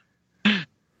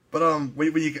 But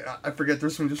I forget.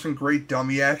 There's some great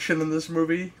dummy action in this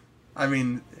movie. I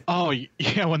mean, oh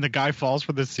yeah, when the guy falls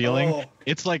from the ceiling,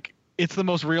 it's the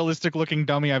most realistic looking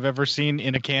dummy I've ever seen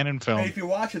in a Cannon film. Hey, if you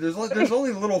watch it, there's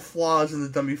only little flaws in the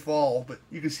dummy fall, but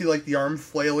you can see like the arm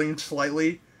flailing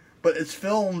slightly. But it's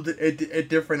filmed at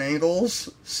different angles,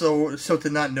 so to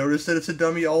not notice that it's a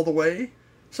dummy all the way,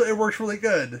 so it works really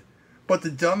good. But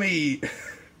the dummy,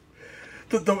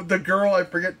 the girl, I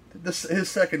forget his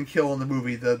second kill in the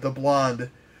movie, the blonde.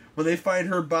 When they find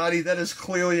her body, that is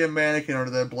clearly a mannequin under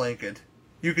that blanket.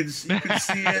 You can see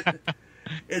it.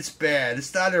 It's bad.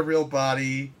 It's not a real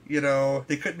body. You know,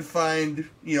 they couldn't find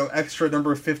extra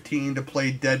number 15 to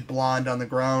play dead blonde on the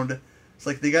ground. It's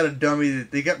like they got a dummy.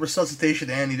 They got Resuscitation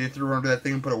Annie. They threw her under that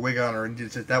thing and put a wig on her, and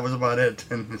that was about it.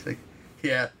 And it's like,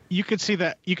 yeah. You could see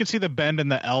that. You could see the bend in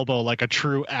the elbow like a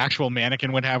true actual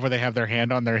mannequin would have, where they have their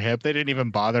hand on their hip. They didn't even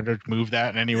bother to move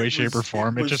that in any way, shape, or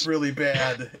form. It was just really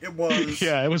bad. It was.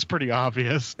 Yeah, it was pretty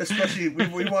obvious. Especially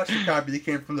we watched the copy that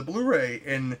came from the Blu-ray,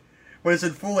 and when it's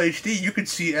in full HD, you could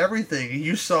see everything. And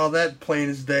you saw that plain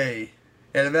as day.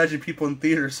 And imagine people in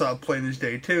theaters saw it plain as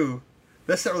day too.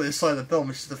 That's not really a sign of the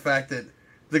film. It's just the fact that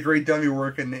the great dummy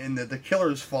work in the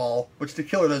killer's fall, which the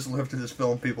killer doesn't live to this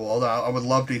film, people. Although I would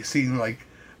love to see like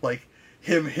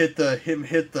him hit the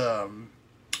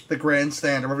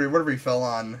grandstand or whatever he fell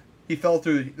on. He fell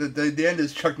through the end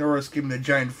is Chuck Norris giving him a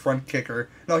giant front kicker.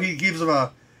 No, he gives him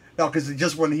because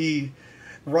just when he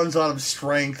runs out of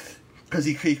strength because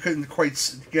he couldn't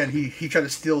quite again he tried to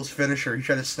steal his finisher. He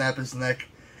tried to snap his neck.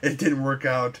 It didn't work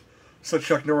out. So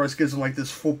Chuck Norris gives him like this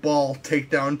football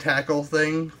takedown tackle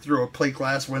thing through a plate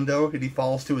glass window, and he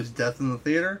falls to his death in the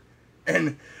theater.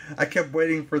 And I kept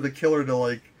waiting for the killer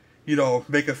to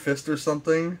make a fist or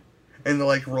something, and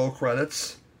to roll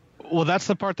credits. Well, that's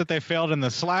the part that they failed in the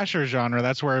slasher genre.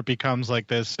 That's where it becomes like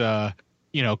this,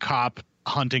 cop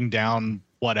hunting down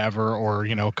whatever, or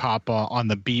cop on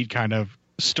the beat kind of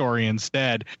story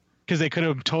instead. Because they could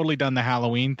have totally done the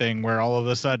Halloween thing, where all of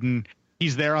a sudden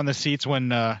he's there on the seats when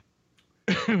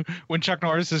Chuck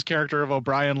Norris's character of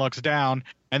O'Brien looks down,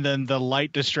 and then the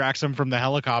light distracts him from the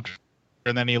helicopter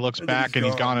and then he looks back and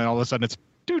he's gone, and all of a sudden it's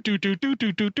do do do do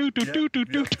do do do do do do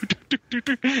do do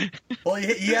do. Well,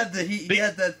 he had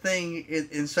that thing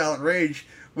in Silent Rage,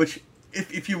 which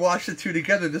if you watch the two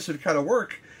together, this would kind of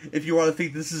work. If you want to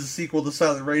think this is a sequel to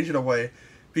Silent Rage in a way,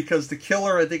 because the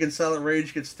killer, I think in Silent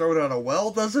Rage, gets thrown out a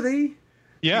well, doesn't he?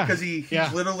 Yeah. Because he's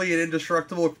literally an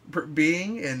indestructible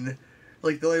being, and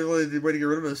like the only way to get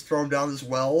rid of him is throw him down this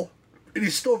well, and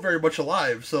he's still very much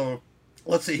alive. So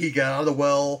let's say he got out of the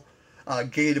well,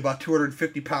 gained about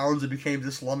 250 pounds, and became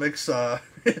this lummox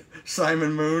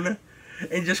Simon Moon,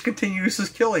 and just continues his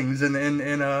killings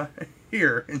and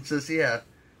here and says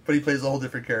but he plays a whole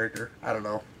different character. I don't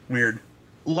know, weird.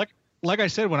 Like I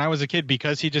said, when I was a kid,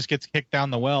 because he just gets kicked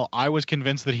down the well, I was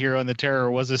convinced that Hero and the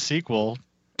Terror was a sequel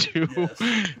to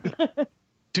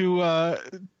to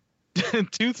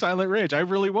Silent Rage. I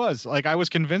really was. Like, I was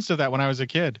convinced of that when I was a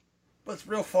kid. But it's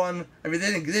real fun. I mean,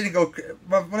 they didn't go.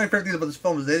 One of my favorite things about this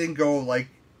film is they didn't go like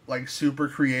super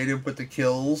creative with the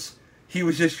kills. He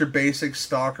was just your basic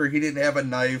stalker. He didn't have a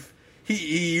knife.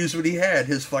 He used what he had,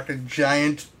 his fucking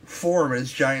giant form,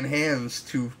 his giant hands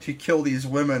to kill these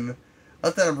women.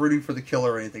 Not that I'm rooting for the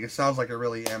killer or anything. It sounds like I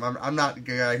really am. I'm not a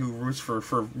guy who roots for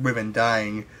women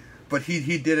dying. But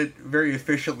he did it very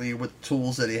efficiently with the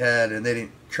tools that he had, and they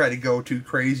didn't try to go too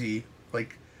crazy,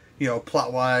 like,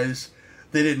 plot-wise.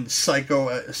 They didn't psycho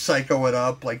it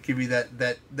up, like give you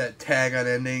that tag-on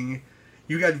ending.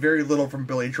 You got very little from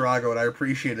Billy Drago, and I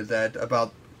appreciated that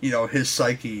about, his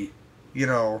psyche.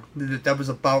 That was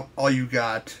about all you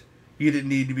got. You didn't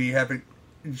need to be having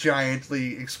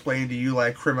giantly explained to you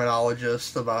like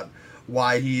criminologist about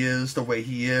why he is the way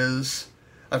he is.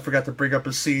 I forgot to bring up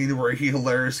a scene where he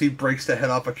hilariously breaks the head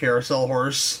off a carousel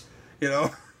horse,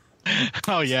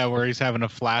 Oh, yeah, where he's having a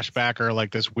flashback or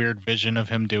like this weird vision of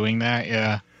him doing that,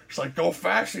 yeah. It's like, go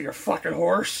faster, you fucking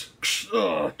horse.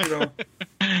 What do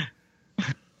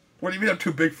you mean I'm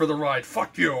too big for the ride?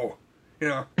 Fuck you.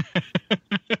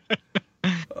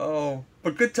 Oh,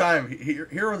 but good time.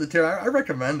 Hero of the Terror, I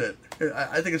recommend it.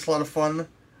 I think it's a lot of fun.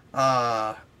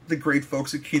 The great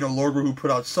folks at Kino Lorber who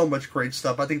put out so much great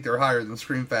stuff. I think they're higher than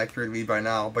Scream Factory and me by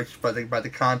now, by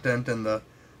the content and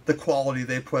the quality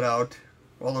they put out.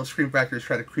 Although Scream Factory is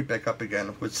trying to creep back up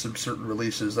again with some certain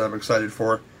releases that I'm excited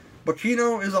for. But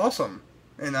Kino is awesome.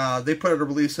 And they put out a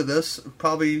release of this,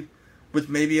 probably with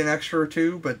maybe an extra or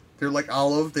two, but they're like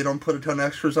Olive. They don't put a ton of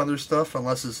extras on their stuff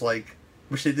unless it's like,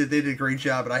 which they did a great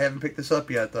job, but I haven't picked this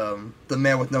up yet. The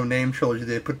Man with No Name trilogy,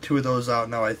 they put 2 of those out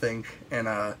now, I think. And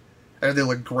they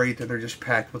look great, and they're just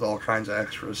packed with all kinds of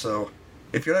extras. So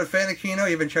if you're not a fan of Kino,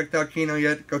 you haven't checked out Kino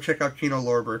yet, go check out Kino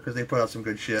Lorber, because they put out some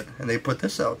good shit, and they put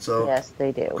this out. So yes,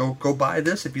 they do. Go buy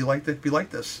this if you like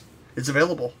this. It's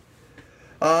available.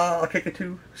 I'll kick it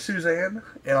to Suzanne,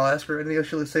 and I'll ask her anything else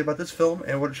she'd like to say about this film,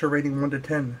 and what's her rating 1 to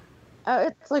 10?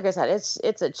 It's like I said, it's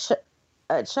a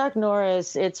Chuck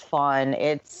Norris. It's fun.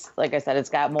 It's like I said, it's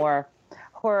got more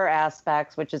horror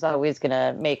aspects, which is always going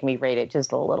to make me rate it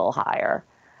just a little higher.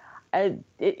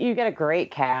 You get a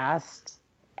great cast,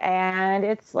 and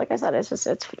it's like I said,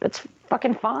 it's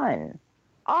fucking fun,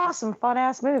 awesome, fun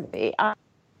ass movie. I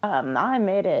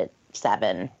made it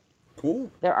 7.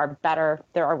 Cool. There are better,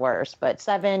 there are worse, but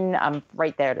 7. I'm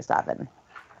right there to 7.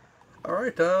 All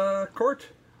right, Court.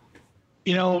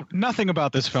 Nothing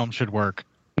about this film should work.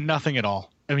 Nothing at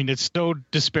all. I mean, it's so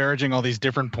disparaging, all these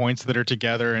different points that are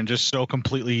together and just so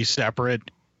completely separate.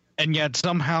 And yet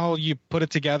somehow you put it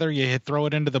together, you throw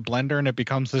it into the blender, and it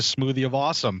becomes this smoothie of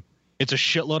awesome. It's a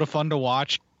shitload of fun to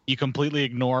watch. You completely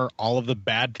ignore all of the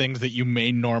bad things that you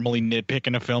may normally nitpick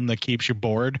in a film that keeps you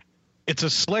bored. It's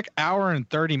a slick hour and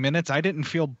 30 minutes. I didn't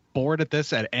feel bored at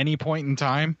this at any point in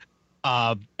time.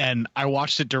 And I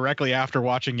watched it directly after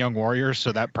watching Young Warriors,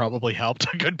 so that probably helped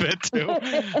a good bit too.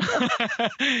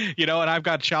 And I've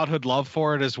got childhood love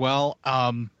for it as well.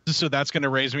 So that's going to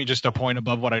raise me just a point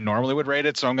above what I normally would rate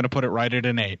it. So I'm going to put it right at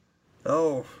an 8.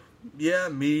 Oh, yeah,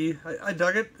 me. I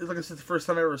dug it. Like I said, the first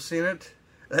time I ever seen it.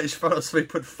 I just found out somebody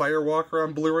put Firewalker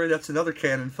on Blu-ray. That's another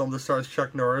canon film that stars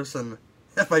Chuck Norris, and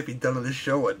that might be done on this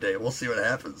show one day. We'll see what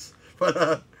happens.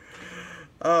 But,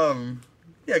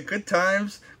 yeah, good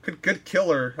times. Good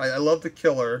killer. I love the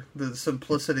killer. The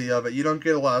simplicity of it. You don't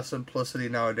get a lot of simplicity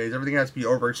nowadays. Everything has to be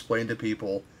over-explained to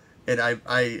people. And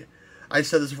I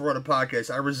said this before on a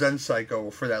podcast. I resent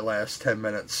Psycho for that last 10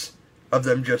 minutes of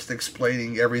them just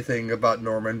explaining everything about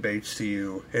Norman Bates to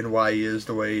you and why he is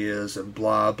the way he is and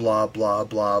blah, blah, blah,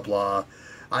 blah, blah.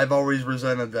 I've always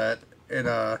resented that. And,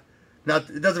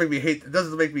 it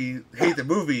doesn't make me hate the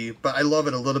movie, but I love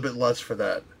it a little bit less for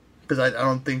that. Because I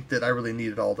don't think that I really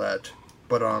needed all that.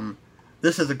 But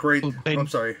this is a great... I'm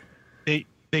sorry.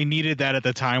 they needed that at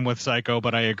the time with Psycho,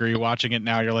 but I agree. Watching it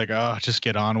now, you're like, oh, just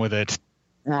get on with it.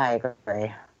 I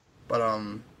agree. But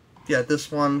yeah,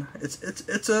 this one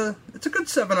it's a good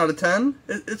 7 out of 10.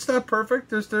 It's not perfect.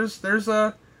 There's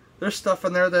stuff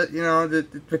in there that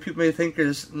that people may think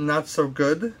is not so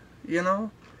good.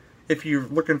 If you're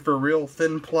looking for a real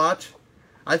thin plot,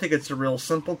 I think it's a real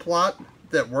simple plot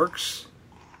that works.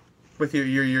 With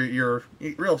your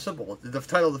real simple. The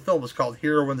title of the film is called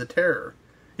Hero and the Terror.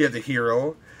 You have the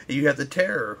hero, and you have the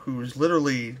terror, who's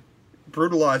literally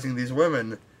brutalizing these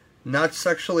women, not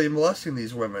sexually molesting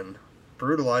these women,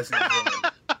 brutalizing these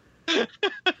women.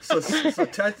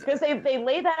 Because they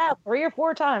lay that out 3 or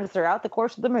 4 times throughout the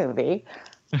course of the movie.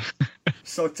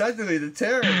 So technically, the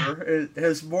terror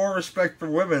has more respect for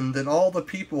women than all the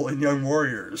people in Young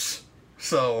Warriors.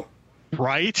 So.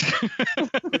 Right.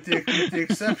 with the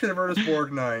exception of Ernest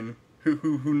Borgnine,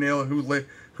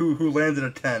 who landed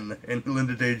a 10 in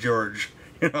Linda Day George,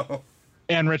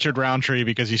 and Richard Roundtree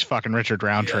because he's fucking Richard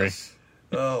Roundtree. Yes.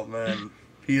 Oh man,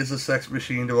 he is a sex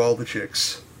machine to all the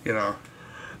chicks, Yeah,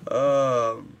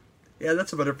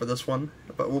 that's about it for this one.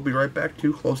 But we'll be right back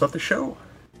to close out the show.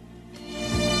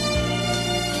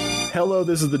 Hello,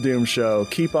 this is The Doom Show.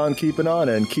 Keep on keeping on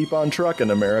and keep on trucking,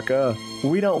 America.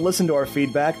 We don't listen to our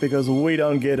feedback because we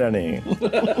don't get any.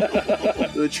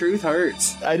 The truth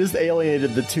hurts. I just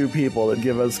alienated the 2 people that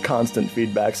give us constant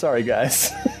feedback. Sorry,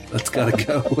 guys. That's gotta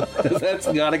go. That's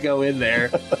gotta go in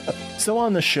there. So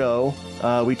on the show,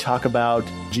 we talk about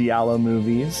giallo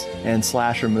movies and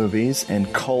slasher movies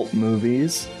and cult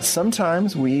movies.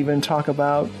 Sometimes we even talk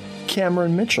about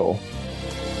Cameron Mitchell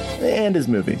and his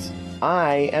movies.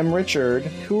 I am Richard.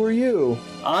 Who are you?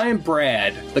 I'm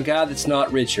Brad, the guy that's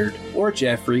not Richard, or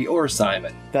Jeffrey, or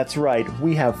Simon. That's right,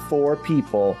 we have 4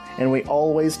 people, and we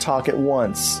always talk at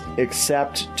once,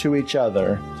 except to each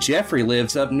other. Jeffrey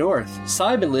lives up north.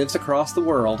 Simon lives across the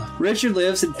world. Richard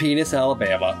lives in Penis,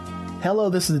 Alabama.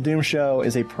 Hello, This is the Doom Show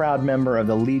is a proud member of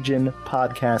the Legion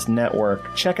Podcast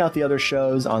Network. Check out the other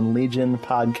shows on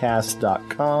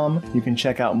legionpodcast.com. You can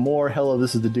check out more Hello,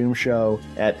 This is the Doom Show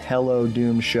at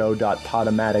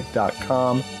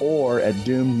hellodoomshow.podomatic.com or at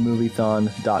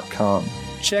doomedmoviethon.com.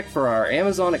 Check for our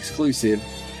Amazon exclusive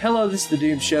Hello, This is the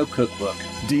Doom Show cookbook.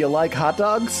 Do you like hot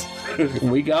dogs?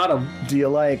 We got them. Do you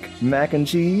like mac and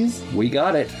cheese? We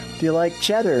got it. Do you like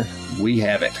cheddar? We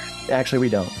have it. Actually, we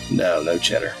don't. No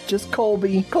cheddar. Just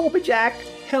Colby. Colby Jack.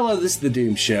 Hello, this is The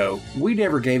Doom Show. We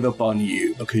never gave up on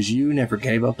you because you never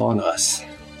gave up on us.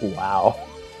 Wow.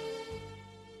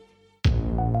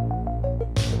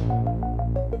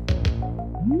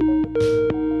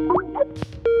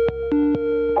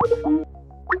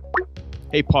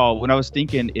 Hey, Paul, what I was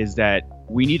thinking is that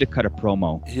we need to cut a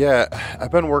promo. Yeah,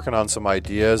 I've been working on some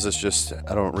ideas. It's just,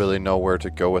 I don't really know where to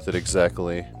go with it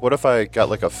exactly. What if I got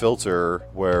like a filter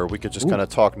where we could just kind of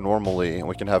talk normally and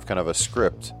we can have kind of a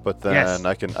script, but then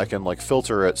I can like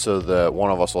filter it so that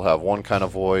one of us will have one kind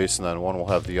of voice and then one will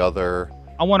have the other.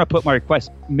 I want to put my request.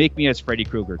 Make me as Freddy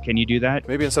Krueger. Can you do that?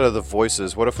 Maybe instead of the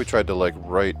voices, what if we tried to like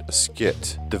write a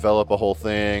skit, develop a whole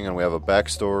thing, and we have a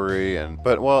backstory?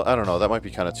 But well, I don't know. That might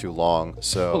be kind of too long.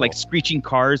 So like screeching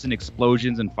cars and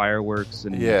explosions and fireworks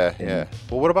and yeah.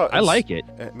 Well, what about? I like it.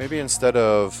 Maybe instead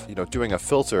of doing a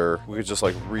filter, we could just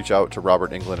like reach out to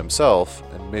Robert Englund himself,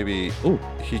 and maybe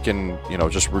he can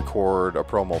just record a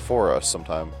promo for us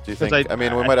sometime. Do you think? I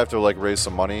mean, we might have to like raise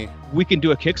some money. We can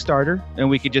do a Kickstarter, and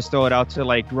we could just throw it out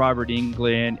to like Robert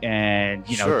Englund and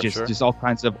just all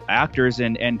kinds of actors,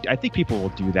 and I think people will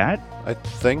do that. I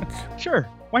think. Sure,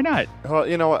 why not? Well,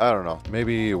 you know what? I don't know.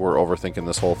 Maybe we're overthinking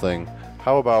this whole thing.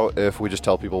 How about if we just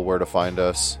tell people where to find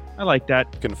us? I like that.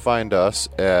 You can find us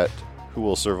at Who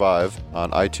Will Survive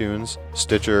on iTunes,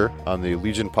 Stitcher, on the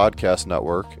Legion Podcast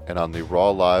Network, and on the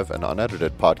Raw Live and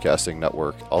Unedited Podcasting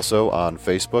Network. Also on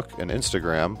Facebook and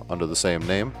Instagram under the same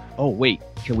name. Oh, wait.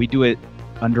 Can we do it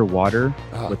underwater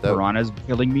with piranhas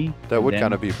killing me? That would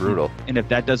kind of be brutal. And if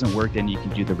that doesn't work, then you can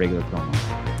do the regular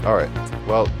promo. All right.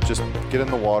 Well, just get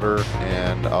in the water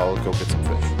and I'll go get some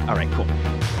fish. All right, cool.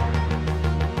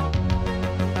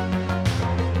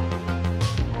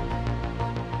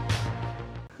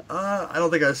 I don't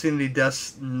think I've seen any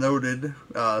deaths noted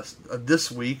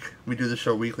this week. We do the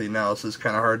show weekly now, so it's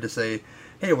kind of hard to say,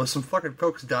 hey, will some fucking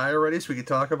folks die already so we can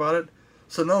talk about it?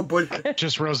 So no, but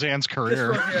just Roseanne's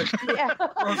career.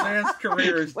 Roseanne's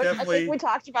career is definitely. I think we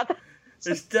talked about that.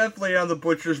 It's definitely on the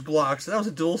butcher's block. So that was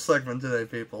a dual segment today,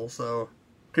 people. So,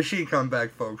 cause she can come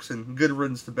back, folks, and good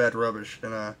riddance to bad rubbish.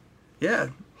 And yeah,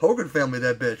 Hogan family,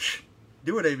 that bitch.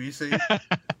 Do it, ABC.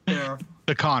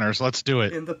 The Connors, let's do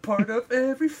it. In the part of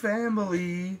every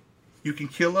family, You can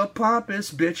kill a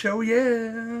pompous bitch, oh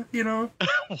yeah. You know?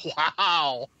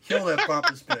 Wow. Kill that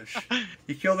pompous bitch.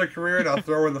 You kill their career and I'll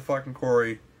throw in the fucking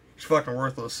quarry. She's fucking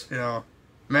worthless, you know?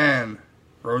 Man,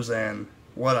 Roseanne,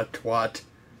 what a twat.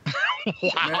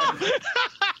 Wow.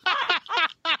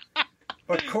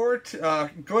 But Court,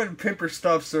 go ahead and pimp your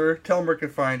stuff, sir. Tell them where can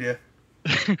find you.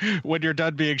 When you're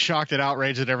done being shocked and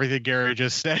outraged at everything Gary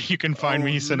just said, you can find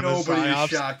me Cinema Nobody Psyops. is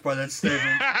shocked by that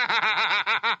statement.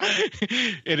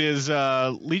 It is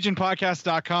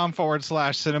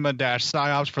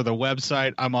legionpodcast.com/cinema-psyops for the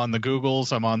website. I'm on the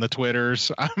Googles. I'm on the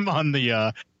Twitters. I'm on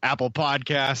the Apple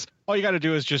Podcasts. All you got to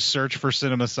do is just search for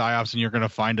Cinema Psyops, and you're going to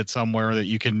find it somewhere that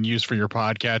you can use for your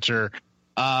podcatcher.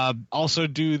 Also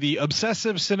do the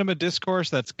Obsessive Cinema Discourse.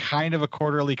 That's kind of a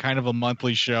quarterly, kind of a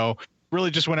monthly show.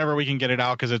 Really just whenever we can get it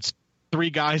out, because it's 3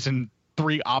 guys in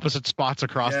 3 opposite spots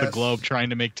across the globe trying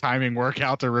to make timing work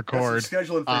out to record. That's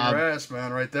scheduling for your ass,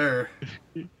 man, right there.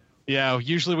 Yeah,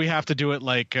 usually we have to do it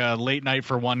like late night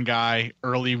for one guy,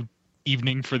 early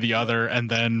evening for the other, and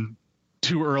then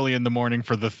too early in the morning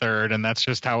for the third, and that's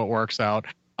just how it works out.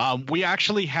 We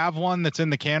actually have one that's in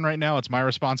the can right now. It's my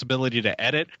responsibility to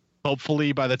edit.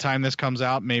 Hopefully by the time this comes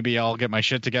out, maybe I'll get my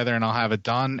shit together and I'll have it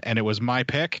done, and it was my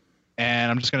pick.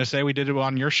 And I'm just going to say we did it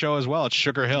on your show as well. It's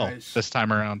Sugar Hill this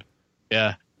time around.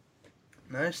 Yeah.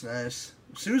 Nice.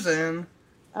 Suzanne.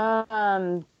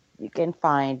 You can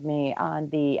find me on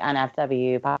the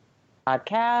NFW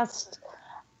podcast.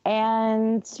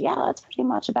 And yeah, that's pretty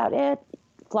much about it.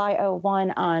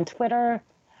 Fly01 on Twitter.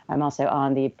 I'm also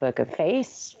on the Book of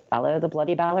Face. Follow the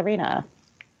Bloody Ballerina.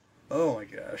 Oh my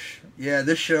gosh. Yeah,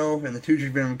 this show and the Two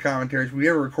Drink Minimum commentaries, we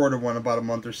ever recorded one about a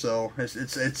month or so.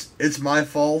 It's my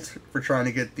fault for trying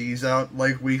to get these out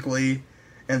like weekly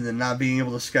and then not being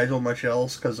able to schedule much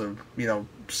else because of,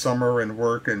 summer and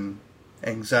work and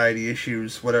anxiety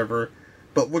issues, whatever.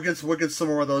 But we'll get some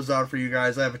more of those out for you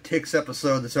guys. I have a Ticks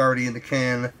episode that's already in the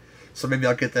can, so maybe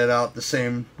I'll get that out the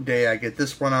same day I get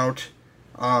this one out.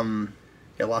 Yeah,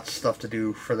 lots of stuff to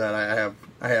do for that. I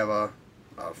have a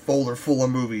folder full of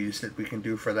movies that we can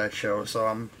do for that show, so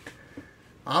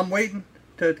I'm waiting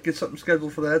to get something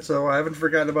scheduled for that, so I haven't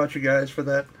forgotten about you guys for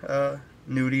that.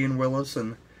 Nudie and Willis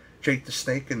and Jake the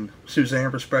Snake and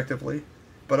Suzanne respectively.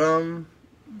 But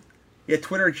yeah,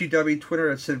 Twitter at GW,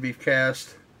 Twitter at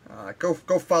CineBeefCast.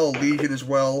 Go follow Legion as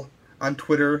well on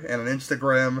Twitter and on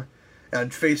Instagram and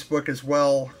on Facebook as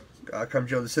well. Come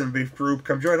join the CineBeef group.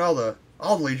 Come join all the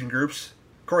Legion groups.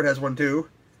 Court has one too.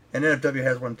 And NFW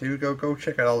has one too. Go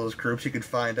check out all those groups. You can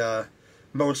find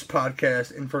most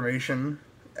podcast information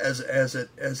as it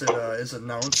is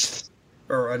announced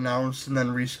and then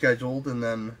rescheduled, and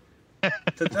then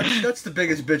that's the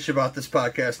biggest bitch about this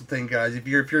podcasting thing, guys. If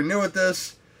you're new at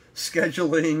this,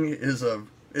 scheduling is a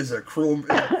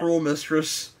cruel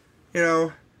mistress.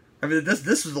 I mean,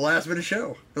 this was the last minute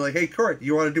show. They're like, hey, Court,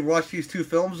 you want to watch these 2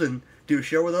 films and do a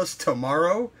show with us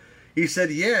tomorrow? He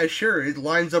said, yeah, sure. It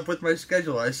lines up with my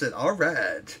schedule. I said, all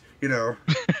right. All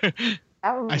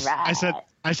right.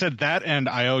 I said that, and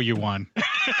I owe you one.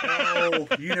 Oh,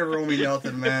 you never owe me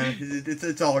nothing, man.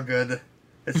 It's all good.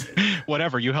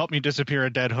 Whatever. You helped me disappear a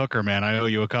dead hooker, man. I owe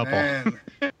you a couple. Man.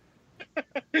 That's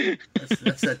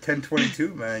that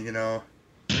 1022, man,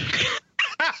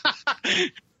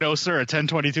 No, sir. A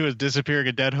 1022 is disappearing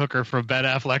a dead hooker from Ben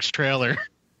Affleck's trailer.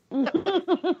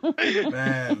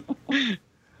 Man.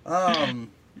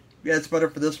 Yeah, it's better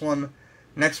for this one.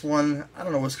 Next one, I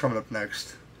don't know what's coming up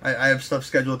next. I have stuff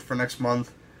scheduled for next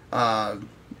month.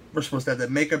 We're supposed to have that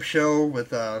makeup show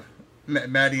with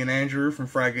Maddie and Andrew from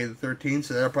Friday the 13th,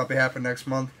 so that'll probably happen next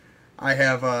month. I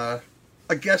have a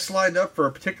guest lined up for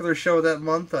a particular show that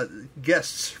month,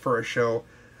 guests for a show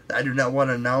that I do not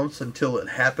want to announce until it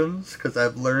happens, because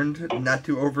I've learned not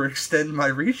to overextend my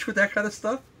reach with that kind of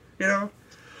stuff,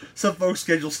 Some folks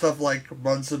schedule stuff like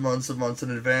months and months and months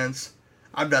in advance.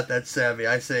 I'm not that savvy.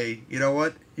 I say, you know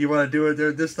what? You want to do it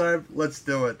there this time? Let's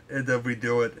do it. And then we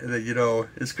do it. And then,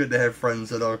 it's good to have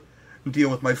friends that'll deal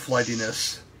with my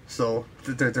flightiness. So,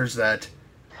 there's that.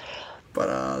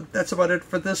 But that's about it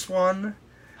for this one.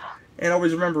 And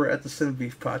always remember, at the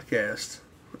CineBeef Podcast,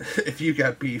 if you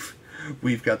got beef,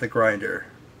 we've got the grinder.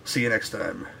 See you next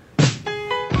time.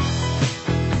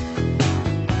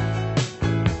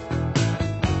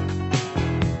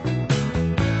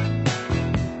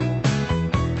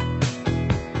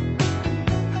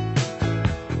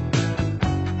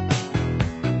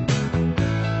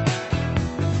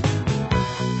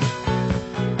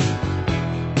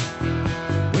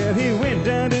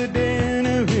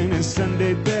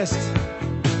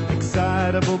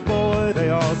 Excitable boy, they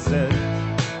all said.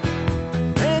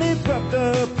 And he popped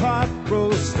a pot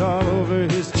roast all over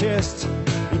his chest.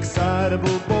 Excitable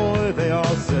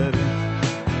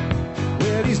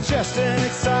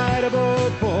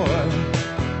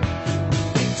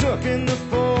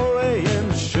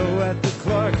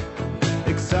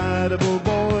excitable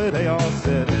boy, they all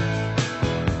said.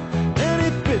 And he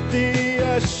bit the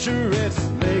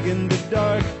usherette's leg in the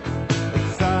dark.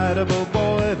 Excitable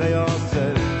boy, they all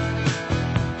said.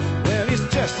 Well, he's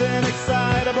just an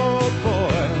excitable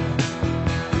boy.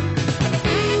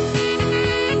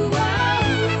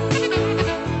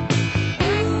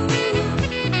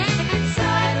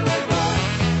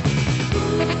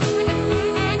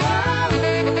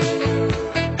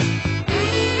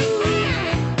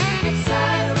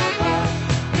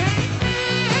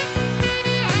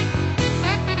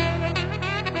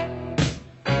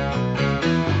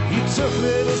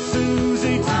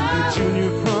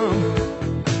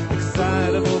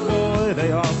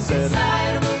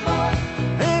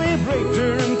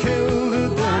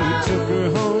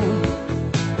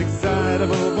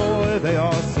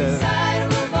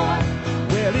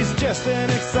 Just an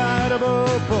excitable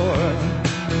boy.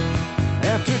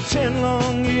 After 10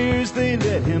 long years, they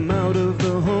let him out of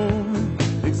the home.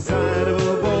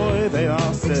 Excitable boy, they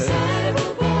all said.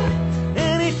 Excitable boy.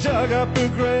 And he dug up her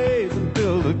grave and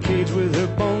built a cage with her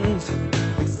bones.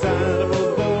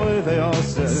 Excitable boy, they all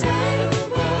said. Excitable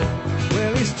boy.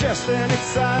 Well, he's just an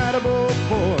excitable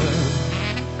boy.